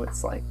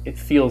 It's like it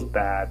feels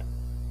bad.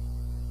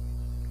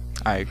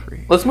 I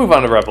agree. Let's move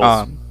on to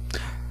Rebels.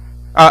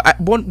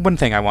 One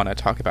thing I want to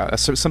talk about,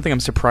 something I'm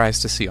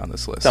surprised to see on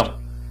this list.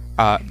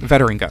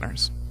 Veteran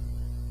gunners.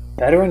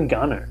 Veteran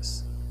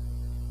gunners.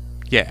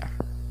 Yeah.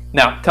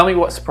 Now, tell me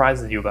what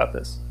surprises you about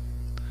this.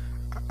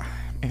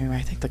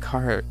 I think the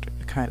card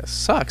kind of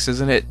sucks,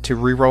 isn't it? To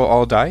reroll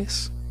all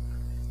dice.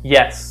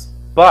 Yes,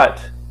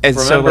 but and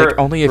remember, so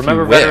only if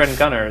remember you veteran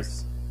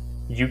gunners,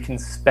 you can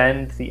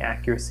spend the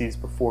accuracies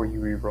before you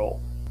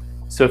reroll.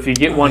 So if you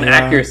get one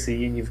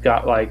accuracy and you've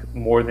got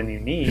more than you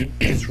need,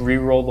 just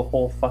reroll the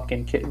whole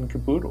fucking kit and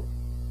caboodle.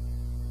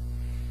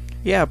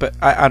 Yeah, but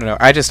I don't know.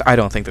 I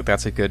don't think that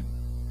that's a good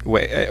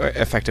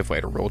effective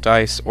way to roll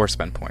dice or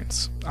spend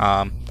points.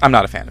 I'm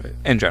not a fan of it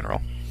in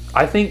general.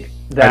 I think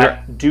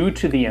that due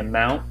to the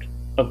amount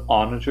of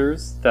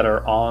onagers that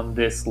are on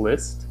this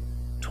list,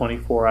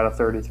 24 out of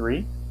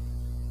 33,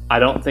 I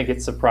don't think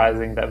it's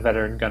surprising that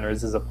veteran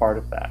gunners is a part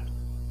of that.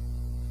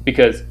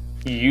 Because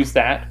you use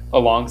that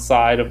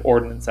alongside of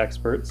ordnance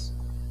experts.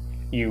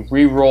 You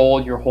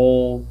re-roll your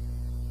whole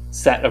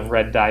set of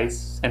red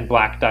dice and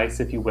black dice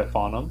if you whiff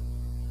on them.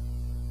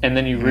 And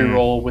then you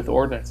re-roll with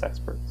ordnance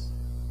experts.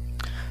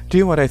 Do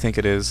you know what I think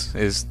it is?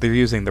 Is they're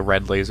using the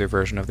red laser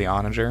version of the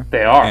onager.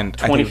 They are. And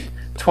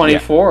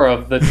 24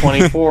 of the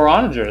 24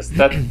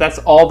 onagers. That's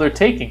all they're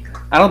taking.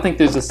 I don't think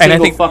there's a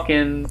single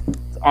fucking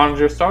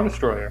onager Star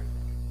Destroyer.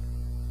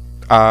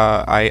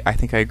 I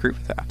think I agree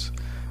with that.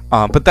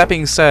 But that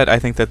being said, I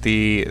think that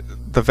the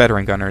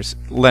veteran gunners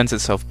lends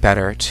itself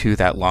better to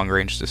that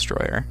long-range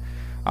destroyer.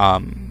 I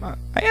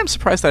am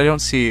surprised that I don't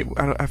see...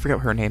 I forget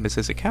what her name is.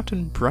 Is it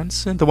Captain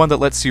Brunson? The one that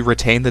lets you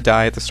retain the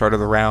die at the start of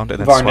the round and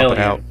then swap it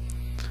out?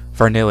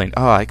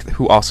 Varnillian.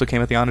 Who also came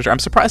with the onager. I'm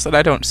surprised that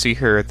I don't see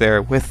her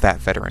there with that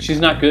veteran. She's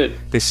not good.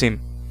 They seem...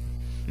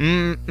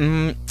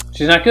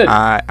 She's not good.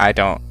 I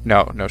don't...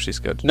 No, she's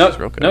good. No, she's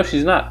real good. No,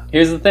 she's not.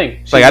 Here's the thing.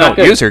 She's I don't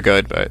use her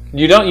good, but...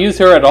 You don't use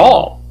her at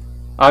all.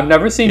 I've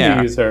never seen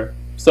you use her.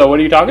 So what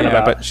are you talking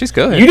about? But she's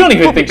good. You don't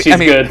even think she's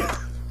good.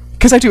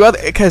 Because I do other...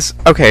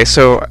 okay,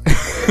 so...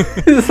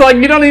 It's like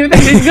you don't even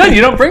think she's good.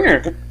 You don't bring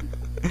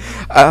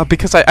her.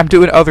 Because I'm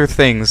doing other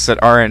things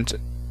that aren't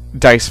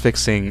dice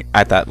fixing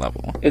at that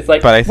level. It's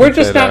like, we're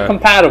just not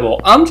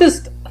compatible. I'm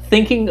just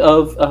thinking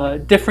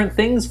of different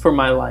things for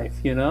my life,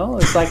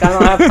 It's like I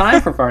don't have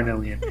time for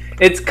Varnillian.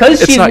 It's because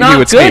she's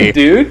not good,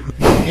 dude.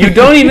 You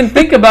don't even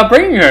think about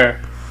bringing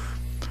her.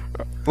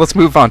 Let's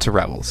move on to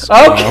Rebels.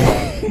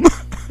 Okay.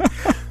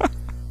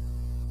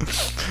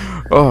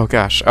 Oh,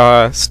 gosh.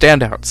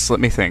 Standouts. Let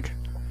me think.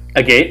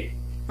 A gate?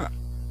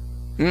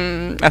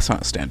 That's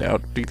not a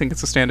standout. Do you think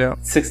it's a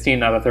standout?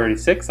 16 out of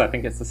 36. I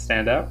think it's a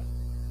standout.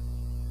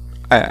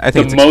 I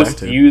think the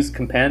most used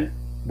companion.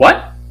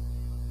 What?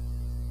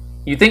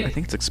 You think? I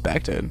think it's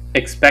expected.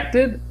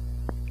 Expected?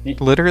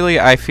 Literally,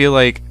 I feel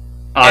like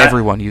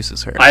everyone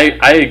uses her. I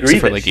agree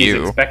that she's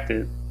you.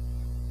 expected.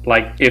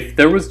 If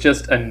there was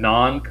just a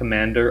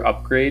non-commander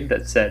upgrade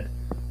that said,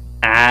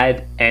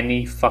 add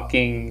any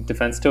fucking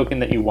defense token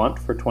that you want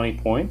for 20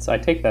 points, I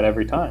take that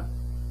every time.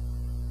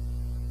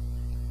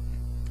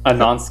 A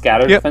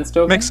non-scatter defense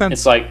token? Makes sense.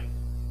 It's like,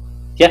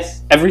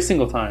 yes, every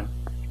single time.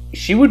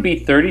 She would be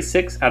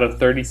 36 out of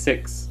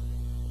 36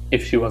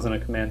 if she wasn't a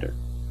commander.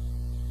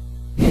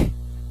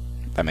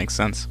 That makes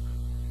sense.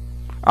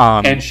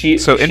 And she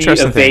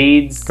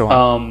evades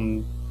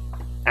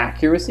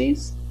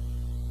accuracies.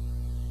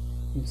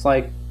 It's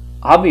like,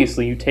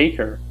 obviously you take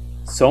her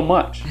so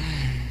much.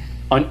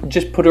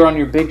 Just put her on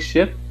your big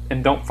ship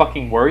and don't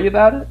fucking worry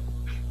about it.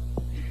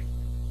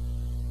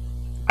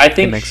 I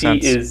think she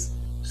is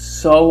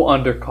so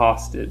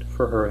undercosted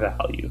for her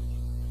value.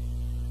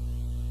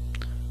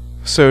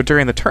 So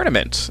during the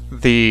tournament,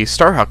 the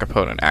Starhawk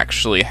opponent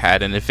actually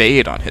had an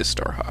evade on his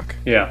Starhawk.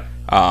 Yeah.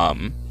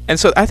 And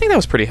so I think that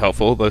was pretty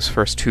helpful, those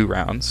first two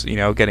rounds,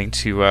 getting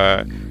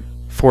to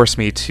force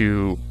me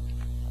to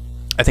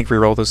I think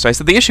re-roll those dice.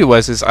 The issue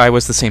was I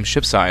was the same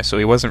ship size, so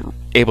he wasn't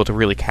able to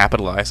really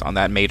capitalize on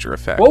that major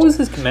effect. What was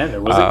his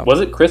commander?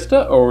 Was it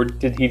Krista, or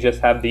did he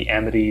just have the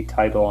Amity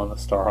title on the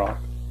Starhawk?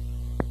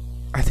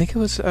 I think it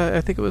was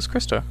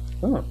Krista.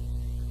 Oh.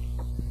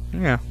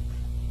 Yeah.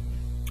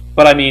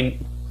 But I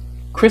mean,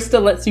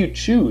 Krista lets you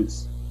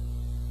choose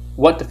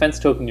what defense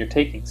token you're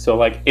taking. So,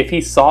 like, if he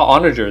saw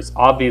onagers,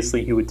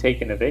 obviously he would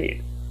take an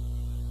evade.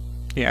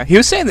 Yeah, he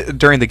was saying that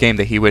during the game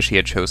that he wished he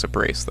had chose a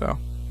brace, though.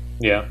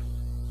 Yeah.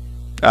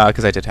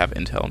 Because I did have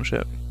intel and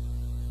shit.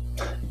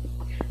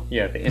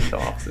 Yeah, the intel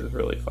officers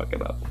really fuck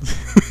it up.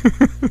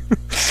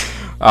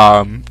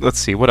 Let's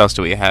see, what else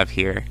do we have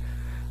here?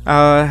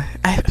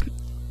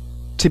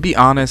 To be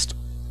honest,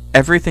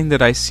 everything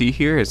that I see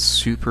here is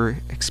super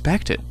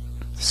expected.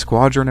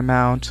 Squadron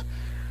amount,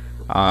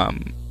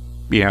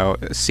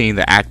 seeing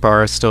the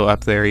Akbar is still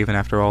up there even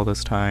after all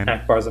this time.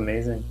 Akbar's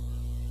amazing.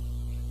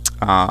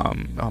 Oh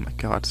my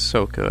god,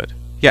 so good.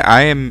 Yeah,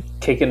 I am...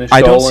 Kicking and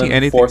I don't see Sholin,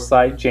 anything...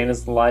 Foresight,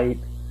 Jaina's Light.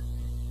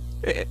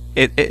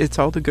 It's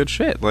all the good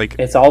shit. Like,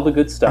 it's all the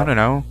good stuff. I don't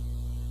know.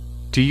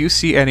 Do you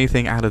see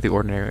anything out of the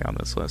ordinary on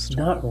this list?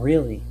 Not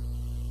really.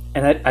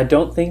 And I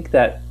don't think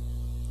that,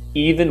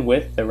 even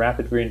with the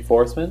rapid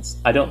reinforcements,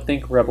 I don't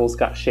think Rebels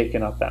got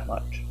shaken up that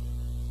much.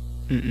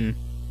 Mm-mm.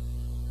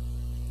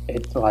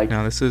 It's like...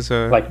 No, this is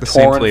like the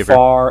same Torn flavor.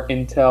 Far,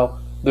 Intel.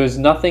 There's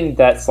nothing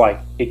that's, like,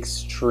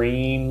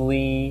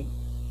 extremely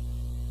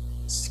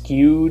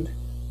skewed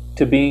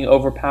to being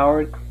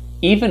overpowered.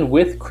 Even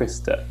with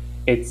Krista,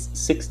 it's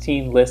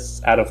 16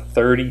 lists out of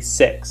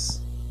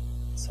 36.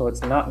 So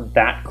it's not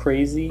that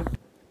crazy.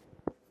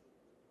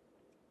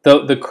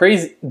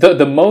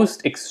 The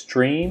most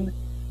extreme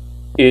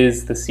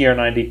is the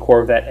CR-90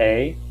 Corvette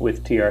A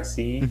with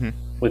TRC,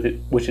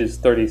 which is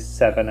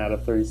 37 out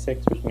of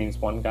 36, which means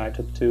one guy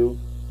took 2,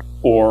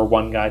 or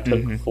one guy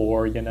took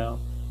 4.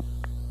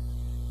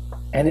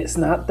 And it's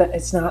not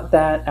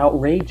that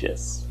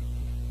outrageous.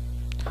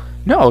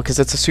 No, because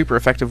it's a super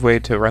effective way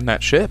to run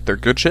that ship. They're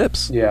good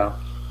ships. Yeah.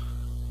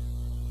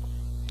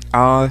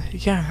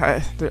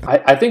 Yeah.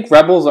 I think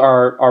Rebels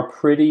are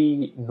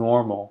pretty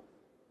normal.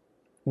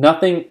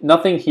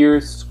 Nothing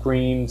here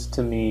screams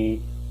to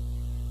me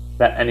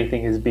that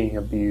anything is being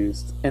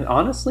abused. And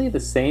honestly, the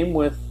same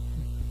with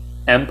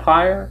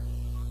Empire,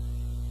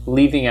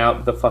 leaving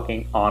out the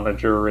fucking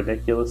onager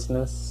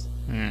ridiculousness.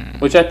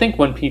 Which I think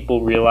when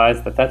people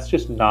realize that that's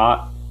just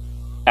not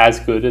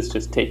as good as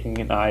just taking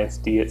an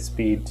ISD at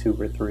speed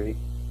 2 or 3.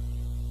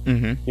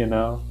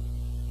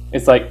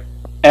 It's like,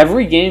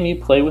 every game you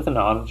play with an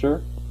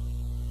onager,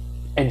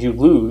 and you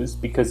lose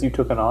because you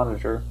took an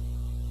onager,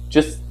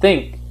 just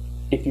think,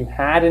 if you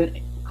had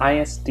an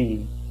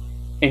ISD,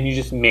 and you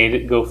just made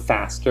it go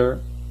faster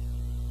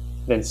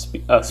than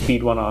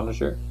speed 1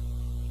 onager,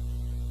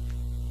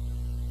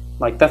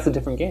 like, that's a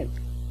different game.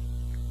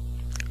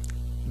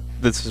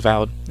 This is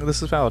valid.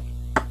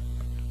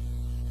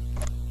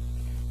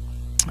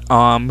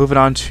 Moving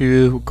on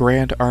to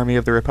Grand Army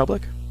of the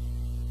Republic.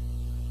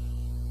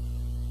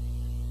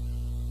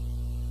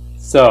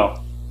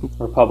 So,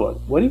 Republic.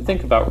 What do you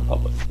think about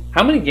Republic?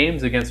 How many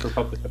games against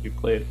Republic have you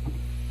played?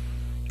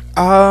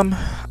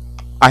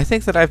 I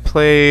think that I've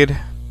played...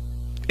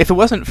 If it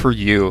wasn't for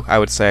you, I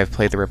would say I've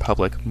played the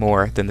Republic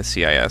more than the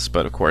CIS,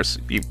 but of course,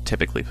 you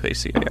typically play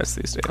CIS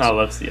these days. I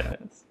love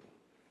CIS.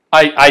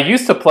 I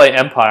used to play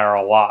Empire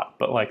a lot,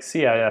 but like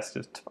CIS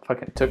just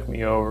fucking took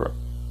me over.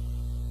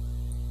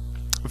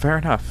 Fair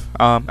enough.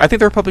 I think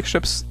the Republic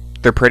ships,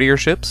 they're prettier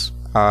ships.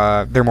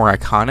 They're more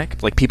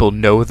iconic. Like, people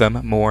know them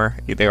more.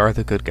 They are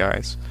the good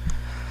guys.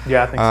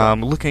 Yeah, I think so.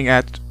 Looking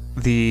at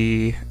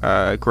the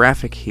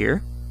graphic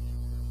here.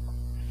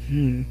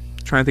 Trying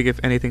to think if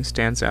anything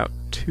stands out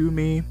to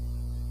me.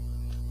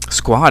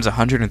 Squad's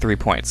 103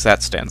 points.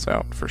 That stands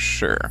out for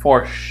sure.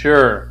 For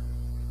sure.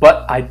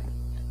 But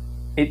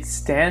it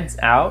stands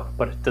out,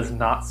 but it does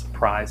not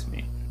surprise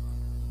me.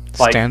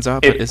 Like, stands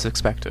out, but is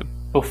expected.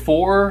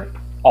 Before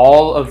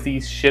all of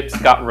these ships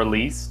got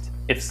released,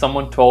 if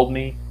someone told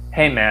me,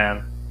 hey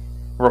man,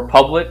 the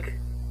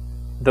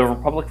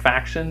Republic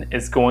faction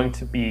is going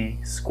to be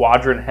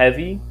squadron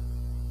heavy,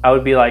 I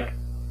would be like,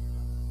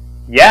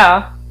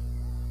 yeah,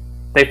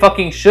 they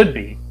fucking should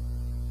be.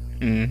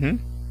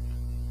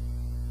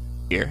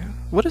 Here.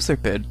 What is their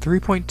bid?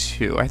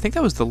 3.2. I think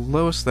that was the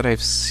lowest that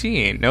I've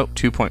seen. Nope,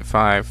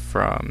 2.5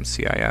 from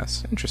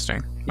CIS.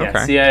 Interesting. Yeah,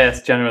 okay.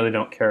 CIS generally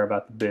don't care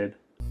about the bid.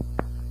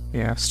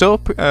 Yeah, still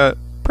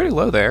pretty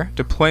low there.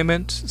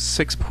 Deployment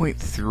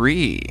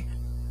 6.3.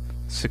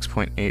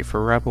 6.8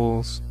 for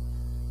Rebels.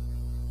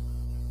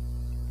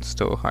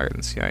 Still higher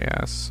than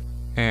CIS.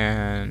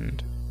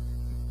 And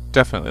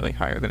definitely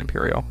higher than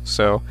Imperial.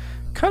 So,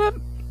 kind of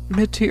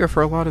mid-tier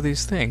for a lot of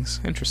these things.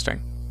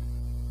 Interesting.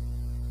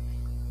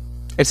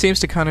 It seems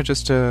to kind of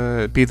just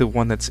be the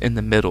one that's in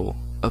the middle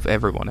of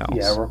everyone else.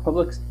 Yeah,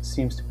 Republic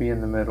seems to be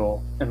in the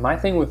middle. And my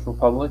thing with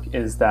Republic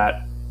is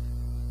that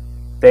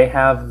they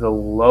have the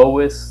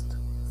lowest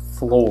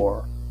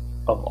floor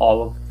of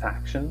all of the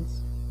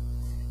factions,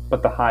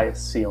 but the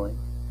highest ceiling.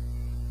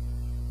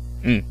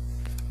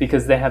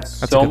 because they have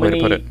That's a so good way to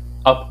put many it.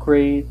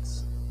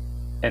 upgrades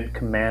and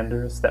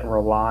commanders that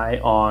rely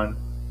on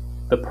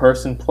the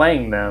person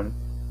playing them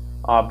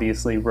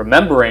obviously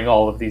remembering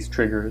all of these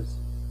triggers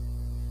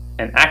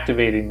and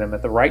activating them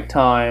at the right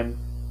time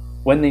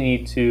when they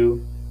need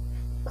to,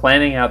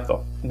 planning out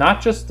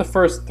not just the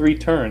first 3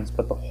 turns,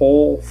 but the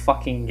whole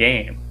fucking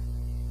game,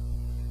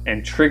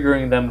 and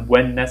triggering them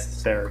when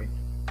necessary.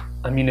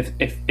 I mean,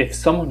 if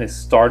someone is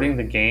starting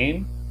the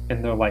game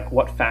and they're like,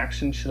 what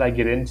faction should I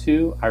get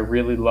into? I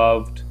really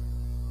loved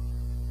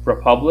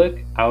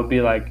Republic. I would be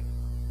like,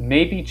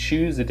 maybe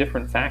choose a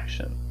different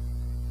faction.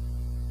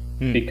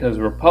 Because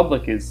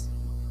Republic is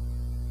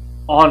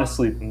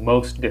honestly the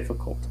most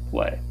difficult to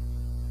play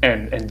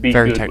and be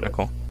Very good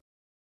technical.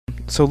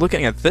 with. So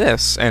looking at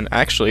this, and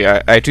actually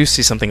I do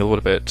see something a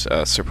little bit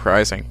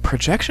surprising.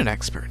 Projection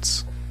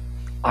experts.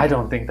 I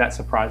don't think that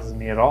surprises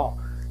me at all.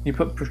 You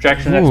put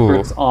projection Ooh.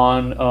 experts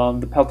on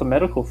the Pelta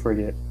Medical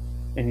Frigate,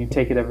 and you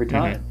take it every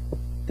time.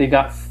 They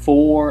got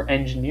 4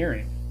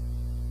 engineering.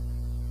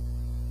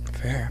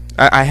 Fair.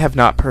 I have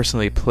not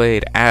personally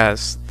played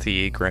as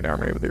the Grand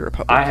Army of the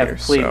Republic. I have here,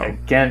 played so.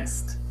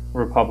 against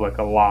Republic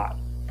a lot.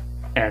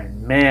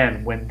 And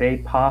man, when they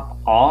pop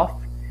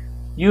off,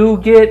 you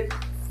get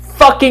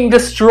fucking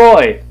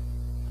destroyed.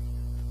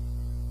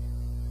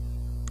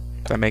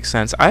 That makes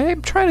sense.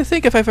 I'm trying to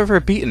think if I've ever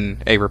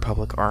beaten a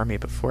Republic army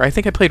before. I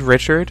think I played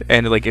Richard,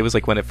 and like it was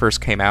like when it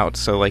first came out,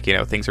 so like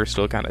things are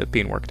still kind of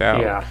being worked out.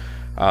 Yeah.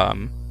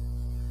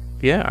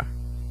 Yeah.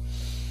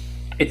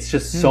 It's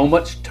just so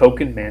much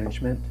token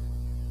management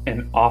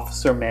and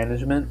officer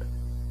management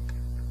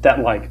that,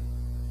 like,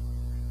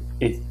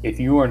 if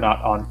you are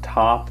not on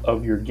top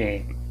of your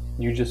game,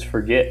 you just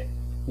forget.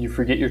 You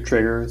forget your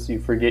triggers, you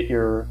forget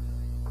your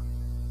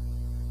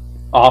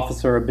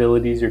officer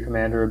abilities, your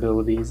commander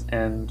abilities,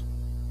 and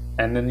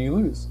then you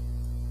lose.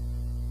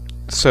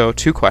 So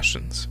 2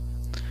 questions.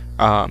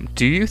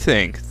 Do you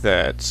think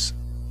that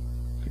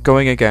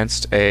going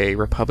against a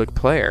Republic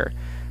player,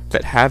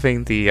 that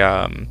having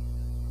the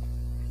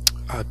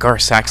Gar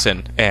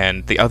Saxon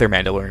and the other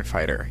Mandalorian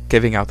fighter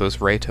giving out those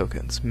Ray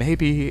tokens may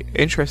be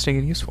interesting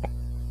and useful?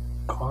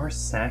 Gar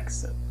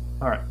Saxon.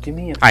 Alright, give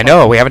me a... I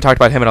know, we haven't talked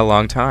about him in a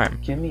long time.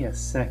 Give me a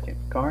second.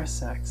 Gar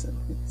Saxon.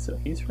 So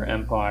he's for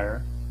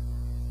Empire.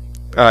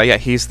 Yeah,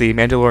 he's the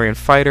Mandalorian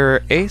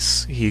fighter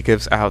ace. He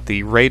gives out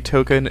the raid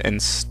token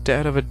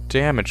instead of a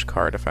damage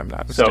card, if I'm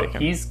not mistaken. So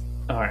he's...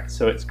 Alright,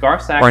 so it's Gar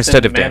Saxon, Or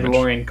instead of damage.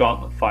 Mandalorian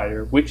Gauntlet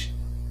Fighter, which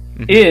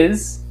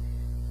is,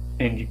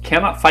 and you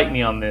cannot fight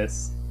me on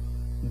this,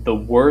 the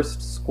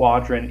worst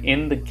squadron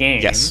in the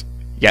game. Yes.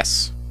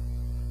 Yes.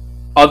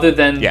 Other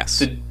than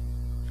Yes.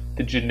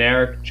 the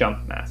generic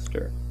Jump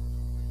Master.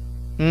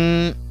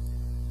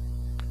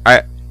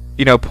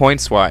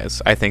 Points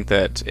wise, I think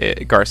that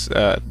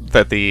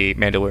that the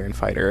Mandalorian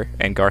fighter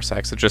and Gar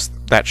Saxon, just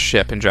that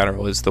ship in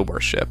general, is the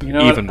worst ship. You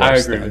know even what?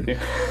 worse I agree than, with you.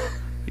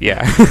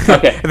 Yeah.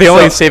 Okay, The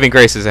only saving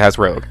grace is it has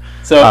Rogue.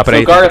 So, but I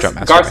think Gar, the Jump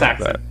Master Gar might have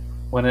that. Saxon.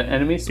 When an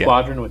enemy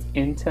squadron with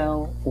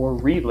intel or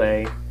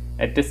relay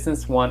at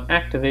distance 1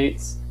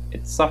 activates,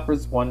 it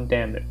suffers 1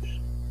 damage.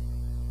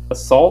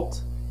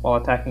 Assault. While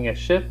attacking a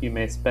ship, you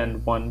may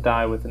spend 1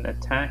 die with an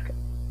attack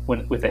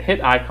with a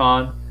hit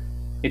icon.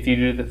 If you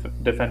do, the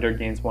defender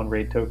gains 1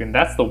 raid token.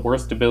 That's the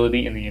worst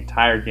ability in the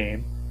entire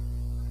game.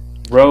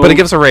 Rogue, But it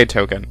gives a raid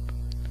token.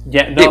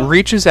 Yeah, no. It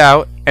reaches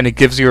out and it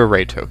gives you a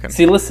raid token.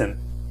 See, listen.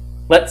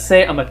 Let's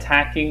say I'm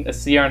attacking a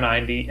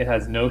CR90. It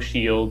has no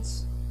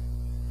shields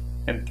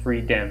and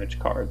 3 damage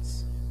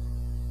cards.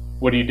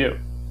 What do? Do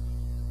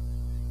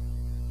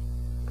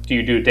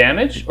you do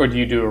damage or do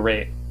you do a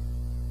raid?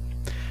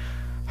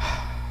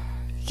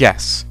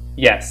 Yes.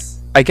 Yes.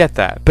 I get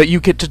that, but you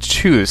get to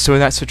choose. So in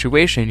that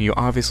situation, you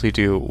obviously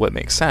do what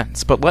makes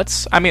sense. But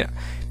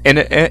in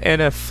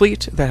a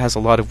fleet that has a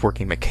lot of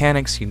working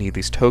mechanics, you need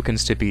these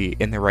tokens to be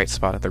in the right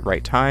spot at the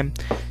right time.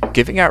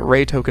 Giving out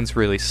raid tokens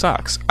really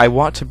sucks. I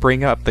want to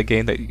bring up the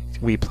game that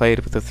we played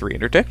with the 3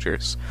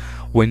 interdictors.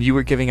 When you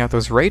were giving out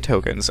those raid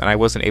tokens, and I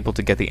wasn't able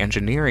to get the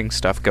engineering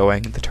stuff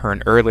going the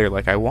turn earlier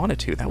like I wanted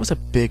to, that was a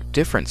big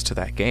difference to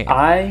that game.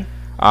 I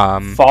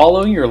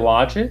follow your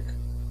logic.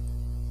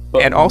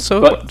 And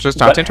also, just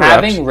not to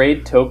interrupt, having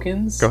raid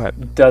tokens Go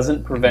ahead.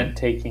 doesn't prevent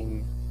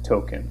taking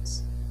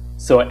tokens.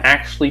 So it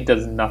actually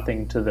does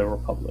nothing to the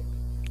Republic.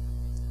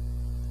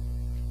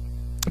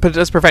 But it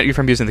does prevent you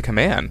from using the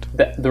command.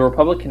 The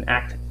Republic can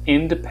act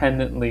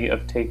independently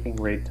of taking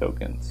raid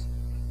tokens.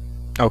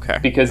 Okay.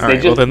 Because All they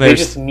right. just Well, then they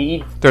just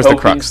need there's the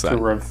tokens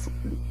crux,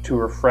 to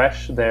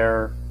refresh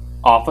their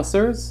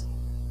officers,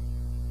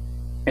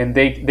 and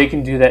they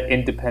can do that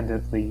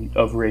independently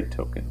of raid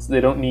tokens. They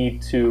don't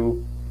need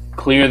to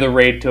clear the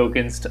raid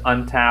tokens to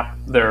untap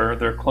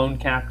their clone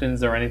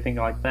captains or anything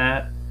like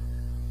that.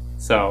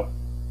 So,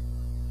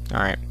 all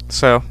right.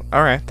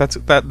 That's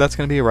going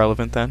to be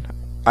irrelevant then.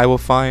 I will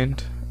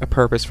find a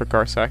purpose for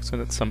Gar Saxon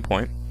at some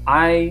point.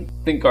 I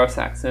think Gar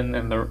Saxon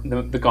and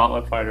the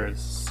Gauntlet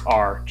Fighters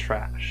are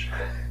trash.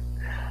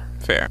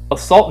 Fair.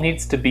 Assault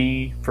needs to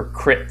be for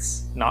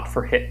crits, not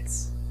for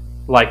hits.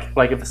 Like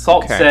if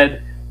Assault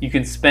said, you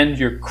can spend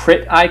your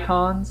crit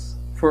icons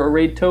for a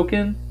raid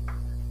token,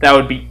 that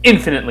would be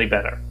infinitely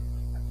better.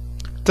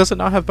 Does it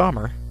not have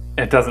bomber?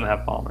 It doesn't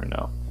have bomber,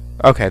 no.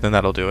 Okay, then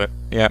that'll do it.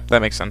 Yeah,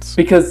 that makes sense.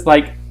 Because,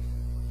 like,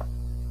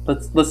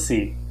 let's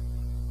see.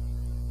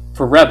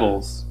 For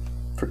rebels,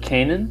 for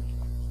Kanan,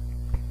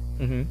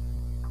 Mm-hmm.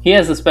 he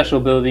has a special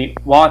ability.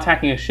 While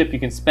attacking a ship, you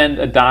can spend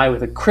a die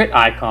with a crit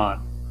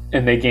icon,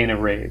 and they gain a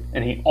raid.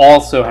 And he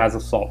also has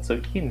assault, so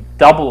he can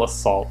double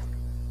assault.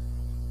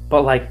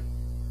 But, like,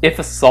 if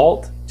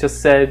assault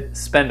just said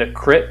spend a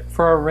crit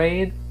for a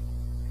raid,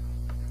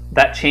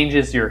 that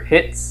changes your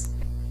hits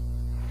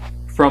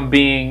from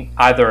being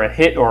either a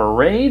hit or a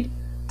raid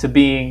to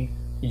being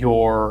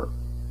your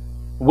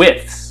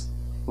whiffs.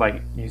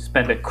 Like, you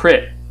spend a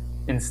crit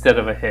instead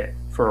of a hit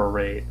for a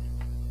raid.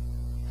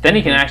 Then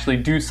he can actually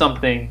do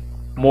something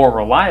more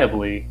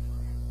reliably,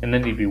 and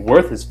then he'd be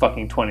worth his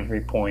fucking 23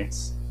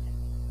 points.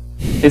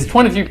 His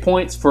 23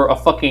 points for a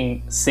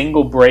fucking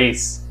single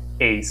brace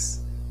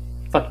ace.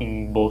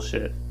 Fucking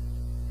bullshit.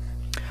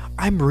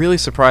 I'm really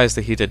surprised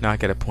that he did not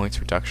get a points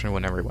reduction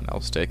when everyone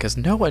else did, because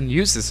no one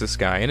uses this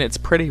guy, and it's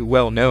pretty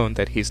well known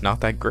that he's not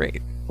that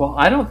great. Well,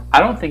 I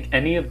don't think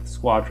any of the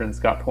squadrons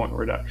got point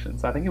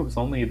reductions. I think it was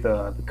only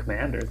the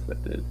commanders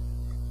that did.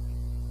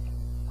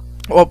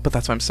 Well, but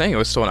that's what I'm saying. It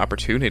was still an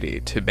opportunity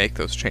to make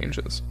those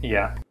changes.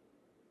 Yeah.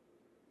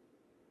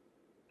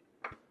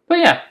 But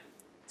yeah,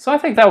 so I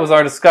think that was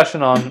our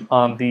discussion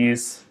on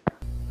these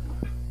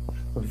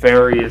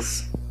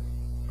various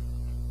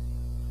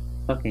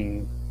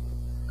fucking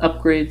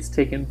upgrades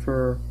taken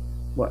for,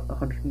 what,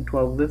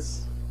 112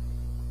 this?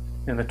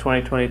 In the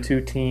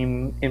 2022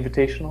 Team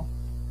Invitational?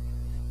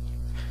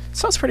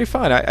 Sounds pretty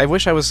fun. I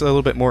wish I was a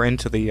little bit more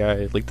into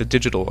the like the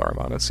digital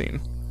Armada scene.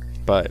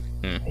 But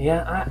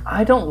yeah,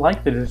 I don't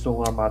like the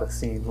digital Armada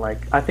scene. Like,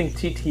 I think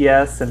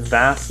TTS and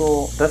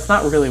Vassal, that's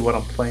not really what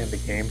I'm playing the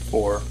game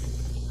for.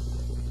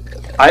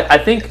 I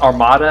think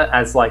Armada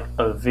as like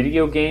a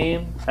video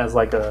game, as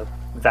like a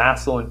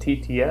Vassal and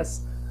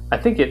TTS, I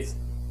think it's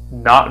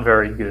not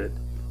very good.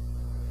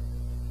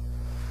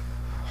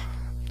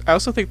 I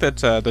also think that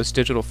those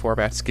digital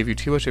formats give you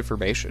too much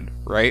information,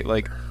 right?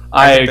 Like,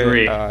 I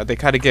agree. They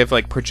kind of give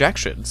like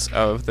projections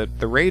of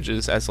the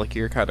rages as like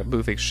you're kind of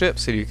moving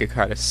ships, and you can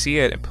kind of see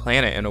it and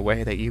plan it in a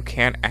way that you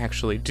can't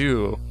actually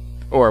do,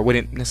 or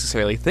wouldn't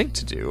necessarily think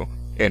to do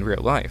in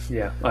real life.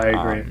 Yeah, I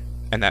agree.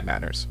 And that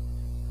matters.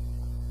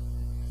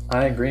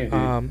 I agree, dude.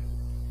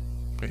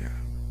 Yeah.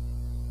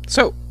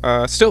 So,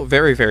 still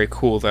very, very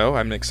cool, though.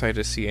 I'm excited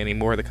to see any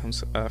more that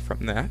comes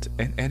from that.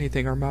 And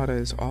anything Armada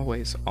is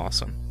always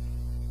awesome.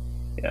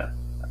 Yeah.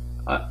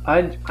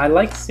 I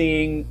like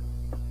seeing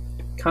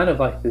kind of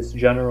like this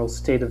general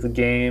state of the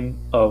game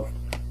of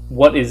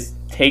what is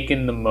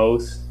taken the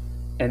most,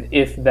 and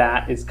if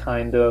that is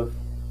kind of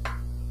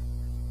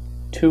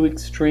too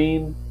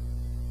extreme.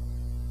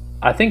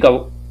 I think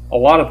a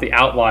lot of the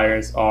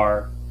outliers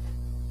are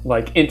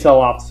like Intel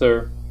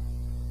Officer,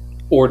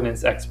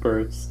 Ordnance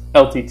Experts,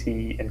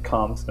 LTT, and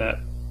CommsNet.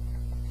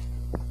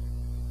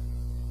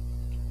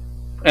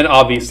 And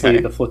obviously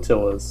the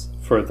flotillas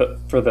for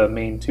the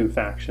main two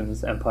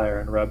factions, Empire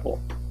and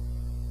Rebel.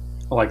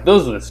 Like,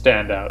 those are the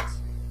standouts.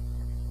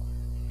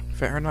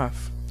 Fair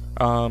enough.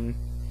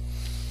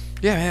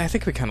 Yeah, I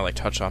think we kind of like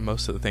touched on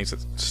most of the things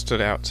that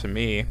stood out to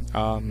me.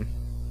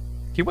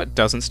 What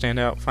doesn't stand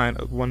out?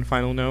 One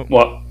final note.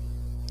 What?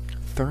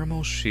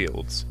 Thermal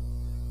shields.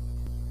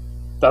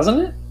 Doesn't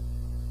it?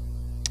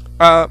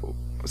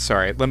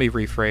 Sorry, let me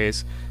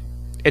rephrase.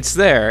 It's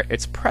there,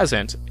 it's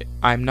present,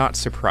 I'm not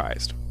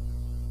surprised.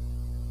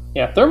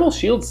 Yeah, thermal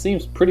shield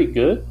seems pretty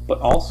good, but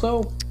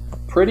also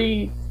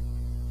pretty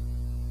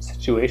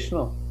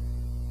situational.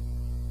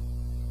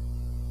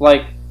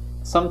 Like,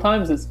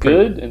 sometimes it's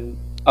good, and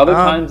other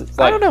times it's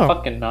like,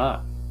 fucking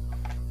not.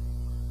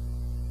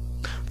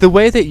 The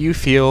way that you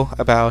feel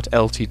about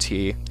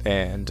LTT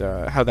and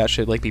how that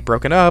should like be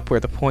broken up,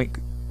 where the point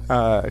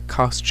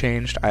cost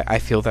changed, I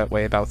feel that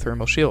way about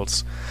thermal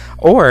shields.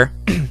 Or,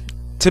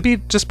 to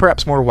be just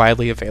perhaps more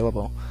widely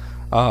available,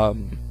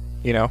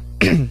 you know,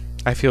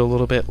 I feel a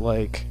little bit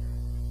like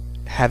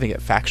having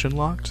it faction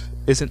locked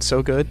isn't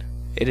so good.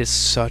 It is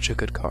such a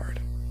good card.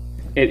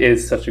 It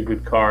is such a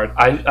good card.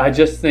 I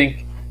just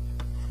think,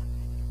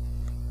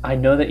 I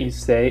know that you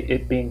say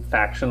it being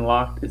faction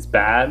locked is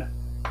bad,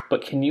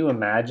 but can you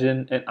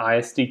imagine an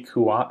ISD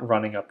Kuat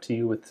running up to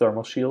you with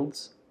thermal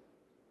shields?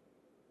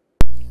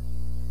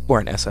 Or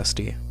an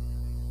SSD.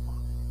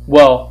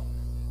 Well,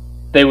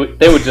 they would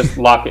just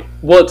lock it.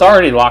 Well, it's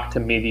already locked to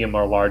medium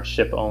or large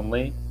ship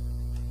only.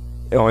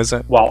 Oh, is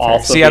it? While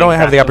also see, I don't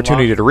have the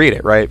opportunity locked to read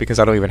it, right? Because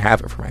I don't even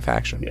have it for my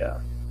faction. Yeah.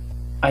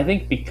 I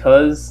think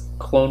because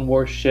Clone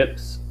Wars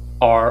ships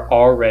are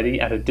already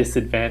at a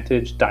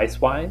disadvantage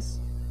dice-wise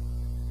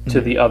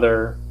to the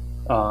other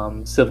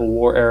Civil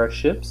War era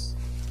ships,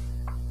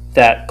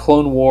 that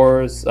Clone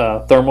Wars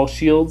thermal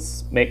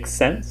shields make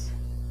sense.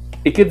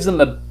 It gives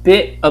them a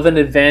bit of an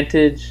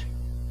advantage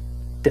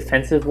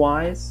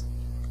defensive-wise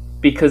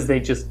because they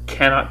just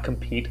cannot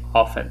compete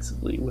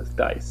offensively with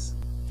dice.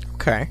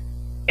 Okay.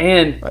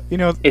 And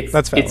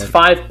that's valid. it's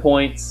 5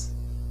 points,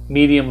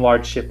 medium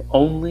large ship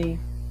only,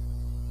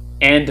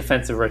 and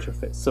defensive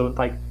retrofit. So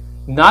like,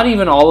 not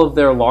even all of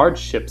their large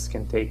ships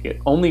can take it.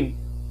 Only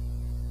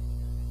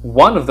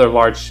one of their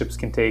large ships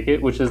can take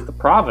it, which is the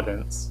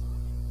Providence,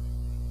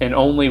 and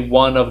only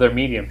one of their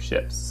medium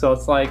ships. So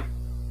it's like,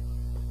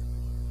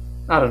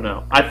 I don't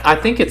know. I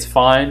think it's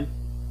fine.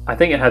 I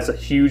think it has a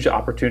huge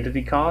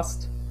opportunity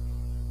cost.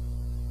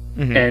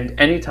 Mm-hmm. And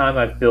anytime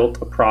I've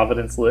built a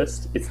Providence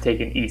list, it's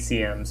taken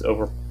ECMs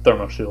over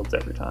thermal shields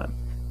every time.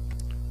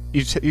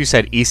 You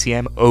said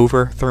ECM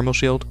over thermal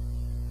shield?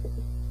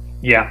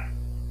 Yeah.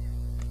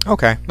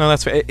 Okay, no,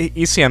 that's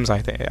ECM's. I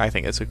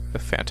think is a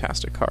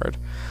fantastic card.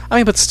 I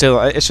mean, but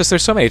still, it's just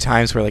there's so many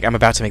times where like I'm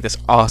about to make this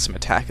awesome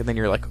attack, and then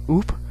you're like,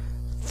 "Oop,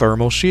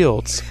 thermal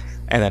shields,"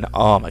 and then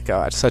oh my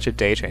god, such a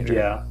day changer.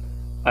 Yeah,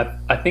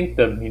 I think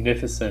the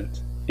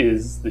Munificent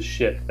is the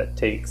ship that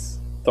takes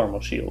thermal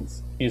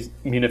shields. Use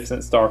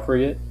Munificent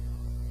Starfree it.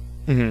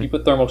 Mm-hmm. You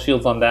put thermal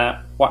shields on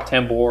that. Wat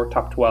Tambor,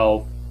 top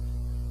 12,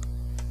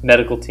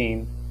 medical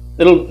team.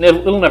 It'll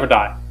never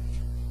die.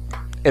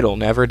 It'll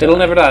never die. It'll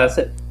never die. That's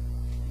it.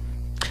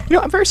 You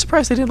know, I'm very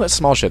surprised they didn't let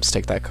small ships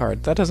take that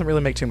card. That doesn't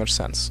really make too much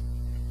sense.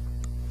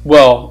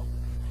 Well,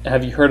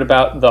 have you heard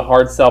about the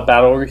hard sell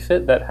battle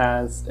refit that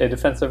has a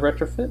defensive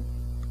retrofit?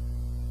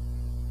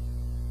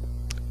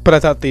 But I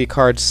thought the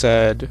card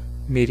said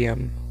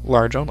medium,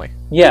 large only.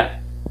 Yeah,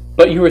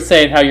 but you were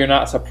saying how you're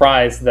not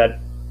surprised that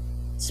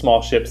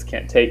small ships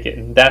can't take it,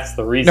 and that's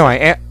the reason. No,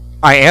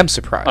 I am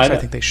surprised. I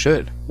think they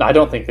should. I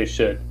don't think they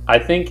should. I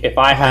think if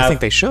I think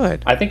they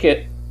should. I think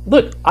it...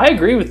 Look, I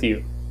agree with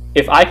you.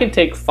 If I can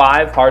take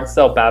 5 hard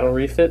sell battle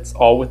refits,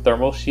 all with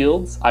thermal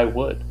shields, I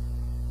would.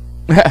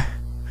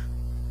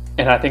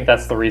 And I think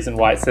that's the reason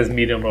why it says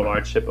medium or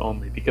large ship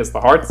only, because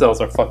the hard cells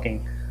are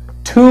fucking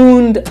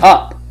tuned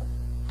up.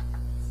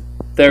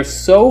 They're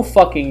so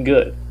fucking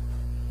good.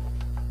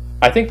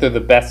 I think they're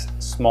the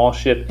best small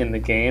ship in the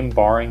game,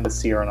 barring the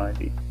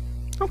CR90.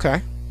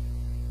 Okay.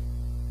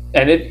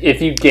 And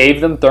if you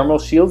gave them thermal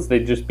shields,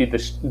 they'd just be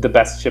the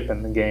best ship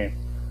in the game.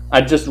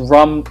 I'd just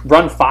run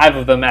 5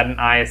 of them at an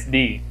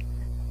ISD,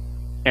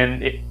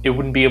 and it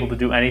wouldn't be able to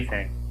do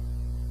anything.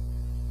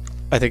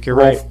 I think you're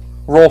right.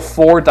 Roll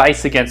 4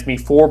 dice against me,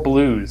 4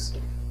 blues.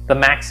 The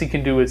max you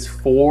can do is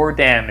 4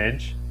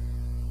 damage.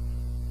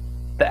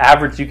 The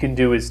average you can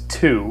do is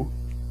 2.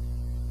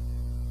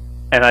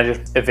 And I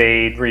just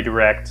evade,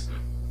 redirect,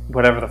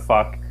 whatever the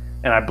fuck,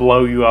 and I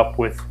blow you up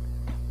with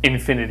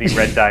infinity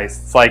red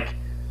dice. It's like,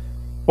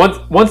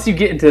 once you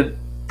get into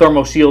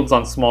thermal shields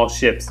on small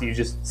ships, you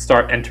just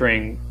start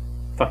entering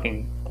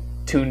fucking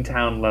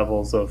Toontown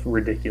levels of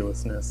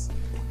ridiculousness.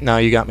 No,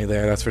 you got me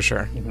there, that's for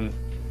sure. Mm-hmm.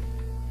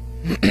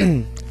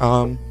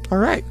 All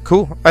right,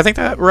 cool. I think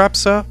that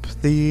wraps up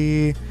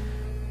the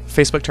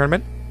Facebook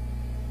tournament.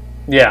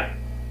 Yeah.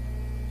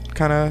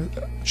 Kind of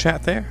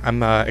chat there.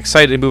 I'm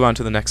excited to move on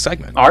to the next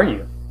segment. Are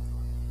you?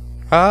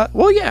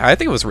 Well, yeah, I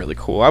think it was really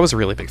cool. I was a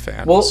really big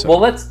fan. Well, so. well,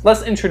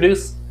 let's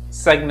introduce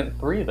segment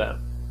 3 then.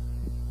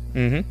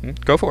 Mm-hmm.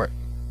 Go for it.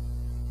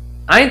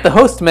 I ain't the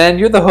host, man.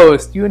 You're the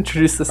host. You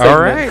introduce the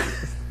segment.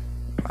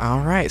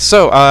 All right.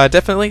 So,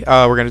 definitely,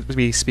 we're going to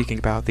be speaking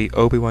about the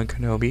Obi-Wan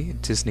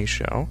Kenobi Disney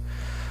show.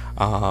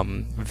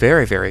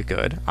 Very, very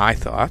good, I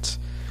thought.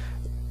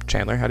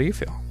 Chandler, how do you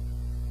feel?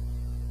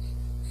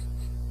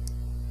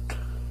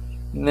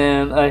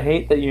 Man, I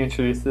hate that you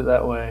introduced it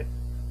that way.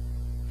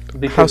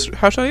 How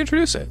shall I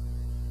introduce it?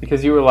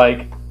 Because you were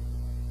like,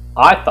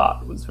 I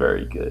thought it was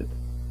very good.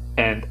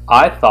 And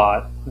I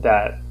thought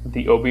that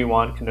the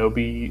Obi-Wan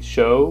Kenobi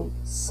show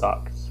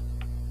sucked.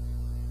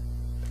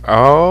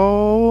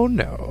 Oh,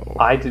 no.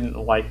 I didn't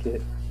like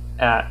it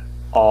at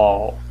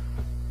all.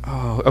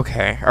 Oh,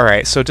 okay. All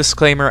right. So,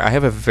 disclaimer, I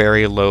have a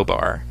very low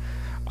bar.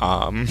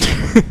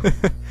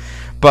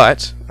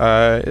 But,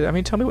 I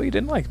mean, tell me what you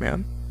didn't like,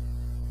 man.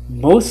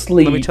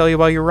 Mostly... Let me tell you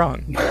why you're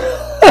wrong.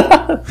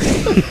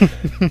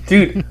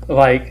 Dude,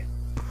 like,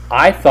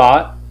 I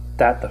thought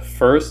that the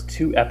first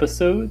 2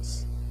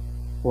 episodes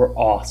were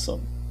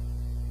awesome.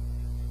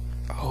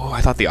 Oh,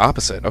 I thought the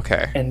opposite.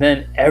 Okay. And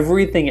then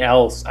everything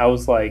else, I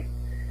was like,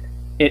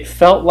 it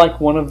felt like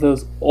one of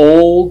those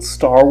old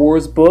Star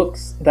Wars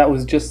books that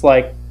was just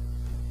like,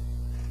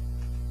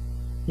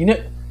 you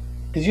know,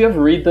 did you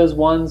ever read those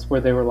ones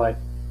where they were like,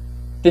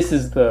 this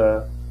is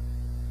the,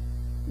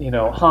 you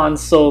know, Han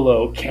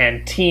Solo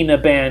Cantina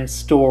Band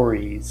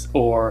stories,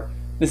 or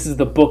this is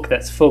the book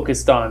that's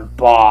focused on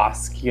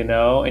Bosk, you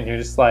know? And you're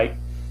just like,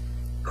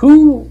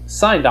 who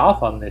signed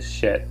off on this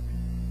shit?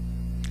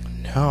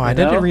 No, I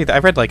didn't read that. I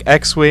read like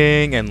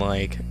X-Wing and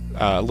like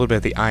a little bit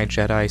of the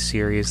iJedi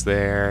series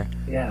there.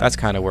 Yeah. That's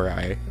kind of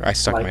where I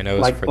stuck my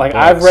nose for like the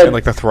I've books. read And,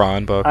 like the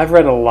Thrawn book. I've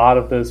read a lot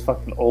of those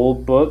fucking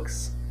old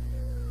books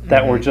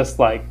that were just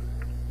like,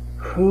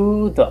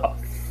 who the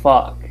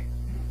fuck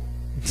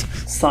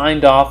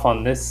signed off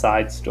on this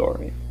side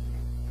story?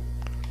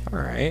 All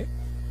right.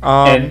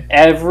 And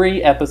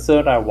every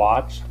episode I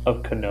watched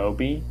of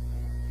Kenobi,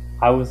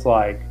 I was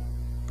like,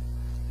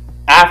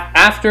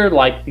 after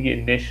like the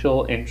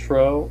initial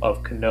intro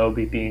of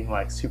Kenobi being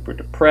like super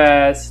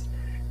depressed,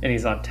 and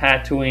he's on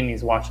Tatooine,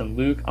 he's watching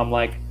Luke, I'm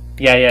like,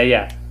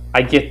 yeah,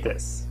 I get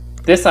this.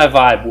 This I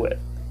vibe with.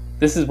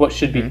 This is what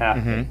should be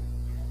happening.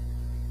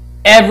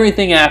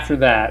 Everything after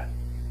that,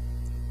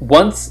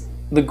 once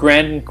the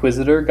Grand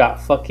Inquisitor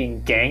got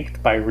fucking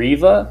ganked by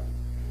Reva,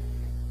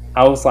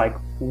 I was like,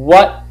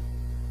 what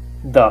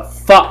the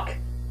fuck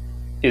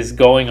is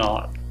going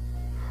on?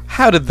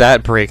 How did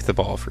that break the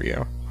ball for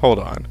you? Hold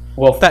on.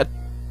 Well, that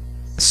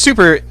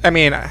super... I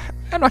mean, I'm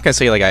not going to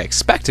say like I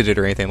expected it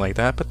or anything like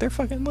that, but they're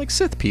fucking like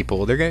Sith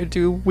people. They're going to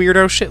do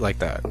weirdo shit like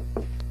that.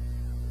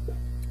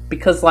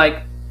 Because,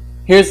 like,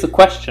 here's the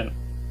question.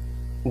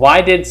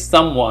 Why did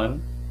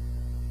someone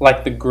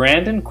like the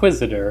Grand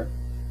Inquisitor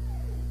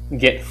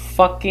get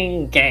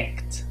fucking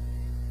ganked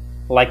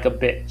like a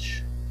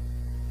bitch?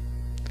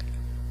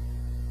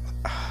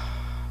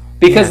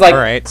 Because,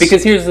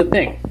 because here's the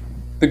thing.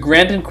 The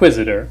Grand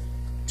Inquisitor,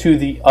 to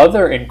the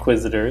other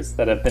Inquisitors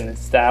that have been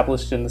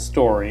established in the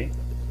story,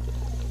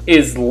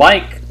 is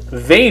like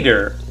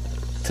Vader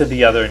to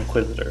the other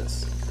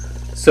Inquisitors.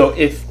 So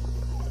if...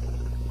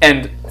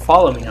 And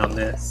follow me on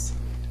this.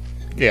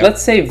 Yeah.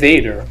 Let's say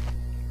Vader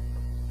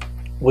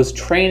was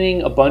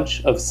training a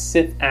bunch of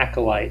Sith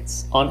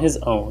acolytes on his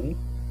own,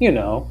 you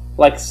know,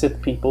 like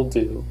Sith people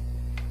do.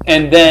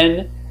 And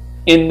then,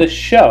 in the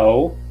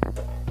show,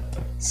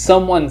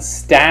 someone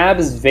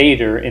stabs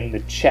Vader in the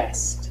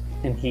chest,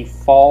 and he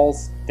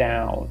falls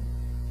down.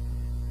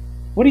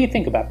 What do you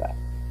think about that?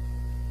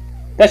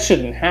 That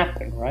shouldn't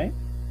happen, right?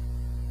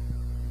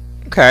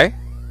 Okay.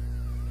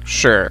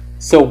 Sure.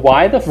 So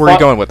why the fuck... Where are you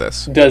going with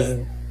this? Does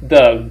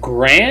the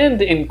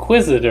Grand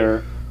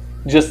Inquisitor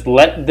just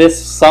let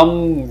this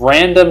some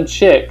random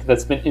chick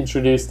that's been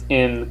introduced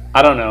in,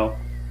 I don't know,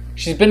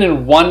 she's been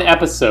in one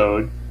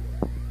episode,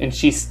 and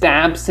she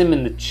stabs him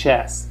in the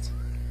chest?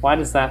 Why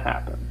does that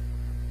happen?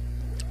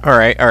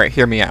 Alright,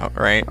 hear me out,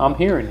 right? I'm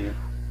hearing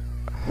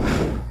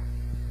you.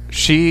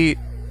 She,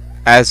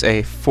 as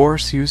a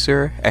Force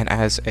user and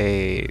as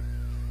a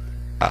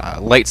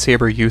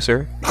lightsaber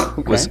user,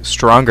 was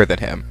stronger than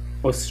him.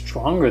 Was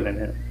stronger than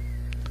him?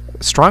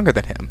 Stronger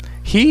than him.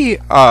 He,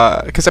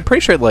 because I'm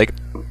pretty sure, like,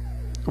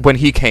 when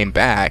he came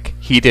back,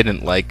 he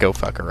didn't, like, go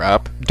fuck her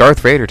up. Darth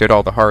Vader did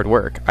all the hard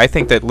work. I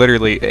think that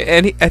literally,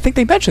 and I think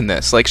they mentioned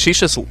this, like, she's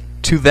just,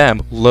 to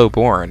them,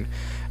 low-born,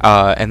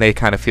 and they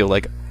kind of feel,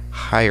 like,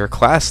 higher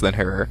class than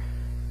her.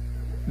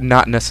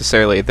 Not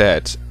necessarily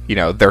that, you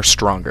know, they're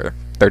stronger.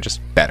 They're just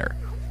better.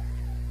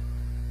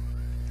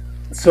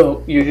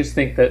 So, you just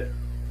think that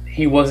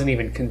he wasn't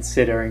even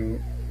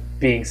considering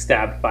being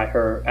stabbed by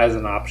her as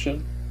an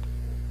option?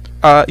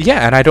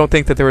 Yeah, and I don't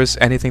think that there was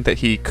anything that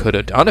he could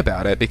have done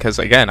about it, because,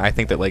 again, I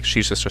think that, like,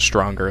 she's just a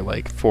stronger,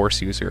 like,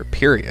 Force user,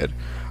 period.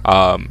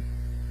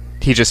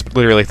 He just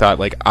literally thought,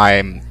 like,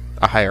 I'm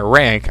a higher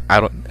rank. I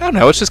don't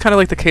know, it's just kind of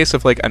like the case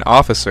of, like, an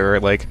officer,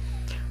 like,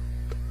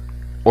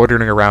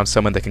 ordering around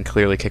someone that can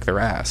clearly kick their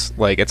ass.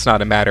 Like, it's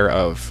not a matter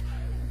of,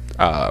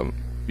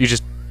 you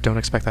just don't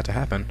expect that to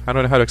happen. I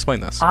don't know how to explain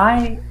this.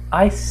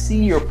 I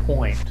see your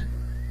point,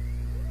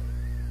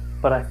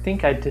 but I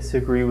think I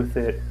disagree with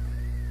it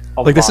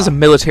a lot. This is a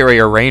military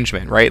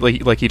arrangement, right?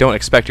 Like you don't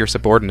expect your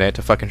subordinate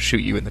to fucking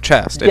shoot you in the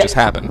chest. It just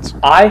happens.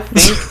 I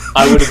think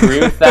I would agree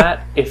with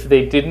that if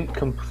they didn't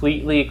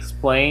completely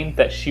explain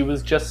that she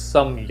was just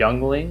some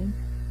youngling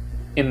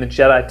in the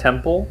Jedi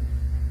Temple,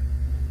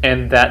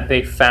 and that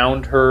they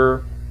found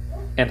her,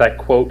 and I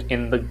quote,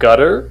 in the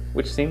gutter,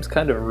 which seems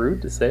kind of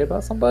rude to say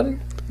about somebody.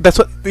 That's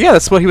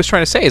what he was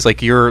trying to say, is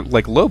like, you're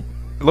like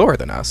lower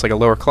than us, like a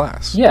lower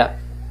class. Yeah,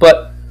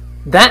 but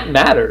that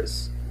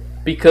matters,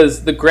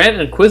 because the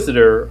Grand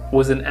Inquisitor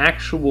was an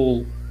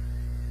actual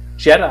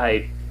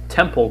Jedi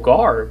Temple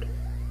guard.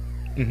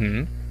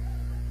 Mm-hmm.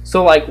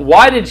 So, like,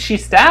 why did she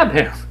stab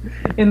him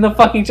in the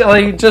fucking...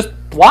 Like, just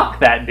block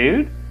that,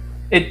 dude.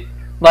 It...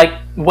 Like,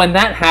 when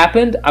that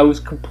happened, I was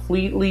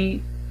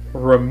completely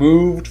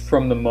removed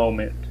from the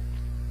moment.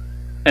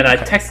 And I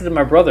texted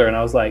my brother, and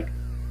I was like,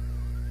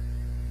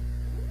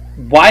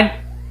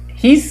 why?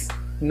 He's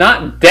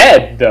not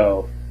dead,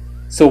 though.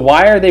 So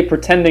why are they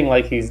pretending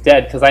like he's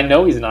dead? Because I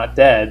know he's not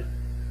dead.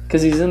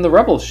 Because he's in the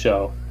Rebels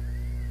show.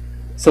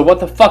 So what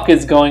the fuck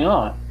is going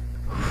on?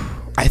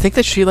 I think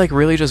that she, like,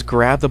 really just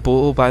grabbed the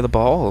bull by the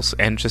balls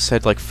and just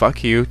said, like,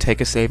 fuck you,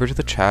 take a saber to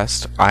the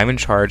chest, I'm in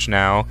charge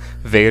now,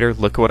 Vader,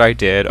 look what I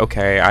did,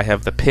 okay, I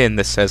have the pin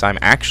that says I'm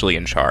actually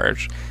in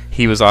charge.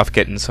 He was off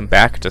getting some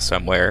back to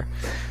somewhere.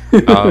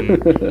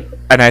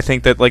 And I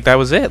think that, like, that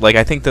was it. Like,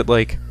 I think that,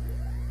 like,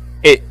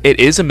 it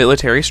is a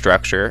military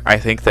structure. I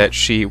think that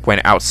she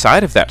went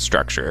outside of that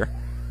structure,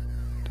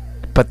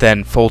 but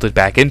then folded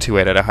back into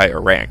it at a higher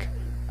rank.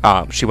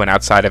 She went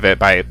outside of it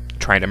by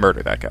trying to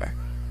murder that guy.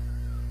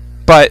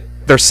 But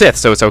they're Sith,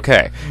 so it's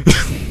okay.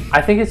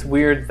 I think it's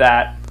weird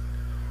that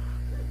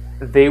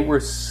they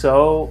were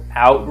so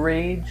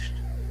outraged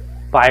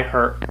by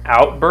her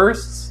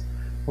outbursts.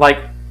 Like,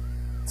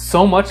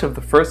 so much of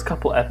the first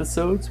couple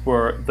episodes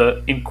were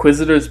the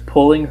Inquisitors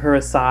pulling her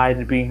aside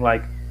and being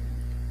like,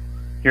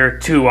 you're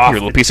too off You're a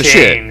little the piece of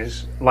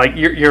change. Like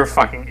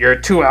you're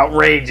too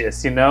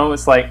outrageous, you know?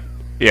 It's like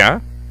Yeah.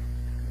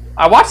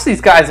 I watched these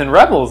guys in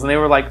Rebels and they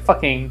were like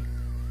fucking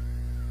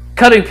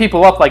cutting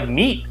people up like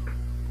meat.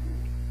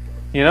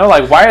 You know,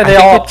 like why are they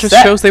all it upset?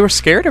 just shows they were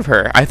scared of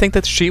her. I think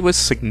that she was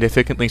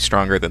significantly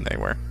stronger than they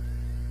were.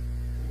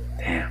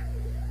 Damn.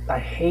 I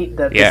hate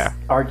that Yeah. this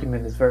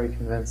argument is very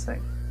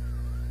convincing.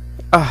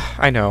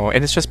 I know,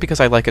 and it's just because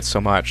I like it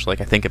so much.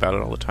 Like, I think about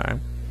it all the time.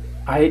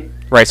 I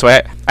So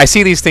I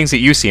see these things that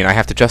you see, and I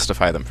have to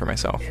justify them for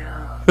myself.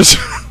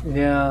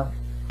 yeah.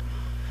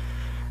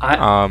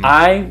 Um,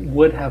 I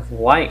would have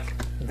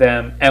liked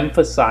them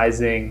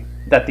emphasizing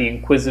that the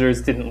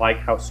Inquisitors didn't like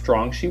how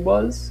strong she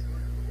was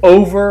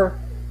over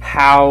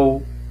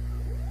how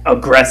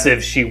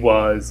aggressive she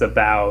was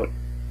about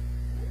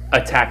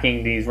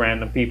attacking these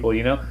random people,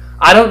 you know?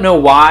 I don't know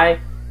why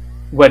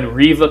when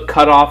Reva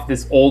cut off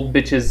this old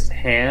bitch's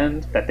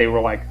hand that they were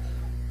like,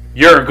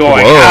 you're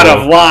going Whoa. out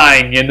of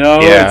line, you know?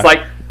 Yeah. It's like,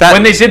 That-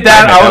 when they did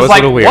that, I know, I that was was a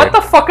like, little weird. what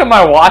the fuck am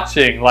I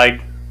watching?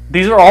 Like,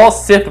 these are all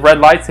Sith red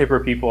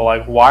lightsaber people.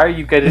 Like, why are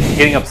you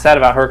getting upset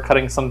about her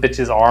cutting some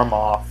bitch's arm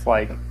off?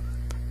 Like,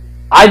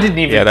 I didn't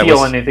even that feel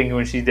was- anything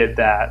when she did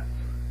that.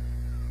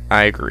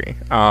 I agree.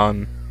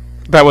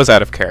 That was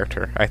out of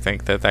character. I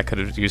think that could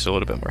have used a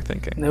little bit more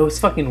thinking. It was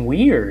fucking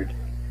weird.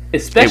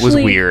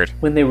 Especially weird.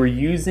 when they were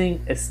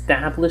using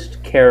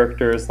established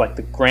characters like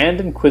the Grand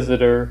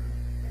Inquisitor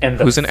and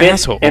the Who's an fifth,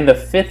 asshole. and the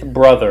fifth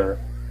brother,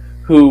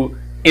 who,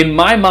 in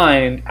my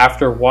mind,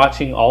 after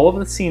watching all of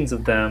the scenes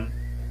of them,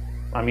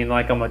 I mean,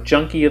 like, I'm a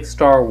junkie of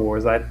Star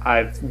Wars.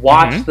 I've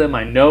watched them.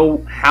 I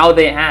know how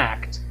they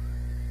act.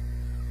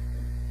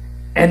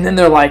 And then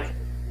they're like,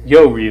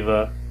 yo,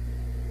 Reva,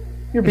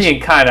 you're being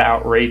kind of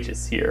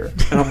outrageous here.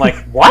 And I'm like,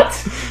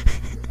 what?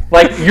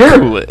 Like, you're...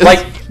 Cool.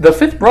 Like, the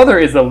fifth brother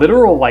is a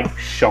literal, like,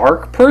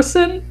 shark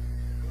person?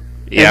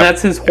 Yep. And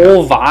that's his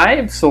whole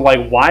vibe? So,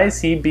 like, why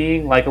is he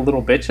being, like, a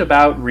little bitch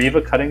about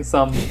Reva cutting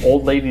some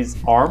old lady's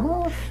arm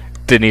off?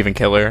 Didn't even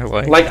kill her.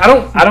 Like, I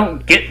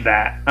don't get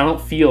that. I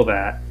don't feel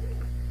that.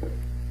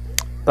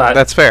 But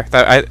That's fair.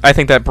 I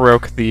think that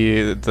broke the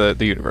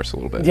universe a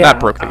little bit. Not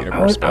broke the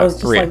universe, I was but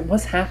just like,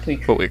 what's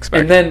happening? what we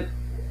expect. And then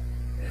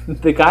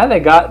the guy that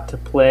got to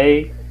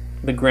play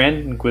the Grand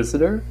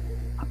Inquisitor,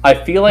 I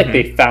feel like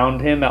they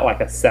found him at like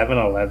a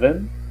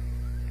 7-Eleven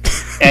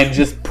and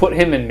just put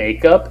him in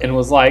makeup and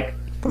was like,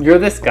 "You're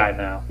this guy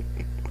now."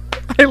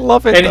 I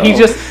love it. And though. he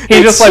just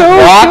It's like so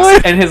walks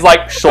good. and his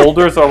like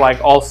shoulders are like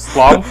all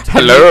slumped.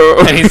 Hello.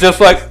 And he's just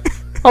like,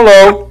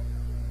 "Hello,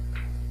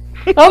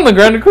 I'm the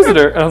Grand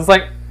Inquisitor." And I was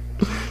like,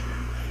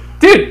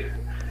 "Dude,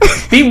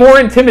 be more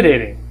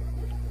intimidating.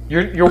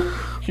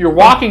 You're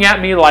walking at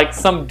me like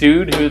some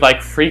dude who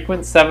like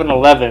frequents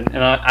 7-Eleven,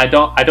 and I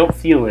don't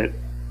feel it.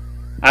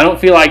 I don't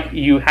feel like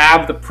you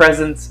have the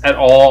presence at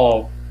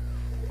all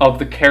of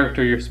the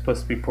character you're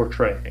supposed to be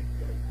portraying.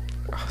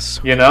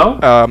 So- You know?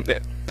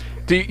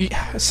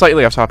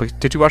 Slightly off topic.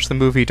 Did you watch the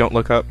movie Don't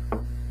Look Up?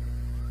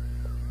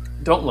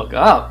 Don't Look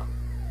Up.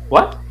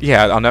 What?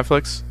 Yeah, on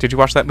Netflix. Did you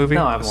watch that movie?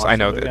 No, I haven't watched I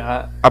know the movie.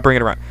 I'll bring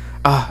it around.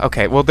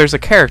 Okay. Well, there's a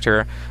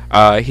character.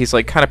 He's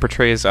like kind of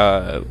portrays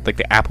like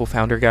the Apple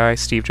founder guy,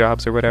 Steve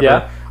Jobs or whatever.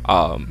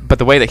 Yeah. But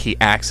the way that he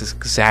acts is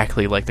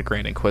exactly like the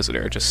Grand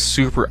Inquisitor, just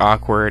super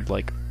awkward,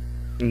 like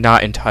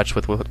not in touch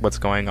with what's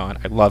going on.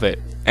 I love it.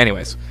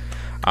 Anyways,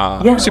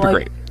 super like-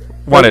 great.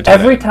 Wanted to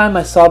every time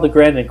I saw the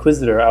Grand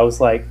Inquisitor, I was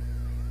like,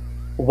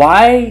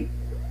 why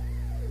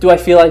do I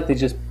feel like they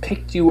just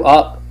picked you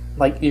up?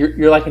 Like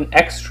you're like an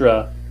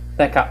extra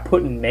that got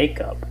put in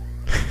makeup,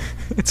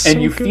 It's and so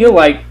you good. feel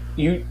like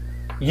you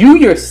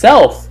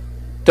yourself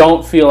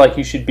don't feel like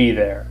you should be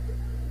there.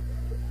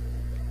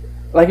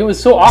 Like it was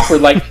so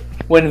awkward. Like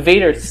when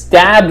Vader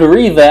stabbed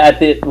Reva at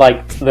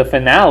the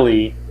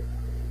finale,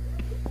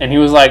 and he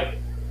was like,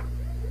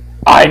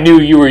 "I knew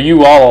you were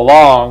you all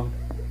along."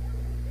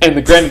 And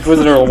the Grand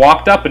Inquisitor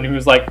walked up and he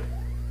was like,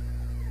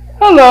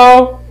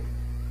 "Hello.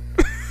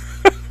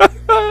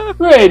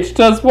 Rage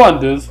does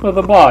wonders for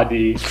the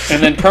body."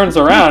 And then turns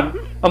around.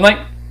 I'm like,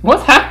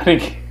 what's happening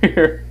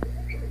here?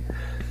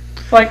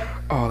 Like,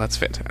 Oh, that's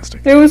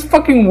fantastic. it was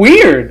fucking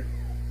weird.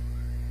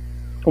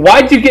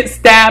 Why'd you get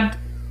stabbed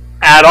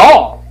at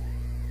all?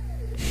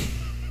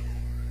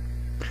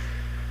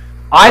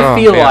 I Oh,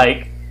 feel man.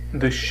 like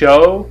the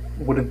show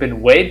would have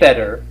been way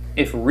better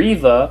if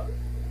Reva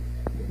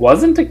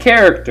wasn't a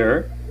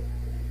character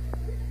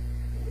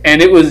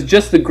and it was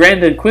just the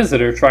Grand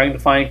Inquisitor trying to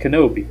find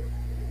Kenobi.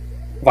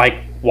 Like,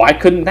 why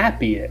couldn't that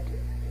be it?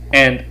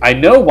 And I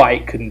know why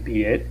it couldn't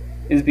be it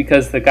is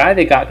because the guy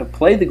they got to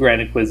play the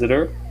Grand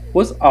Inquisitor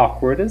was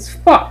awkward as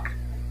fuck.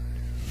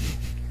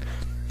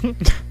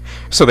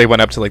 So they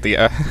went up to like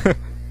the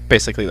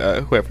basically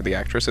whoever the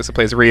actress is that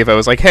plays Reva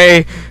was like,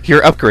 "Hey,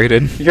 you're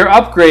upgraded." You're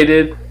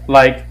upgraded,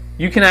 like,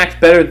 you can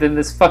act better than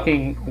this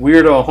fucking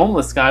weirdo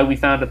homeless guy we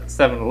found at the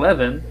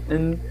 7-Eleven,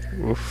 and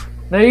Oof.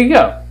 there you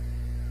go.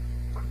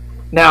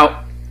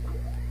 Now,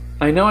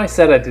 I know I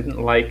said I didn't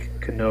like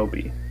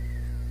Kenobi,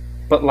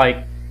 but, like,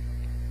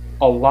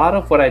 a lot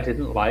of what I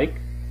didn't like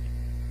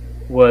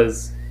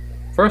was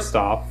First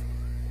off,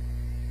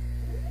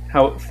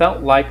 how it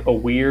felt like a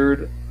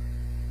weird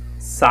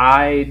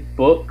side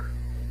book,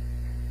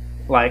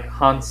 like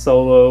Han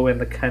Solo and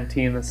the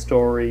Cantina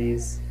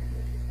stories,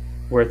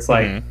 where it's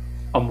like,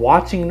 I'm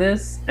watching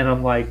this and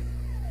I'm like,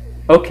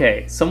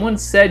 okay, someone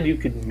said you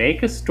could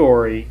make a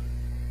story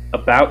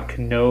about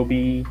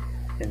Kenobi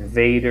and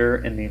Vader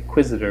and the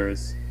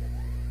Inquisitors,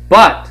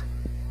 but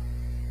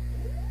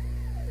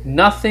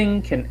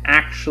nothing can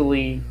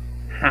actually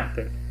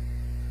happen.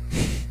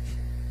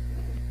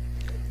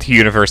 The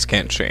universe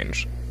can't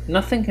change.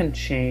 Nothing can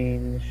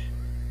change.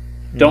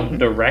 Don't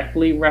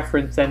directly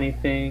reference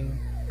anything.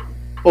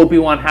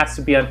 Obi-Wan has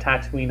to be on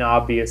Tatooine,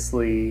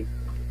 obviously.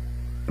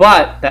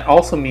 But that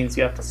also means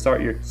you have to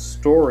start your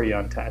story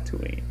on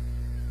Tatooine.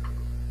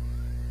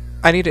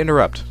 I need to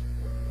interrupt.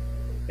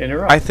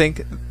 Interrupt. I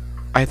think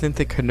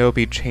that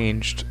Kenobi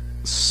changed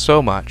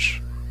so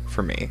much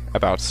for me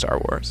about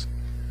Star Wars.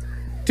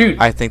 Dude,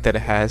 I think that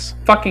it has...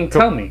 fucking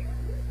tell me.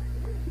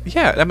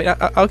 Yeah, I mean,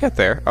 I'll get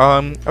there.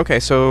 Okay,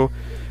 so...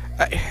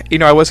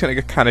 I was going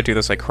to kind of do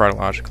this like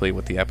chronologically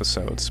with the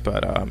episodes,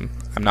 but I'm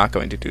not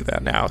going to do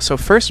that now. So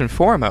first and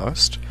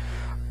foremost,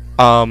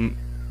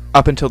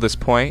 up until this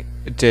point,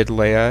 did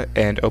Leia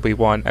and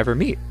Obi-Wan ever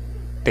meet?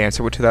 The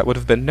answer to that would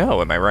have been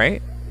no, am I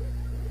right?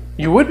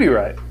 You would be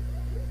right.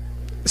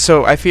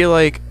 So I feel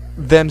like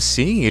them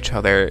seeing each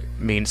other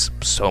means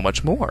so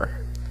much more.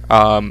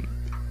 And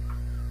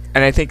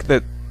I think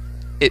that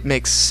it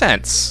makes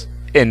sense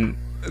in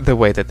the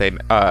way that they...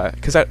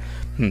 because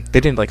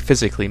they didn't like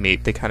physically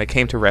meet. They kind of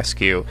came to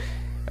rescue.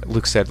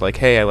 Luke said like,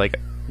 "Hey,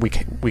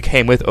 we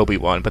came with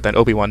Obi-Wan, but then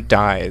Obi-Wan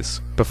dies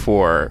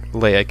before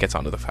Leia gets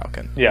onto the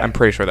Falcon." Yeah, I'm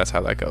pretty sure that's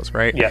how that goes,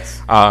 right?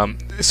 Yes.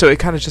 So it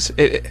kind of just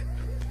it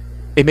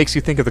makes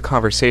you think of the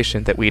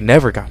conversation that we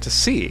never got to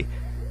see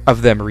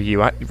of them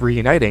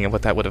reuniting and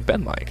what that would have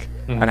been like.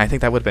 And I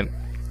think that would have been.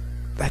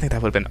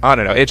 I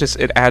don't know.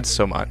 It adds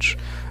so much.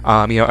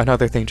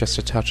 Another thing just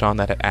to touch on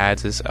that it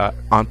adds is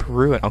Aunt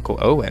Peru and Uncle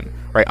Owen,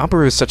 right? Aunt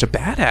Peru is such a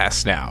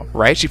badass now,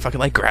 right? She fucking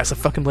like grabs a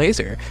fucking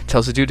laser,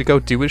 tells the dude to go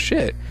do his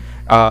shit.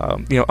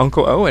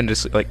 Uncle Owen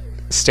just like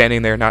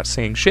standing there not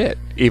saying shit,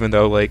 even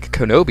though like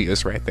Kenobi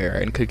is right there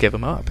and could give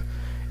him up.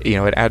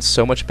 It adds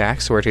so much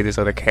backstory to these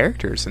other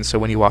characters, and so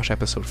when you watch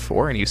episode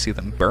 4 and you see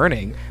them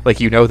burning, like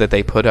that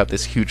they put up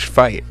this huge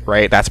fight,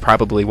 right? That's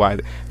probably why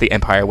the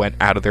Empire went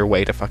out of their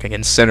way to fucking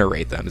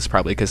incinerate them. It's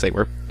probably because they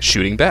were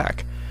shooting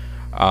back.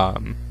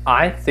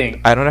 I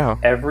think I don't know.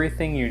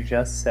 Everything you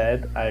just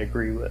said, I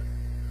agree with.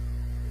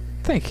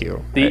 Thank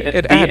you.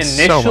 It adds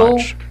initial so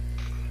much.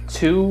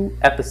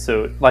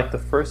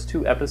 the first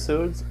 2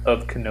 episodes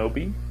of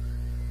Kenobi,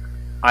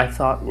 I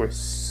thought were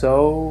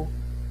so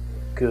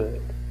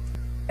good.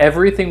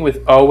 Everything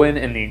with Owen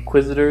and the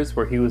Inquisitors,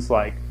 where he was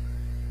like,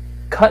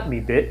 "Cut me,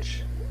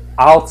 bitch.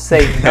 I'll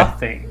say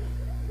nothing."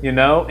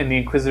 And the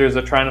Inquisitors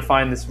are trying to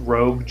find this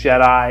rogue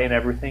Jedi and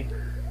everything.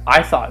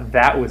 I thought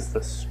that was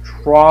the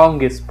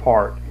strongest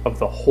part of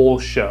the whole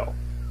show.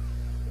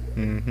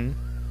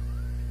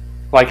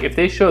 Like, if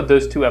they showed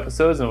those 2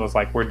 episodes and was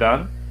like, "We're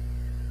done,"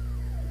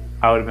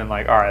 I would have been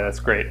like, "Alright,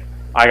 that's great.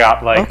 I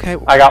got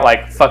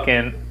like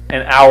fucking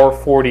an hour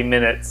 40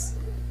 minutes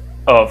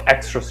of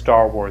extra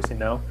Star Wars,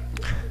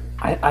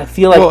 I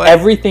feel like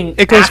everything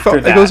it goes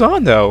after that, it goes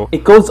on though.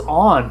 It goes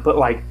on, but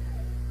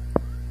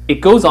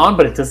it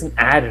doesn't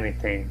add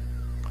anything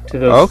to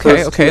those.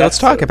 Okay. Let's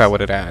talk about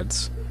what it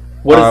adds.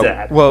 What does it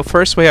add? Well,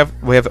 first we have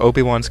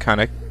Obi-Wan's kind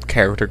of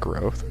character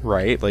growth,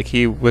 right? Like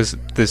he was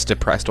this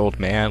depressed old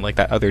man, like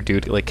that other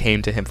dude like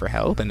came to him for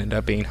help and ended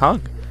up being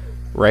hung,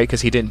 right? Because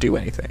he didn't do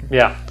anything.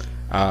 Yeah.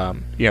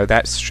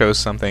 That shows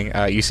something.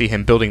 You see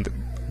him building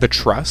the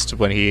trust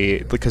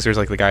because there's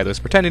like the guy that was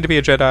pretending to be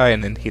a Jedi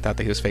and then he thought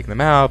that he was faking them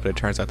out, but it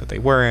turns out that they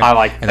weren't. I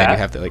like that. And then you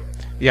have to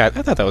I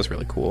thought that was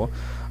really cool.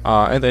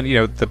 And then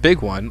the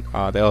big one,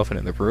 the elephant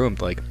in the room,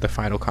 like the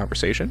final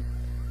conversation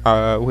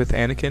with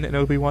Anakin and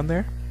Obi-Wan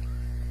there.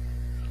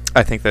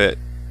 I think that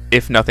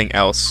if nothing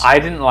else, I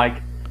didn't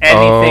like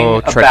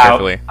anything tread about.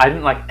 carefully. I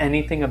didn't like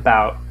anything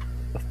about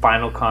the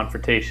final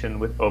confrontation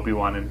with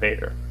Obi-Wan and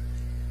Vader.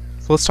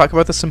 So let's talk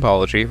about the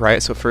symbology,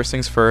 right? So first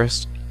things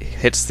first.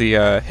 Hits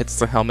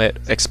the helmet,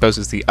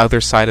 exposes the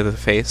other side of the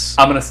face.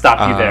 I'm gonna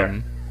stop you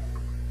there.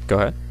 Go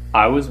ahead.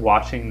 I was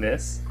watching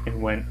this,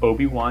 and when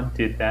Obi-Wan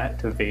did that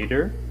to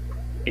Vader,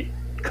 it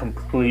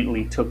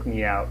completely took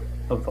me out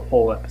of the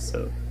whole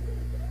episode.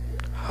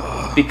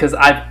 Because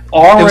I've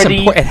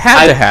already, it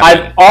had to happen.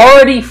 I've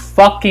already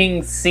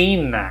fucking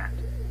seen that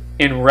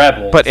in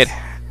Rebels. But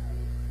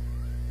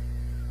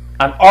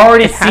I've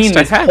already seen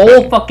this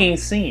whole fucking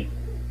scene.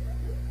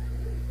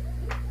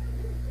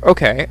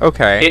 Okay.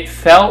 It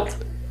felt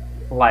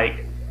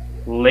like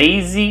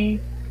lazy,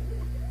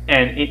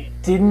 and it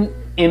didn't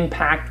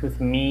impact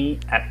with me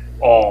at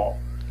all.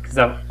 Because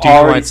I've Do you know why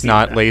already it's seen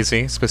not that.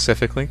 lazy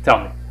specifically?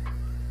 Tell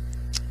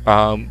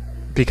me.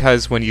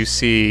 Because when you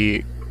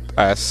see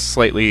a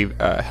slightly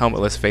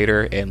helmetless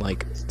Vader in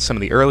like some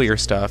of the earlier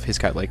stuff, he's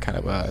got like kind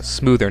of a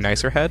smoother,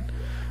 nicer head.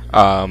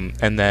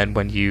 And then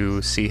when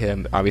you see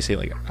him, obviously,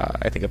 like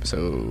I think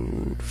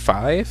episode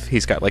 5,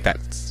 he's got like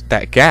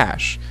that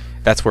gash.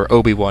 That's where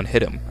Obi-Wan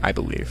hit him, I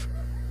believe,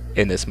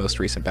 in this most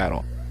recent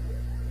battle.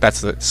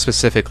 That's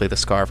specifically the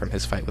scar from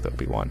his fight with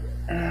Obi-Wan.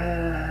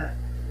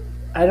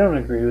 I don't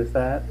agree with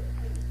that.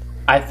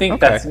 I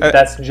think Okay.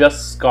 that's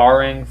just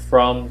scarring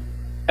from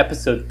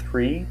episode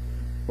 3,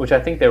 which I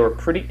think they were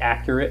pretty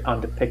accurate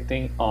on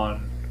depicting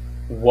on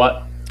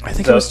what. I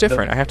think it was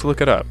different. I have to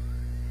look it up.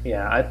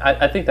 Yeah,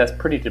 I think that's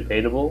pretty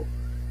debatable.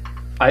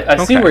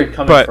 I see Okay, where you're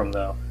coming from,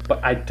 though, but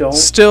I don't.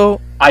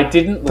 Still, I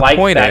didn't the like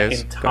point that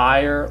is-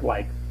 entire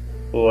like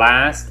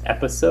last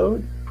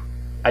episode.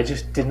 I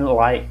just didn't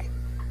like.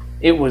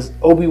 It was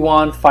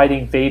Obi-Wan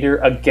fighting Vader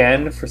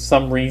again for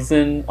some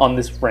reason on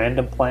this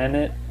random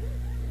planet,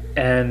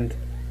 and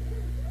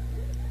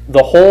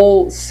the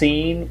whole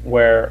scene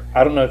where,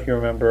 I don't know if you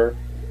remember,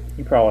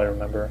 you probably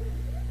remember,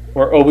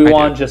 where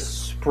Obi-Wan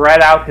just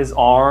spread out his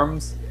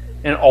arms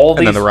and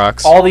And then the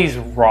rocks. all these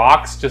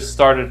rocks just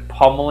started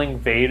pummeling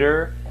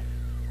Vader,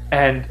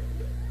 and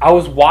I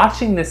was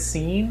watching this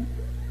scene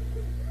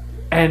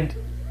and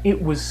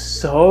it was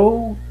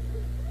so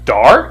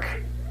dark.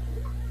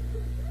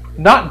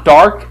 Not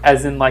dark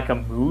as in like a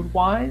mood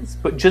wise,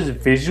 but just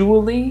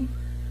visually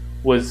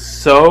was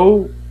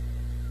so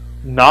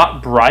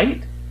not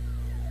bright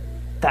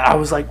that I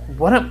was like,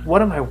 what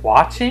am I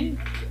watching?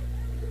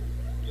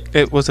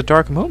 it was a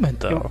dark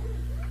moment, though.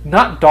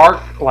 Not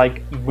dark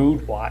like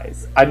mood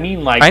wise. I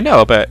mean like I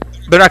know, but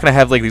they're not going to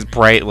have like these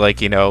bright,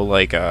 like,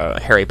 like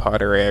Harry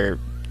Potter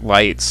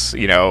lights,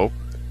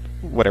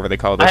 whatever they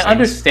call those I things.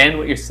 understand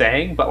what you're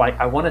saying, but like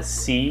I want to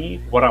see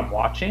what I'm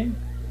watching.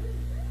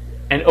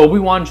 And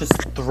Obi-Wan just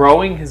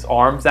throwing his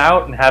arms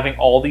out and having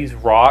all these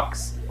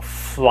rocks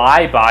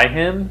fly by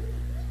him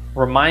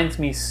reminds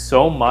me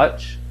so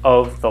much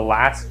of The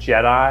Last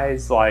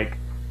Jedi's like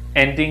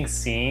ending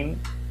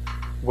scene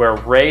where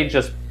Rey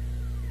just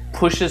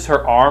pushes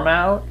her arm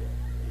out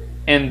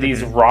and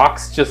these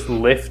rocks just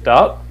lift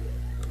up.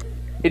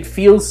 It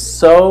feels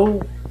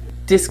so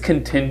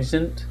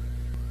discontingent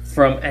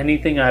from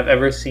anything I've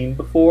ever seen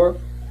before.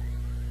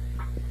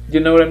 You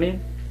know what I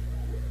mean?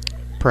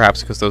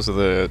 Perhaps because those are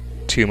the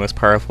two most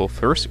powerful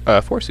Force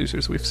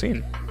users we've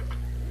seen.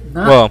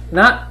 Not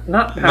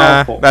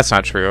powerful. Nah, that's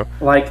not true.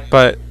 Like,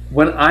 But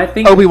when I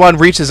think Obi-Wan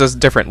reaches a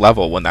different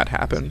level when that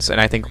happens,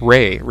 and I think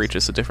Rey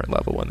reaches a different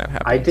level when that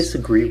happens. I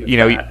disagree with You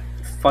know, that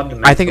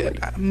fundamentally.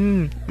 I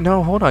think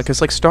no, hold on,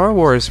 because like Star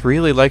Wars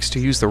really likes to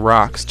use the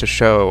rocks to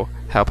show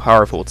how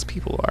powerful its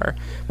people are.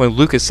 When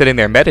Luke is sitting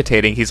there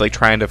meditating, he's like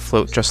trying to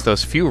float just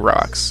those few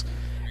rocks,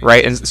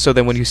 right? And so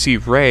then when you see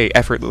Rey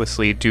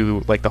effortlessly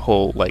do like the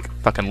whole like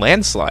fucking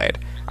landslide,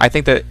 I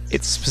think that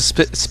it's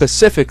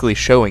specifically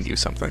showing you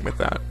something with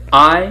that.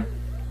 I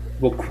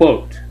will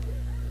quote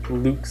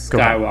Luke Go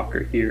on.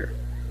 Skywalker here.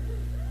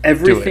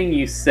 Everything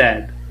you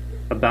said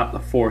about the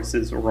Force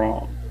is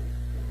wrong.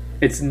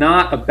 It's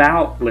not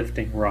about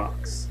lifting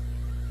rocks.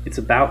 It's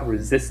about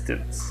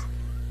resistance.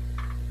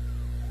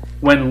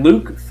 When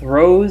Luke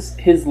throws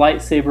his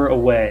lightsaber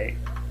away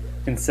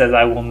and says,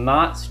 "I will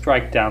not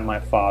strike down my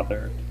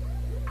father.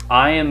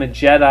 I am a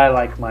Jedi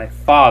like my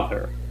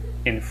father,"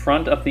 in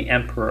front of the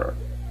Emperor,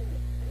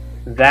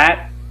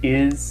 that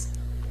is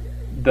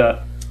the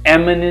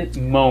eminent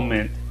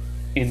moment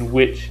in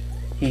which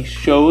he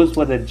shows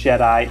what a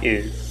Jedi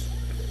is.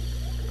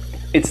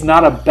 It's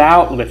not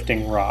about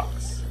lifting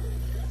rocks.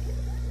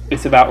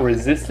 It's about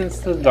resistance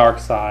to the dark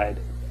side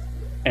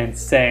and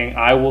saying,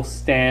 "I will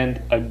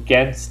stand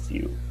against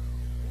you."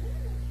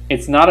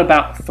 It's not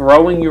about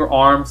throwing your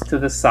arms to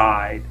the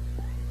side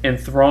and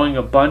throwing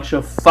a bunch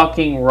of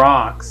fucking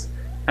rocks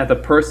at the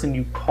person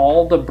you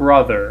called a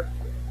brother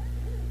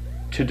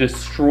to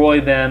destroy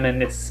them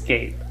and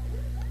escape.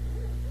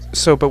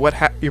 So, but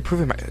you're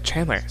proving my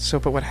Chandler. So,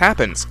 but what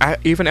happens?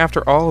 Even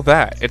after all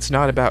that, it's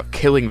not about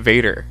killing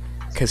Vader,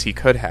 because he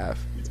could have.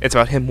 It's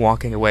about him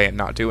walking away and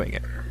not doing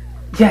it.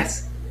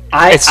 Yes,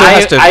 It still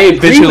has to I agree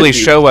visually with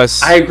you. show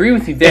us. I agree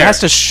with you there. It has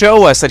to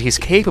show us that he's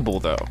capable,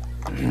 though.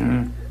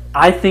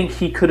 I think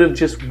he could have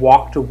just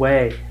walked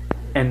away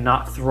and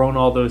not thrown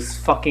all those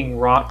fucking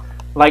rock.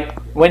 Like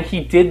when he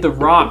did the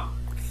rock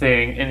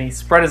thing and he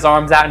spread his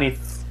arms out and he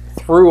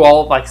threw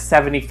all like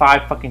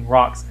 75 fucking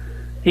rocks.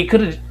 He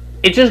could have.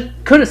 It just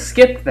could have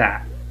skipped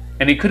that,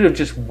 and he could have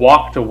just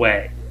walked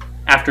away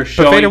after But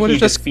showing Vader would he have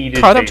just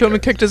defeated caught up to him Vader.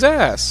 and kicked his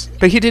ass.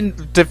 But he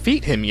didn't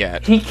defeat him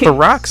yet. He The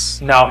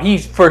rocks. No, he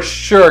for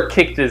sure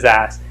kicked his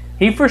ass.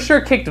 He for sure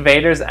kicked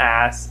Vader's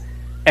ass,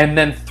 and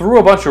then threw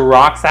a bunch of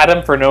rocks at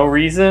him for no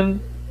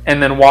reason,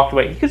 and then walked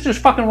away. He could have just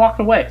fucking walked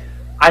away.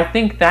 I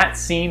think that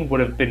scene would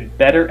have been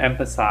better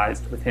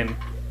emphasized with him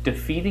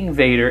defeating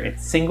Vader in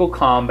single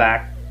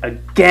combat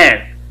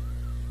again,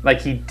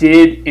 like he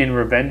did in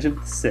Revenge of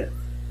the Sith,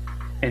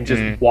 and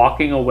just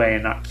walking away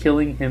and not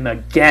killing him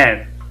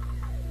again,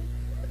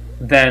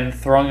 then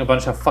throwing a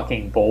bunch of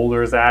fucking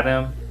boulders at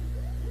him,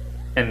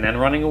 and then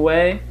running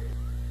away.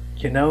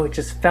 You know, it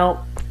just felt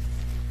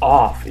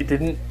off. It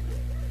didn't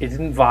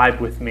vibe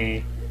with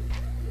me.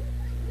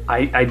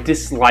 I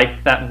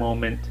disliked that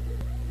moment.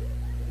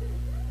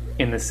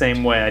 in the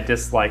same way I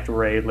disliked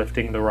Rey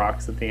lifting the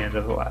rocks at the end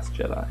of The Last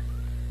Jedi.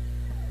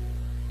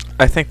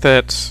 I think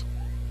that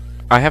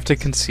I have to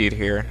concede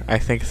here. I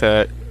think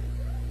that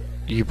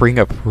you bring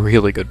up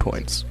really good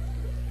points.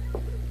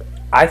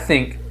 I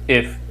think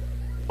if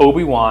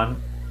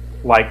Obi-Wan,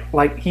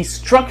 like he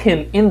struck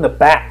him in the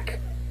back,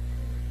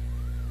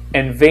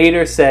 and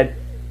Vader said,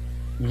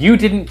 "You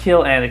didn't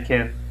kill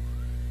Anakin,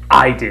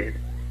 I did."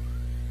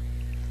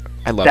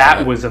 I love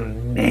That was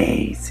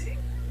amazing.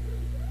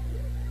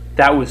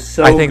 That was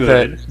so I think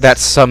good. that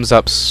sums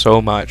up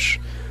so much.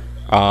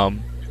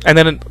 And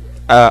then,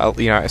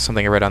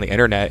 something I read on the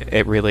internet,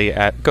 it really...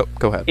 Go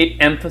ahead. It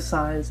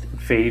emphasized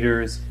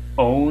Vader's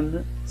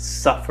own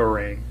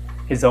suffering,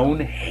 his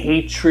own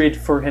hatred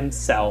for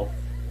himself.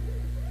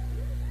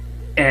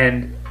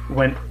 And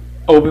when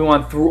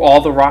Obi-Wan threw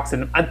all the rocks at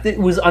him, it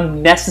was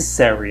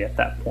unnecessary at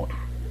that point.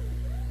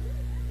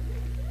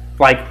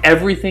 Like,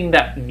 everything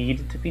that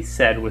needed to be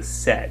said was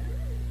said,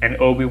 and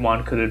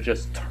Obi-Wan could have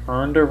just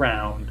turned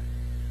around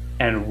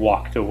and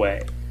walked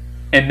away.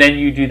 And then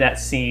you do that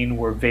scene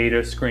where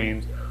Vader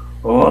screams,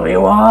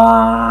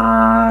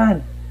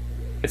 "Obi-Wan!"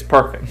 It's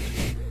perfect.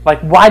 Like,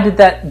 why did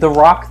the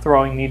rock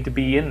throwing need to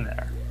be in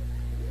there?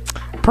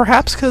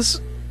 Perhaps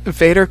because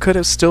Vader could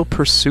have still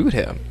pursued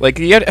him. Like,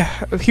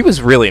 he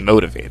was really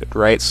motivated,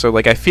 right? So,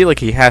 like, I feel like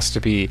he has to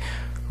be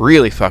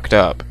really fucked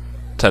up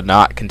to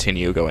not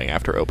continue going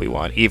after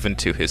Obi-Wan, even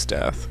to his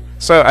death.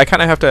 So I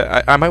kind of have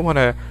to... I might want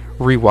to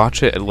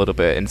rewatch it a little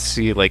bit and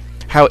see, like,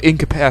 how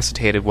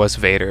incapacitated was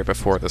Vader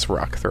before this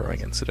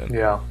rock-throwing incident.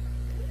 Yeah.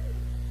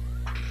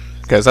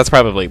 Because that's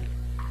probably,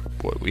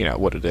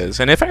 what it is.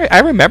 And if I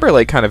remember,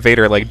 like, kind of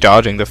Vader, like,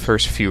 dodging the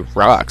first few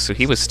rocks, so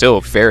he was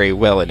still very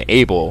well and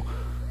able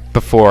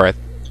before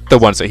the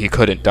ones that he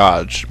couldn't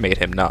dodge made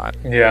him not.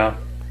 Yeah.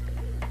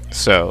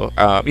 So,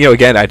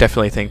 again, I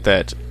definitely think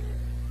that,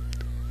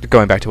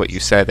 going back to what you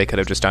said, they could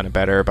have just done it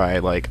better by,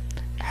 like,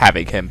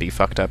 having him be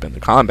fucked up in the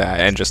combat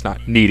and just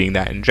not needing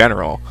that in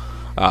general.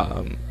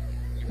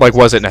 Like,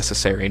 was it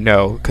necessary?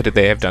 No. Could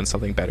they have done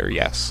something better?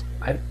 Yes.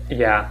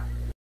 Yeah.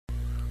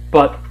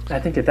 But I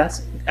think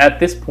at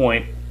this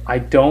point, I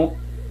don't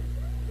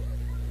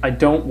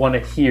want to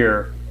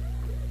hear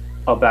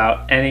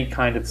about any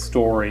kind of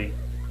story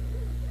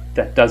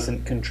that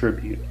doesn't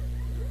contribute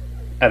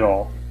at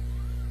all.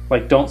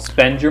 Like, don't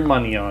spend your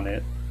money on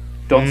it.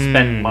 Don't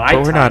spend my time.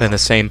 But we're not in the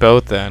same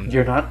boat then.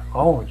 You're not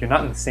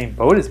in the same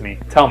boat as me.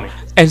 Tell me.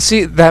 And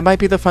see, that might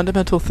be the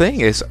fundamental thing,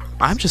 is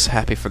I'm just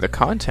happy for the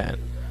content.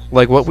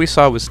 Like, what we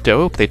saw was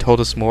dope. They told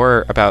us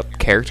more about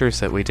characters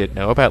that we didn't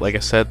know about. Like I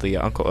said, the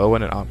Uncle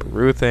Owen and Aunt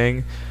Beru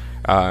thing.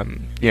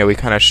 We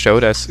kind of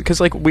showed us... Because,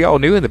 like, we all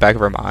knew in the back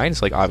of our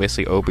minds, like,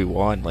 obviously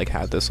Obi-Wan, like,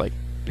 had this, like...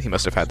 He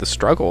must have had this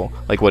struggle.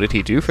 Like, what did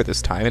he do for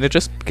this time? And it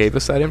just gave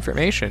us that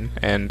information.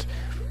 And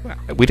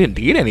we didn't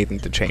need anything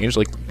to change.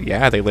 Like,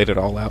 yeah, they laid it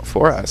all out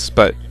for us.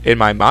 But in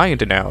my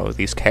mind now,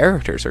 these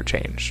characters are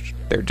changed.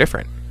 They're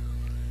different.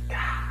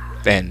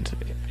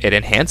 And it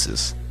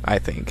enhances, I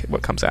think,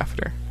 what comes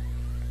after.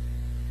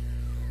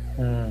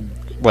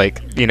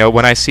 Like,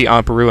 when I see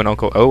Aunt Beru and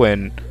Uncle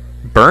Owen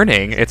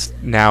burning, it's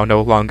now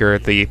no longer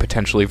the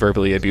potentially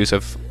verbally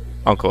abusive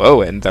Uncle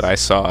Owen that I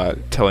saw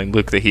telling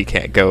Luke that he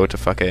can't go to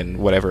fucking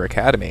whatever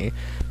academy.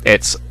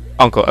 It's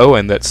Uncle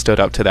Owen that stood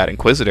up to that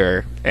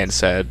Inquisitor and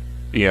said,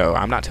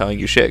 I'm not telling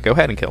you shit, go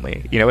ahead and kill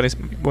me. You know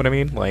what I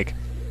mean? Like,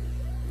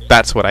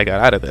 that's what I got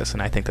out of this,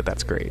 and I think that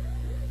that's great.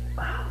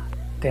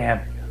 Damn.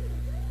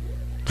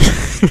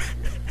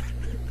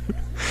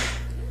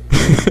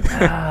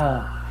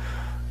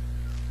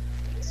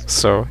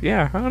 So,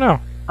 yeah, I don't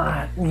know.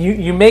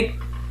 You make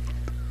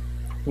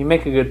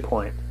a good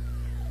point.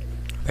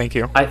 Thank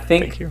you. I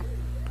think Thank you.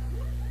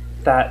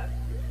 that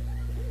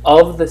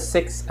of the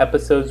 6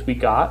 episodes we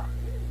got,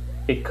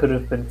 it could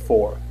have been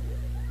 4.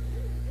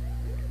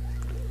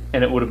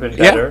 And it would have been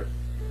better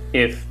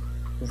if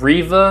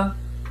Reva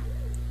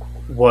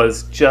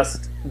was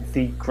just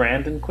the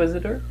Grand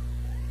Inquisitor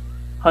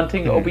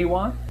hunting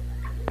Obi-Wan.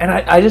 And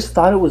I just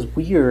thought it was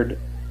weird.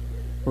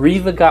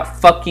 Reva got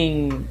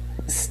fucking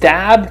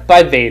stabbed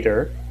by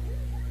Vader,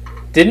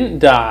 didn't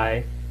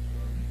die,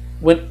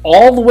 went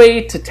all the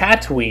way to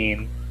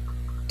Tatooine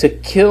to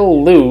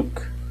kill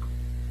Luke,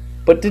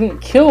 but didn't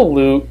kill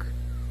Luke.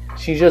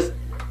 She just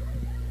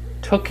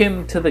took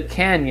him to the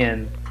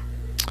canyon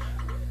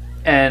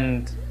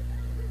and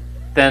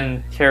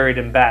then carried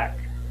him back.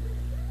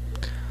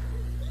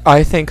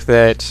 I think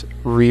that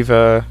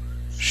Reva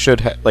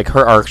should have, like,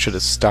 her arc should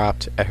have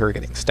stopped at her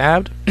getting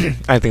stabbed.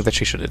 I think that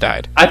she should have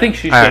died. I think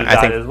she should have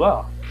died as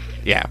well.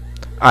 Yeah.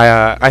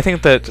 I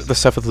think that the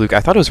stuff with Luke,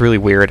 I thought it was really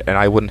weird, and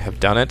I wouldn't have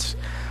done it.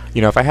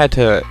 If I had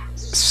to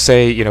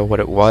say, what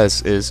it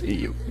was, is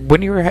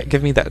when you were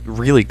giving me that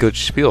really good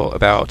spiel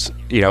about,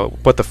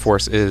 what the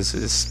Force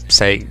is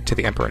saying to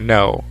the Emperor,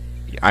 no,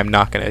 I'm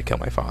not going to kill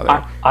my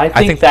father. I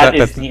think that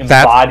is the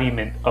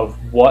embodiment of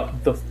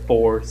what the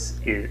Force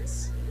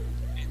is.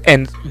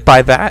 And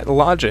by that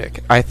logic,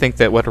 I think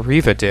that what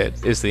Reva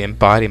did is the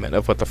embodiment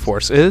of what the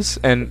Force is,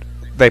 and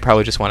they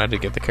probably just wanted to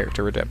give the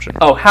character redemption.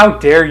 Oh, how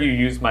dare you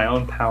use my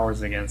own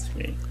powers against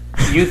me?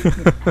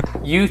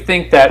 You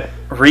think that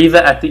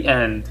Reva at the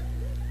end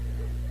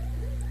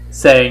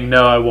saying,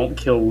 no, I won't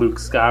kill Luke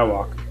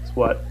Skywalker is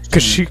what?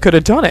 Because she could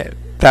have done it.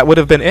 That would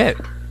have been it.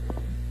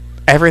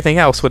 Everything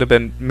else would have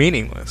been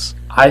meaningless.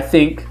 I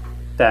think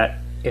that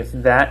if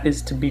that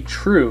is to be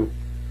true,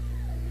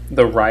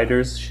 the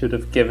writers should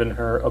have given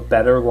her a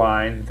better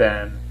line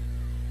than,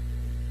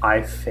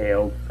 I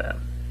failed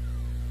them.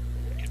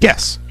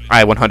 Yes,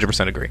 I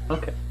 100% agree.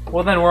 Okay.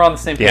 Well, then we're on the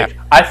same page.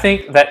 Yeah. I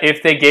think that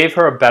if they gave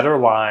her a better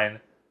line,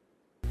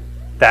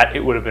 that it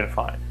would have been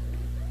fine.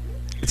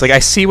 It's like, I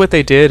see what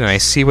they did, and I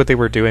see what they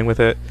were doing with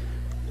it.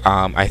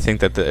 I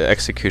think that the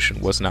execution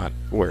was not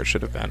where it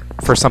should have been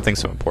for something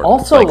so important.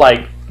 Also,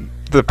 like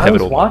the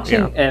pivotal. I was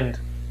watching, and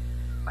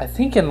I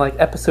think in like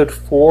episode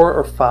 4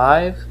 or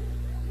 5,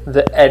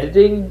 the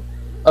editing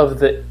of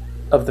the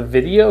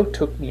video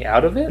took me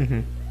out of it.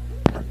 Mm-hmm.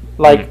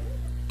 Like,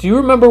 do you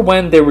remember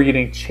when they were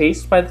getting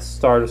chased by the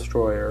Star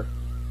Destroyer?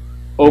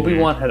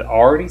 Obi-Wan had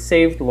already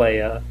saved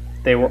Leia.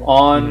 They were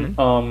on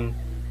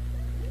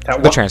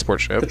the transport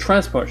ship. The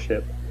transport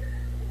ship.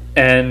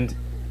 And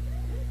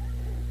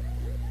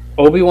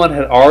Obi-Wan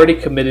had already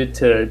committed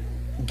to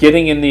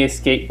getting in the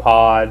escape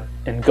pod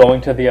and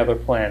going to the other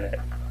planet.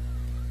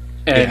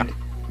 And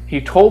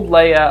he told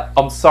Leia,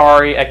 I'm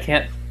sorry, I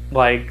can't,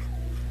 like,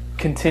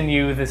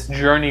 continue this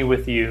journey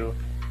with you.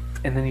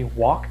 And then he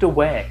walked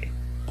away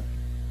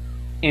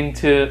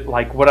into,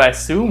 like, what I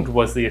assumed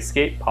was the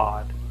escape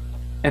pod.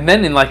 And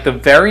then in, like, the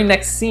very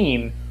next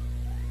scene,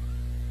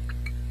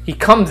 he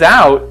comes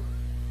out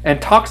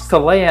and talks to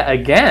Leia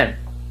again.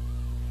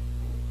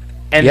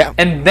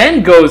 And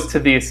then goes to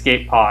the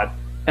escape pod.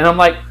 And I'm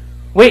like,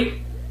 wait,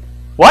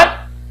 what?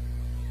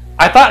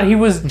 I thought he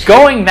was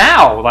going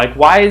now. Like,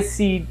 why is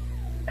he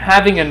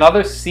having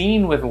another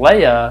scene with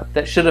Leia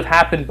that should have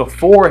happened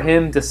before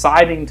him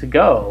deciding to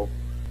go?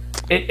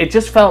 It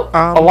just felt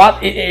a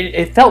lot...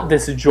 It felt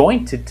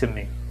disjointed to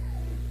me.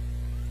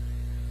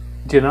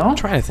 Do you know? I'm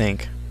trying to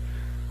think.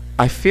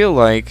 I feel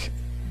like...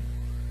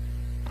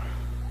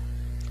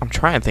 I'm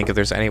trying to think if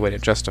there's any way to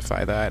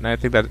justify that, and I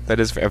think that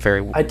is a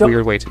very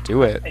weird way to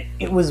do it.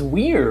 It was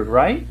weird,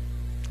 right?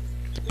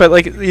 But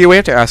like, we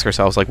have to ask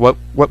ourselves, like, what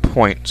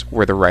point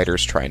were the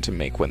writers trying to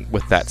make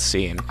with that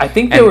scene? I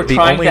think they were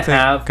trying to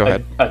have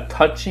a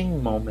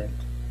touching moment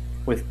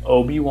with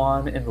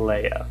Obi-Wan and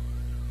Leia,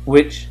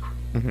 which,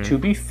 to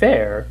be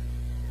fair,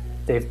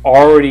 they've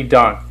already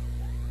done.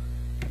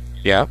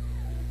 Yeah.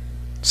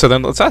 So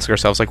then let's ask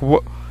ourselves, like,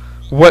 what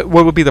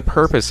would be the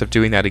purpose of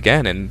doing that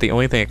again? And the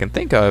only thing I can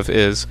think of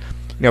is,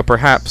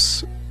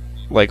 perhaps,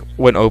 like,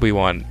 when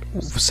Obi-Wan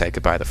said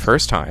goodbye the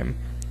first time,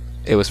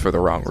 it was for the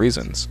wrong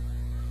reasons.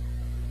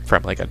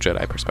 From, like, a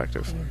Jedi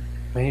perspective.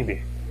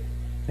 Maybe.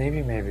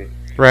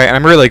 Right, and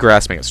I'm really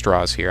grasping at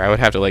straws here. I would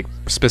have to, like,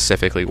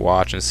 specifically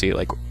watch and see,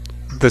 like,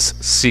 this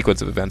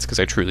sequence of events, because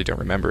I truly don't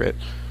remember it.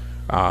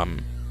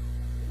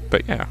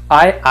 But, yeah.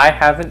 I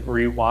haven't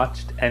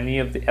rewatched any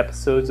of the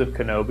episodes of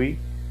Kenobi.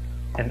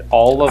 And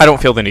I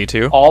don't feel the need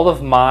to. All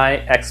of my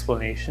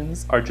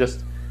explanations are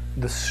just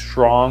the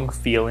strong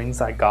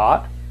feelings I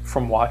got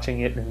from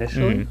watching it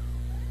initially.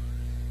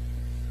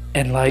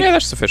 And like, yeah,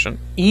 that's sufficient.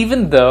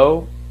 Even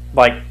though,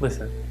 like,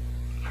 listen,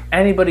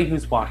 anybody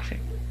who's watching,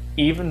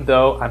 even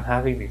though I'm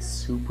having these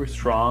super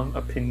strong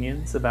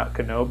opinions about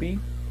Kenobi,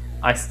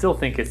 I still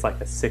think it's like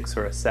a 6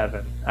 or a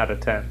 7 out of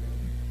 10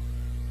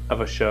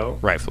 of a show.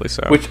 Rightfully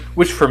so.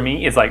 Which for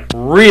me is like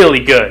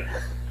really good.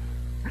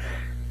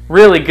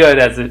 Really good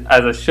as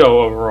a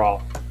show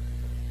overall.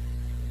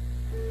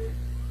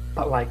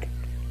 But like,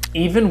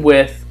 even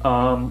with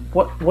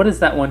what is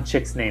that one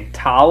chick's name?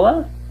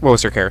 Tala? What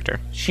was her character?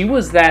 She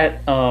was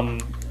that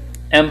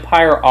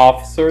Empire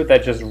officer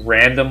that just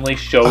randomly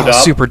showed up.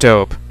 Super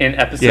dope. In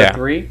episode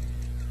 3.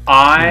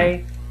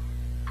 I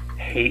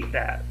hate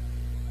that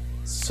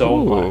so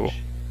much.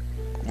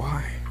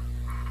 Why?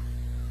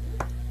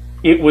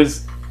 It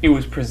was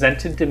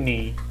presented to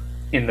me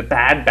in the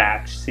Bad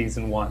Batch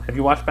season 1. Have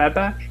you watched Bad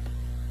Batch?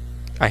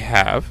 I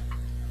have.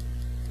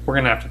 We're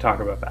gonna have to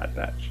talk about Bad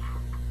Batch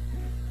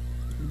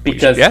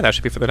because that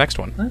should be for the next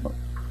one.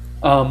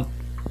 What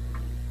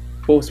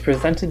was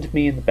presented to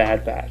me in the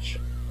Bad Batch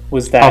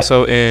was that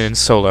also in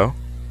Solo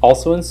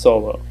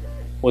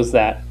was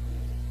that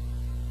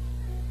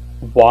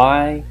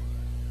why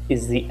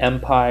is the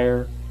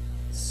Empire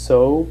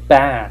so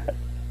bad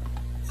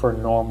for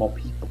normal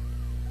people?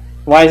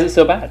 Why is it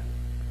so bad?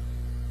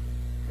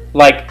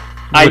 Like,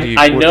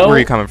 I know where are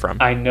you coming from?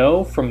 I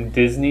know from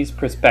Disney's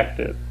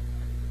perspective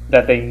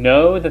that they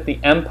know that the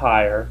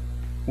Empire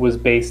was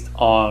based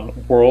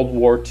on World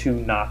War II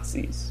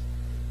Nazis.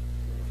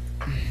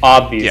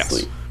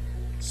 Obviously. Yes.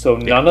 So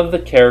none of the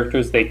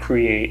characters they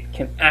create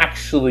can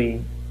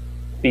actually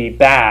be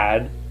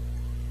bad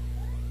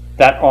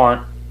that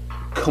aren't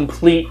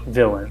complete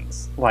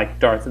villains like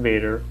Darth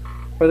Vader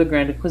or the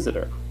Grand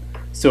Inquisitor.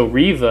 So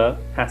Reva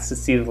has to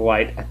see the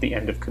light at the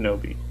end of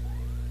Kenobi.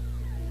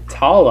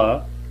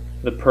 Tala,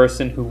 the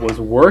person who was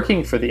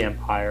working for the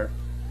Empire,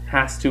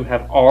 has to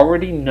have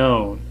already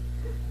known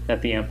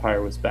that the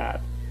Empire was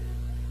bad.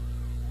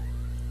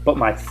 But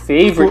my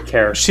favorite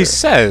character... She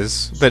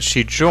says that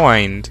she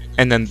joined,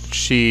 and then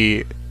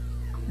she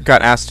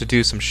got asked to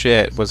do some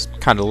shit, was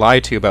kind of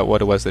lied to about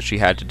what it was that she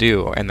had to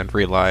do, and then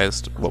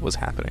realized what was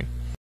happening.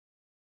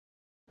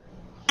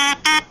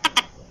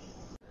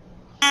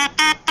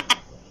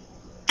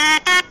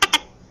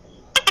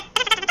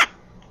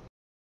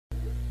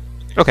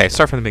 Okay,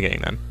 start from the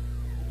beginning then.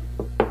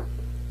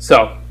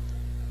 So,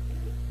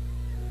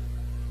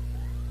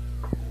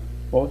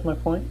 what was my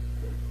point?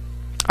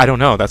 I don't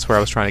know, that's where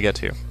I was trying to get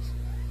to.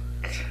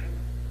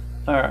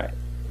 Alright.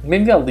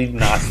 Maybe I'll leave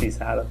Nazis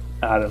out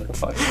of the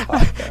fucking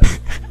podcast.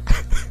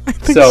 I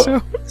think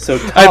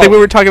so. I think we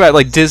were talking about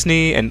like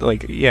Disney and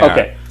like, yeah.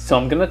 Okay, so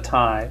I'm gonna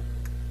tie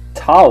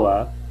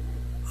Tala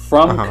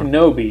from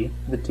Kenobi,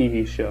 the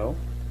TV show,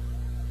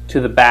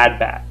 to the Bad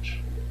Batch,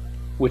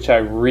 which I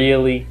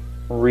really,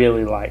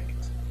 really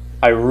liked.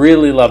 I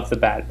really loved the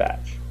Bad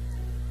Batch.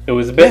 It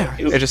was a bit. Yeah,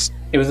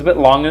 it was a bit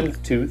long in the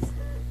tooth.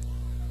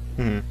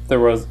 Mm-hmm. There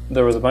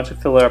was a bunch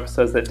of filler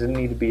episodes that didn't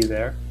need to be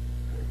there,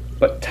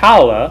 but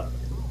Tala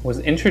was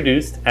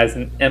introduced as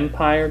an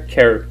Empire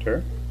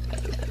character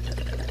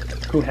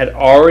who had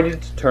already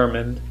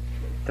determined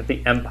that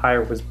the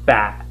Empire was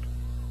bad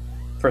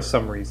for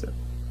some reason.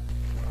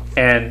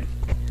 And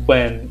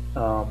when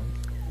I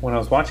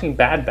was watching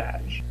Bad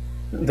Batch,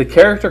 the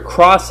character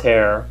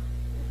Crosshair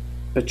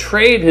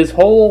betrayed his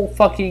whole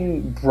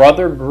fucking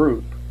brother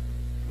group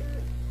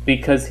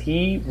because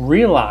he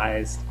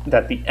realized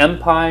that the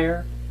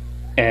Empire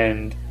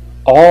and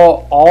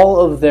all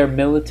of their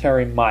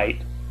military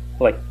might,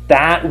 like,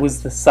 that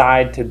was the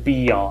side to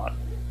be on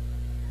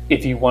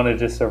if you wanted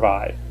to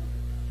survive.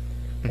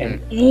 Mm-hmm.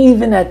 And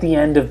even at the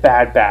end of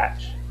Bad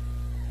Batch,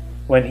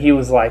 when he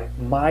was like,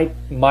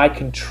 my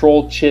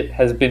control chip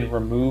has been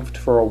removed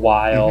for a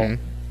while,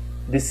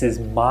 this is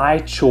my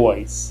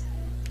choice.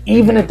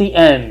 Even at the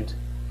end,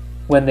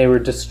 when they were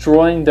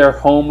destroying their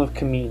home of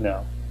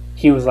Camino,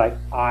 he was like,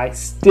 I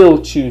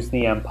still choose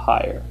the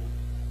Empire.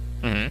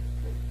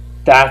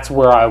 That's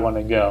where I want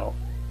to go.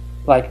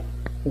 Like,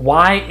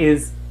 why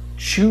is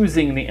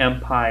choosing the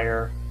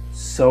Empire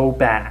so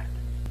bad?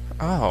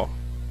 Oh.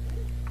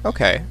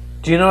 Okay.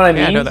 Do you know what I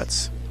mean? Yeah, no,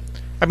 that's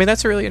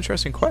a really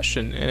interesting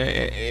question. And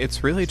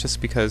it's really just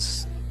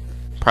because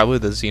probably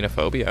the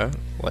xenophobia,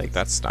 like,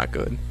 that's not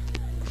good.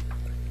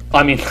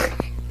 I mean,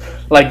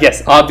 like,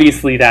 yes,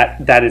 obviously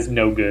that is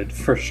no good,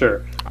 for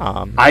sure.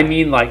 I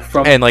mean, like,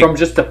 from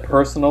just a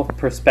personal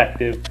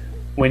perspective,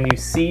 when you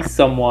see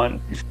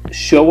someone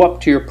show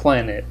up to your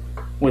planet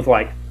with,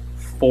 like,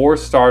 4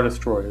 Star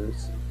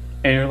Destroyers,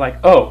 and you're like,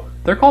 oh,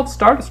 they're called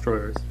Star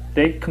Destroyers.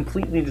 They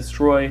completely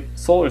destroy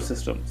solar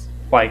systems.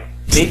 Like,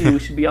 maybe we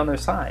should be on their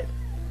side.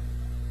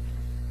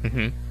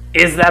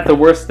 Is that the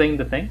worst thing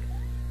to think?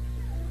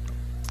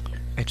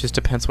 It just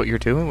depends what you're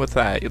doing with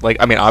that. Like,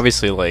 I mean,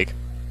 obviously, like,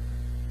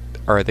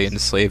 are they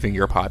enslaving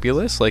your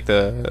populace, like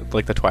the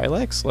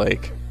Twi'leks?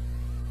 Like,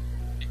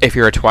 if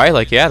you're a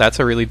Twi'lek, yeah, that's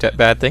a really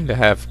bad thing to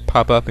have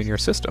pop up in your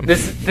system.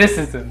 This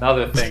is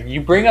another thing.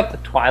 You bring up the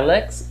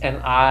Twi'leks,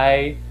 and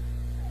I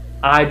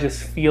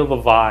just feel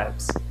the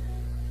vibes.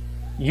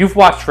 You've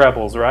watched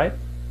Rebels, right?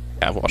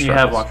 Yeah, I've watched Rebels. You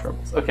have watched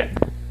Rebels. Okay.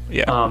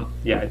 Yeah.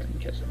 Yeah, I didn't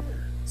catch it.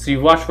 So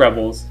you've watched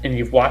Rebels, and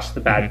you've watched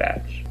the Bad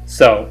Batch.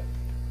 So,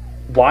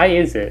 why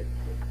is it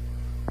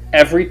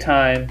every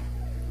time,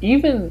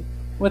 even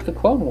with the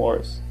Clone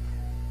Wars,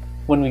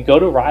 when we go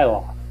to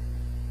Ryloth,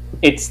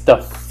 it's the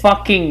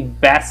fucking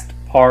best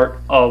part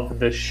of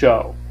the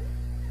show?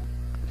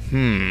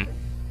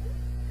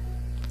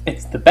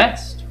 It's the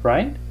best,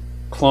 right?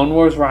 Clone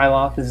Wars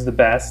Ryloth is the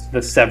best,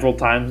 the several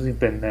times we've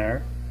been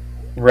there.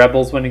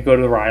 Rebels, when you go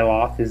to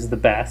Ryloth, is the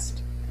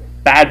best.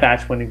 Bad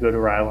Batch, when you go to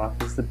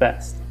Ryloth, is the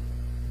best.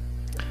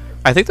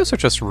 I think those are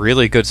just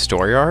really good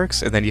story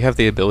arcs, and then you have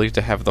the ability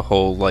to have the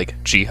whole,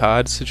 like,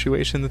 jihad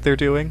situation that they're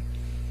doing.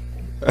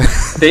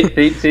 They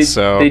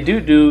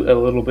do a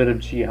little bit of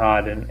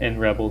jihad in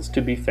Rebels,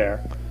 to be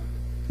fair.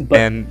 But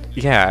and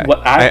yeah,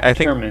 what I've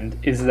determined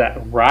is that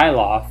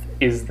Ryloth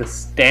is the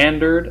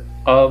standard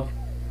of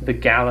the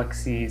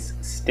galaxy's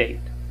state.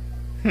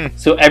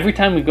 So every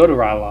time we go to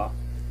Ryloth,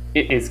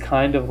 it is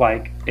kind of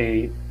like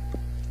a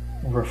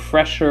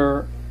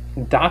refresher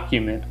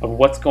document of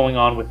what's going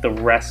on with the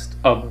rest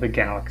of the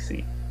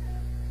galaxy.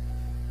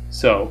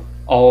 So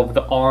all of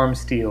the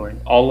arms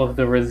dealing, all of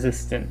the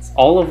resistance,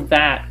 all of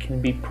that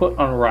can be put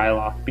on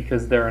Ryloth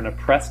because they're an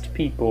oppressed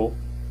people,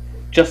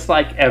 just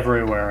like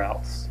everywhere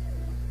else.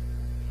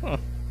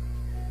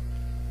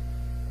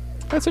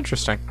 That's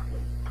interesting.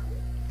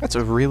 That's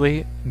a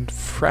really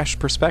fresh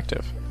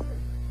perspective.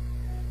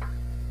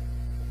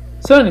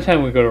 So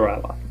anytime we go to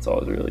Ryloth, it's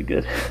always really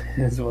good,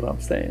 is what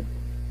I'm saying.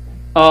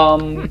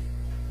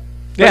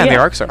 Yeah, and the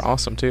arcs are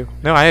awesome too.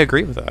 No, I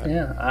agree with that.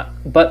 Yeah,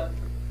 but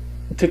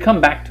to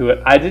come back to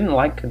it, I didn't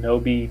like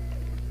Kenobi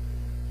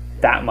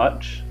that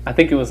much. I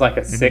think it was like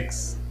a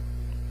 6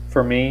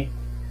 for me.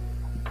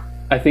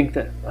 I think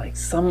that, like,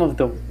 some of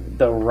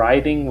the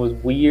writing was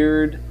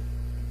weird.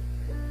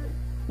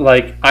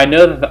 like, I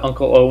know that the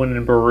Uncle Owen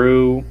and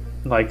Beru,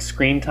 like,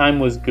 screen time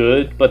was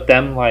good, but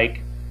them,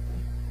 like,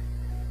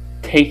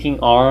 taking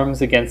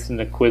arms against an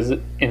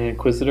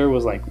Inquisitor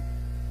was, like,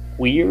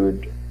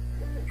 weird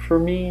for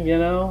me, you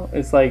know?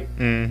 It's like...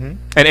 Mm-hmm.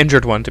 An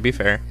injured one, to be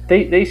fair.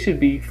 They should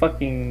be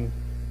fucking...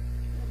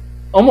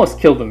 almost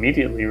killed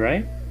immediately,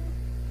 right?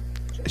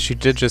 She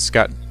did just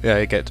get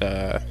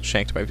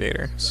shanked by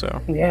Vader,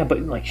 so... Yeah,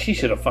 but, like, she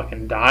should have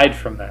fucking died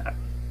from that.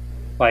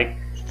 Like,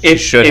 She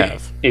should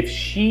have. If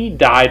she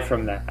died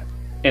from that,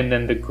 and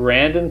then the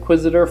Grand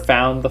Inquisitor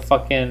found the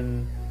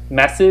fucking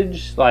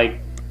message, like,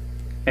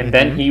 and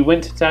then he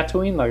went to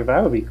Tatooine, like,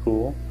 that would be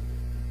cool.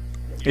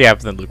 Yeah,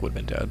 but then Luke would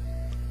have been dead.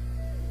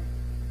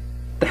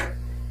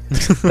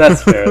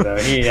 That's fair, though.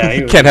 He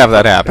Can't have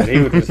that happen. He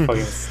would have just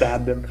fucking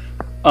stabbed him.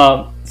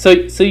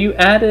 So you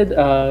added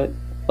a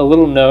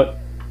little note.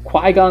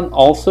 Qui-Gon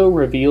also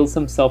reveals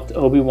himself to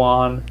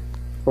Obi-Wan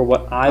for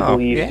what I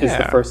believe is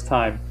the first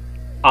time.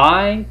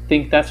 I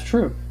think that's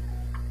true.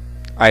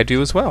 I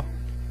do as well.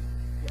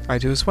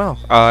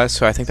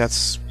 So I think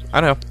that's... I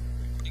don't know.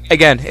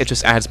 Again, it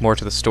just adds more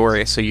to the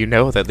story, so you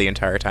know that the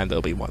entire time that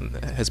Obi-Wan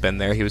has been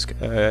there, he was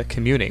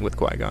communing with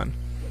Qui-Gon.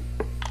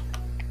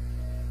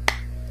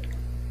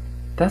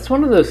 That's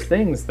one of those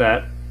things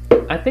that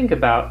I think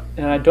about,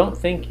 and I don't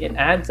think it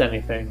adds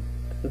anything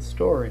to the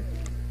story.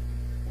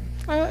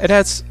 It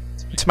adds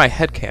to my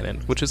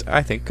headcanon, which is,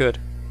 I think, good.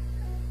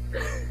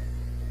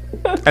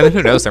 And then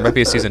who knows, there might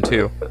be a season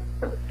 2.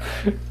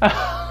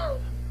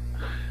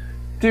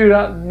 Dude,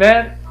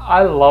 man,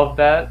 I love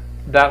that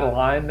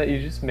line that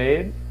you just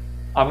made.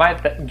 I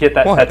might get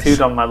that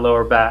tattooed on my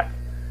lower back.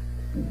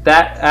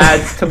 That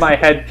adds to my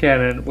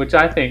headcanon, which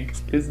I think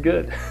is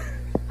good.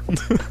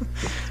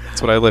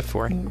 That's what I live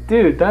for.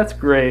 Dude, that's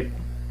great.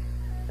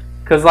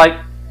 Because, like,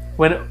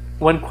 when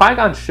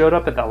Qui-Gon showed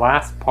up at the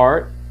last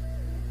part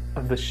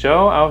of the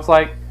show, I was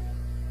like,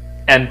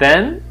 and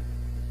then?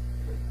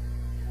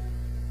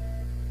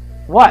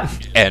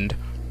 What? End.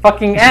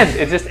 Fucking end.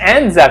 It just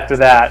ends after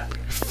that.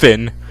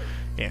 Finn.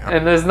 Yeah.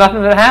 And there's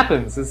nothing that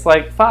happens. It's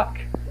like, fuck.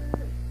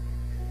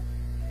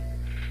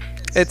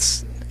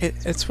 It's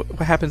what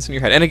happens in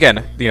your head. And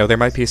again, you know, there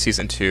might be a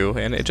season 2,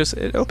 and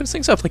it opens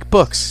things up like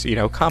books, you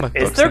know, comic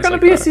books. Is there going to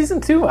be a season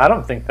 2? I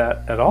don't think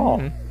that at all.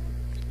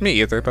 Mm-hmm. Me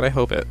either, but I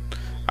hope it.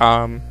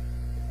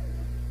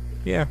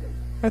 Yeah,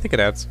 I think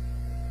it adds.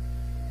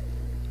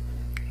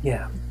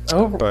 Yeah.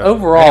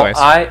 Overall, anyways.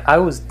 I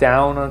was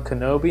down on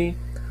Kenobi.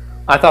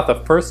 I thought the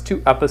first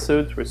 2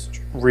 episodes were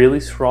really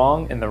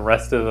strong, and the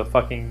rest of the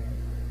fucking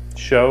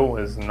show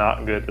was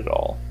not good at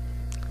all.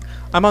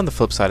 I'm on the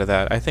flip side of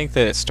that. I think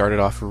that it started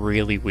off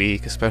really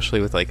weak, especially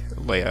with, like,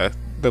 the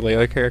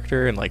Leia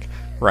character, and, like,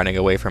 running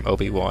away from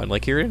Obi-Wan.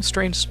 Like, you're in a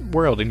strange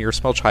world, and you're a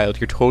small child.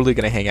 You're totally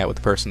going to hang out with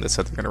the person that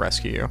said they're going to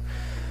rescue you.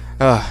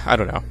 I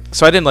don't know.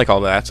 So I didn't like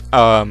all that.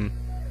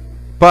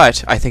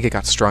 But I think it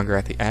got stronger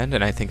at the end,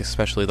 and I think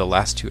especially the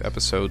last 2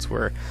 episodes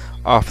were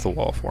off the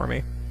wall for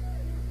me.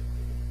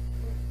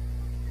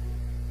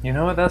 You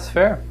know what? That's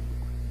fair.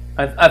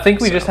 I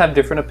think we just have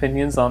different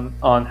opinions on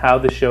how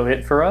the show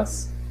hit for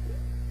us.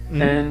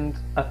 And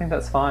I think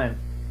that's fine.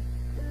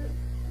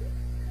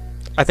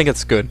 I think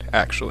it's good,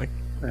 actually.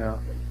 Yeah.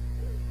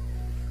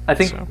 I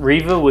think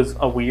Reva was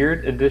a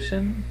weird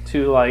addition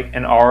to, like,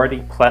 an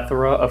already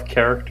plethora of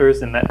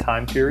characters in that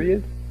time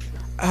period.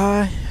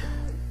 I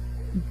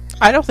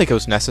don't think it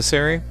was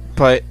necessary,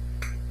 but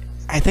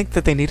I think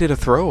that they needed a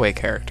throwaway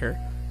character.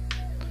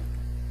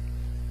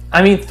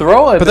 I mean,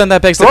 throwaway. But then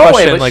that begs the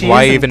question, like,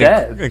 why even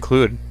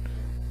include?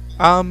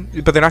 But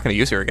they're not going to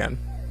use her again.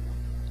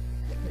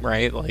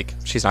 Right? Like,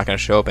 she's not going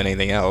to show up in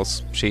anything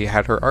else. She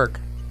had her arc.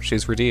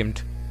 She's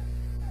redeemed.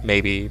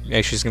 Maybe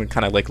she's going to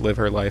kind of, like, live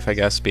her life, I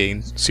guess,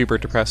 being super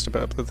depressed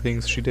about the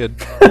things she did.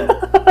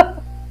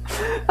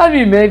 I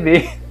mean,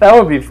 maybe. That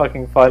would be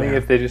fucking funny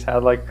if they just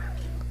had, like,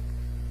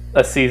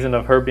 a season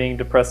of her being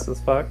depressed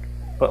as fuck.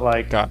 But,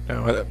 like... God,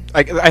 no.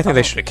 I think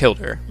they should have killed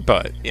her,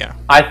 but, yeah.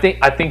 I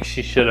think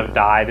she should have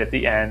died at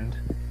the end.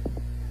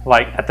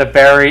 Like, at the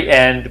very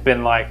end,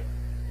 been like,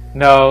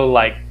 no,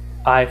 like,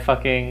 I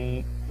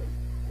fucking...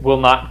 will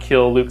not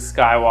kill Luke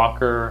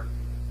Skywalker,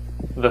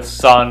 the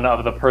son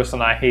of the person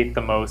I hate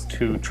the most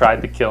who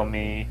tried to kill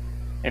me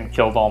and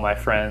killed all my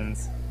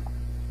friends.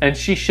 And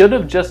she should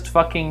have just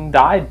fucking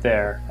died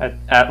there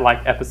at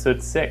like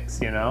episode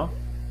 6, you know?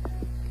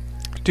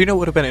 Do you know what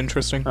would have been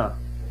interesting? Huh.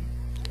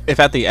 If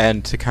at the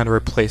end, to kind of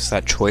replace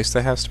that choice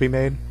that has to be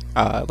made,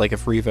 like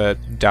if Reva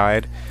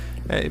died,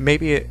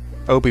 maybe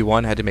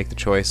Obi-Wan had to make the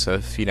choice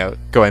of, you know,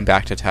 going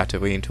back to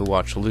Tatooine to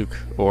watch Luke,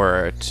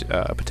 or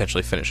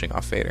potentially finishing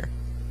off Vader.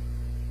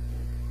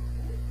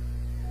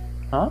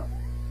 Huh?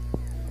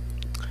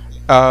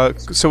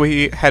 So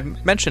we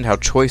had mentioned how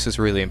choice is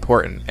really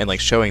important, and like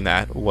showing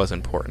that was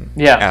important.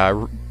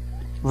 Yeah.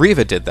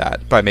 Reva did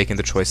that by making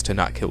the choice to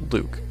not kill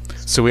Luke.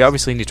 So we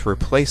obviously need to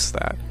replace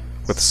that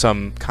with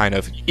some kind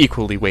of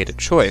equally weighted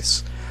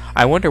choice.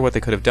 I wonder what they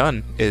could have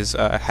done is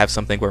have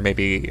something where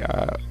maybe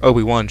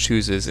Obi-Wan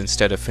chooses,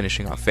 instead of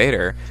finishing off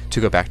Vader,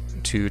 to go back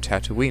to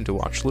Tatooine to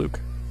watch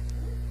Luke.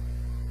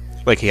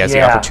 Like he has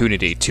the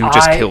opportunity to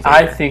just kill Vader.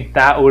 I think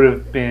that would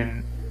have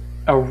been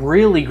a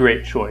really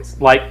great choice.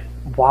 Like,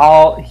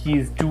 while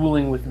he's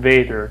dueling with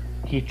Vader,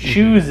 he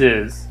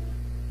chooses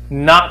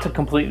not to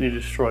completely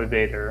destroy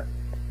Vader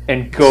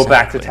and go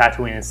back to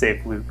Tatooine and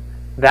save Luke.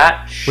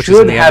 That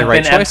should have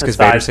been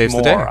emphasized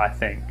more, I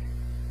think.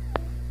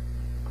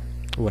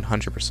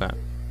 100%.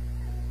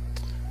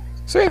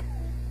 So yeah,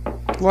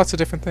 lots of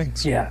different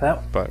things. Yeah,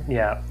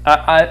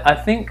 I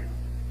think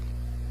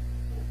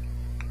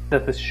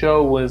that the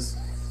show was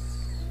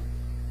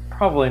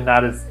probably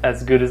not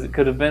as good as it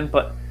could have been,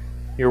 but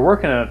you're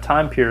working in a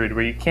time period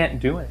where you can't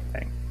do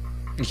anything.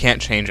 You can't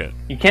change it.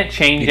 You can't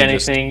change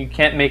anything. You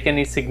can't make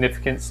any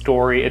significant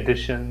story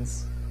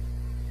additions.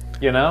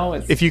 You know?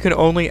 If you can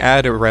only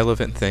add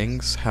irrelevant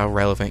things, how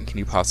relevant can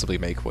you possibly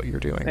make what you're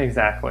doing?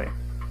 Exactly.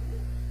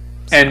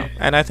 So,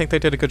 and I think they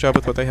did a good job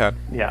with what they had.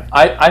 Yeah.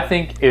 I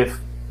think if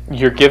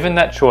you're given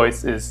that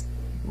choice, is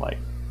like,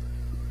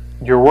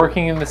 you're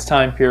working in this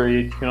time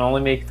period, you can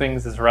only make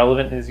things as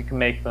relevant as you can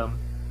make them.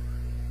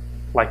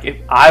 Like, if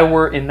I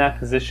were in that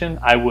position,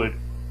 I would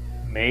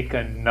make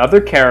another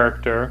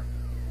character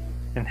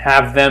and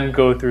have them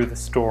go through the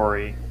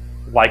story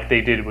like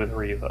they did with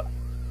Reva.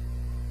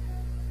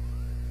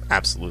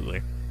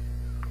 Absolutely.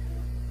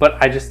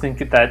 But I just think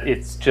that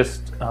it's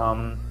just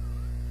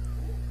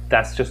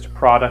that's just a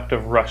product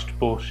of rushed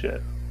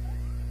bullshit.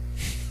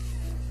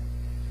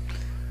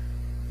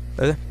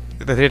 They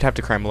did have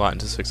to cram a lot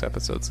into 6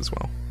 episodes as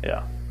well.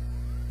 Yeah.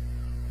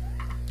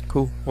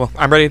 Cool. Well,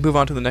 I'm ready to move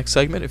on to the next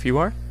segment if you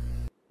are.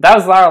 That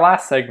was our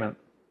last segment.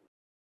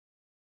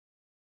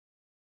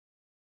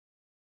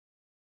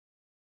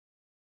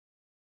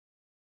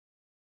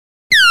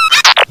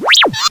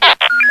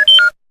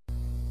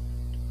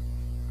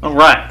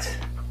 Alright.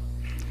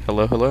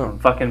 Hello, hello. I'm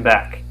fucking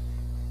back.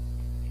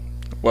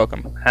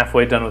 Welcome. I'm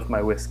halfway done with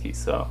my whiskey,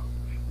 so.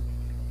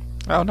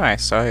 Oh,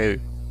 nice. I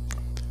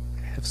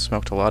have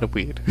smoked a lot of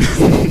weed.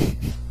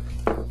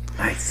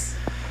 Nice.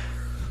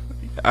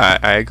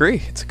 I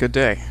agree. It's a good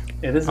day.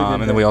 It is a good day.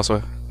 And then we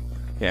also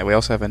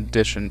have an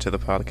addition to the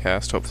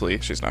podcast. Hopefully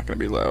she's not going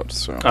to be loud.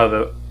 So.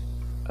 Oh,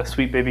 a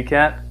sweet baby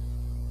cat?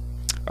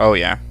 Oh,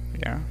 yeah.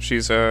 Yeah.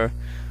 She's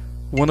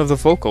one of the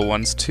vocal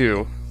ones,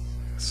 too.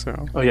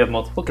 So. Oh, you have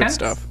multiple good cats?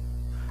 Stuff.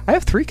 I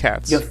have 3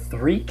 cats. You have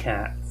 3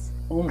 cats?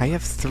 Oh my I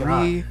have 3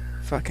 God.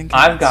 fucking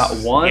cats. I've got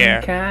 1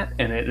 cat,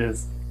 and it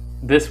is...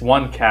 This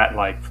one cat,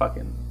 like,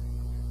 fucking...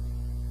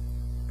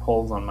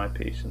 pulls on my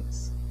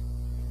patience.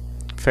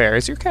 Fair.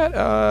 Is your cat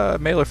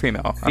male or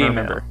female? Female. I don't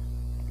remember.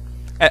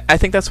 I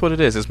think that's what it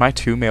is my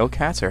 2 male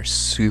cats are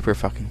super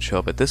fucking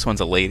chill, but this one's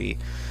a lady,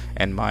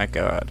 and my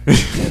god.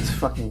 It's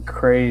fucking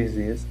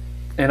crazy.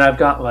 And I've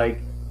got, like,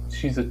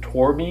 she's a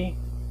Torby.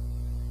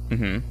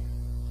 Mm-hmm.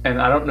 And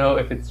I don't know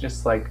if it's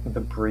just, like, the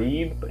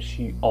breed, but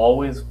she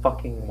always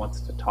fucking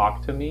wants to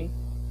talk to me.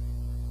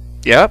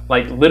 Yep.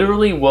 Like,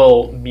 literally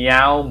will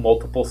meow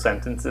multiple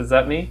sentences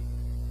at me.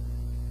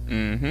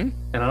 Mm-hmm.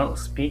 And I don't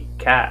speak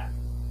cat.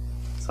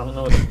 So I don't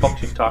know what the fuck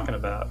she's talking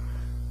about.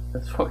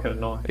 That's fucking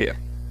annoying. Yeah.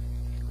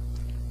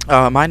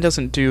 Mine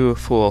doesn't do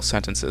full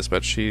sentences,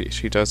 but she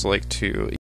does like to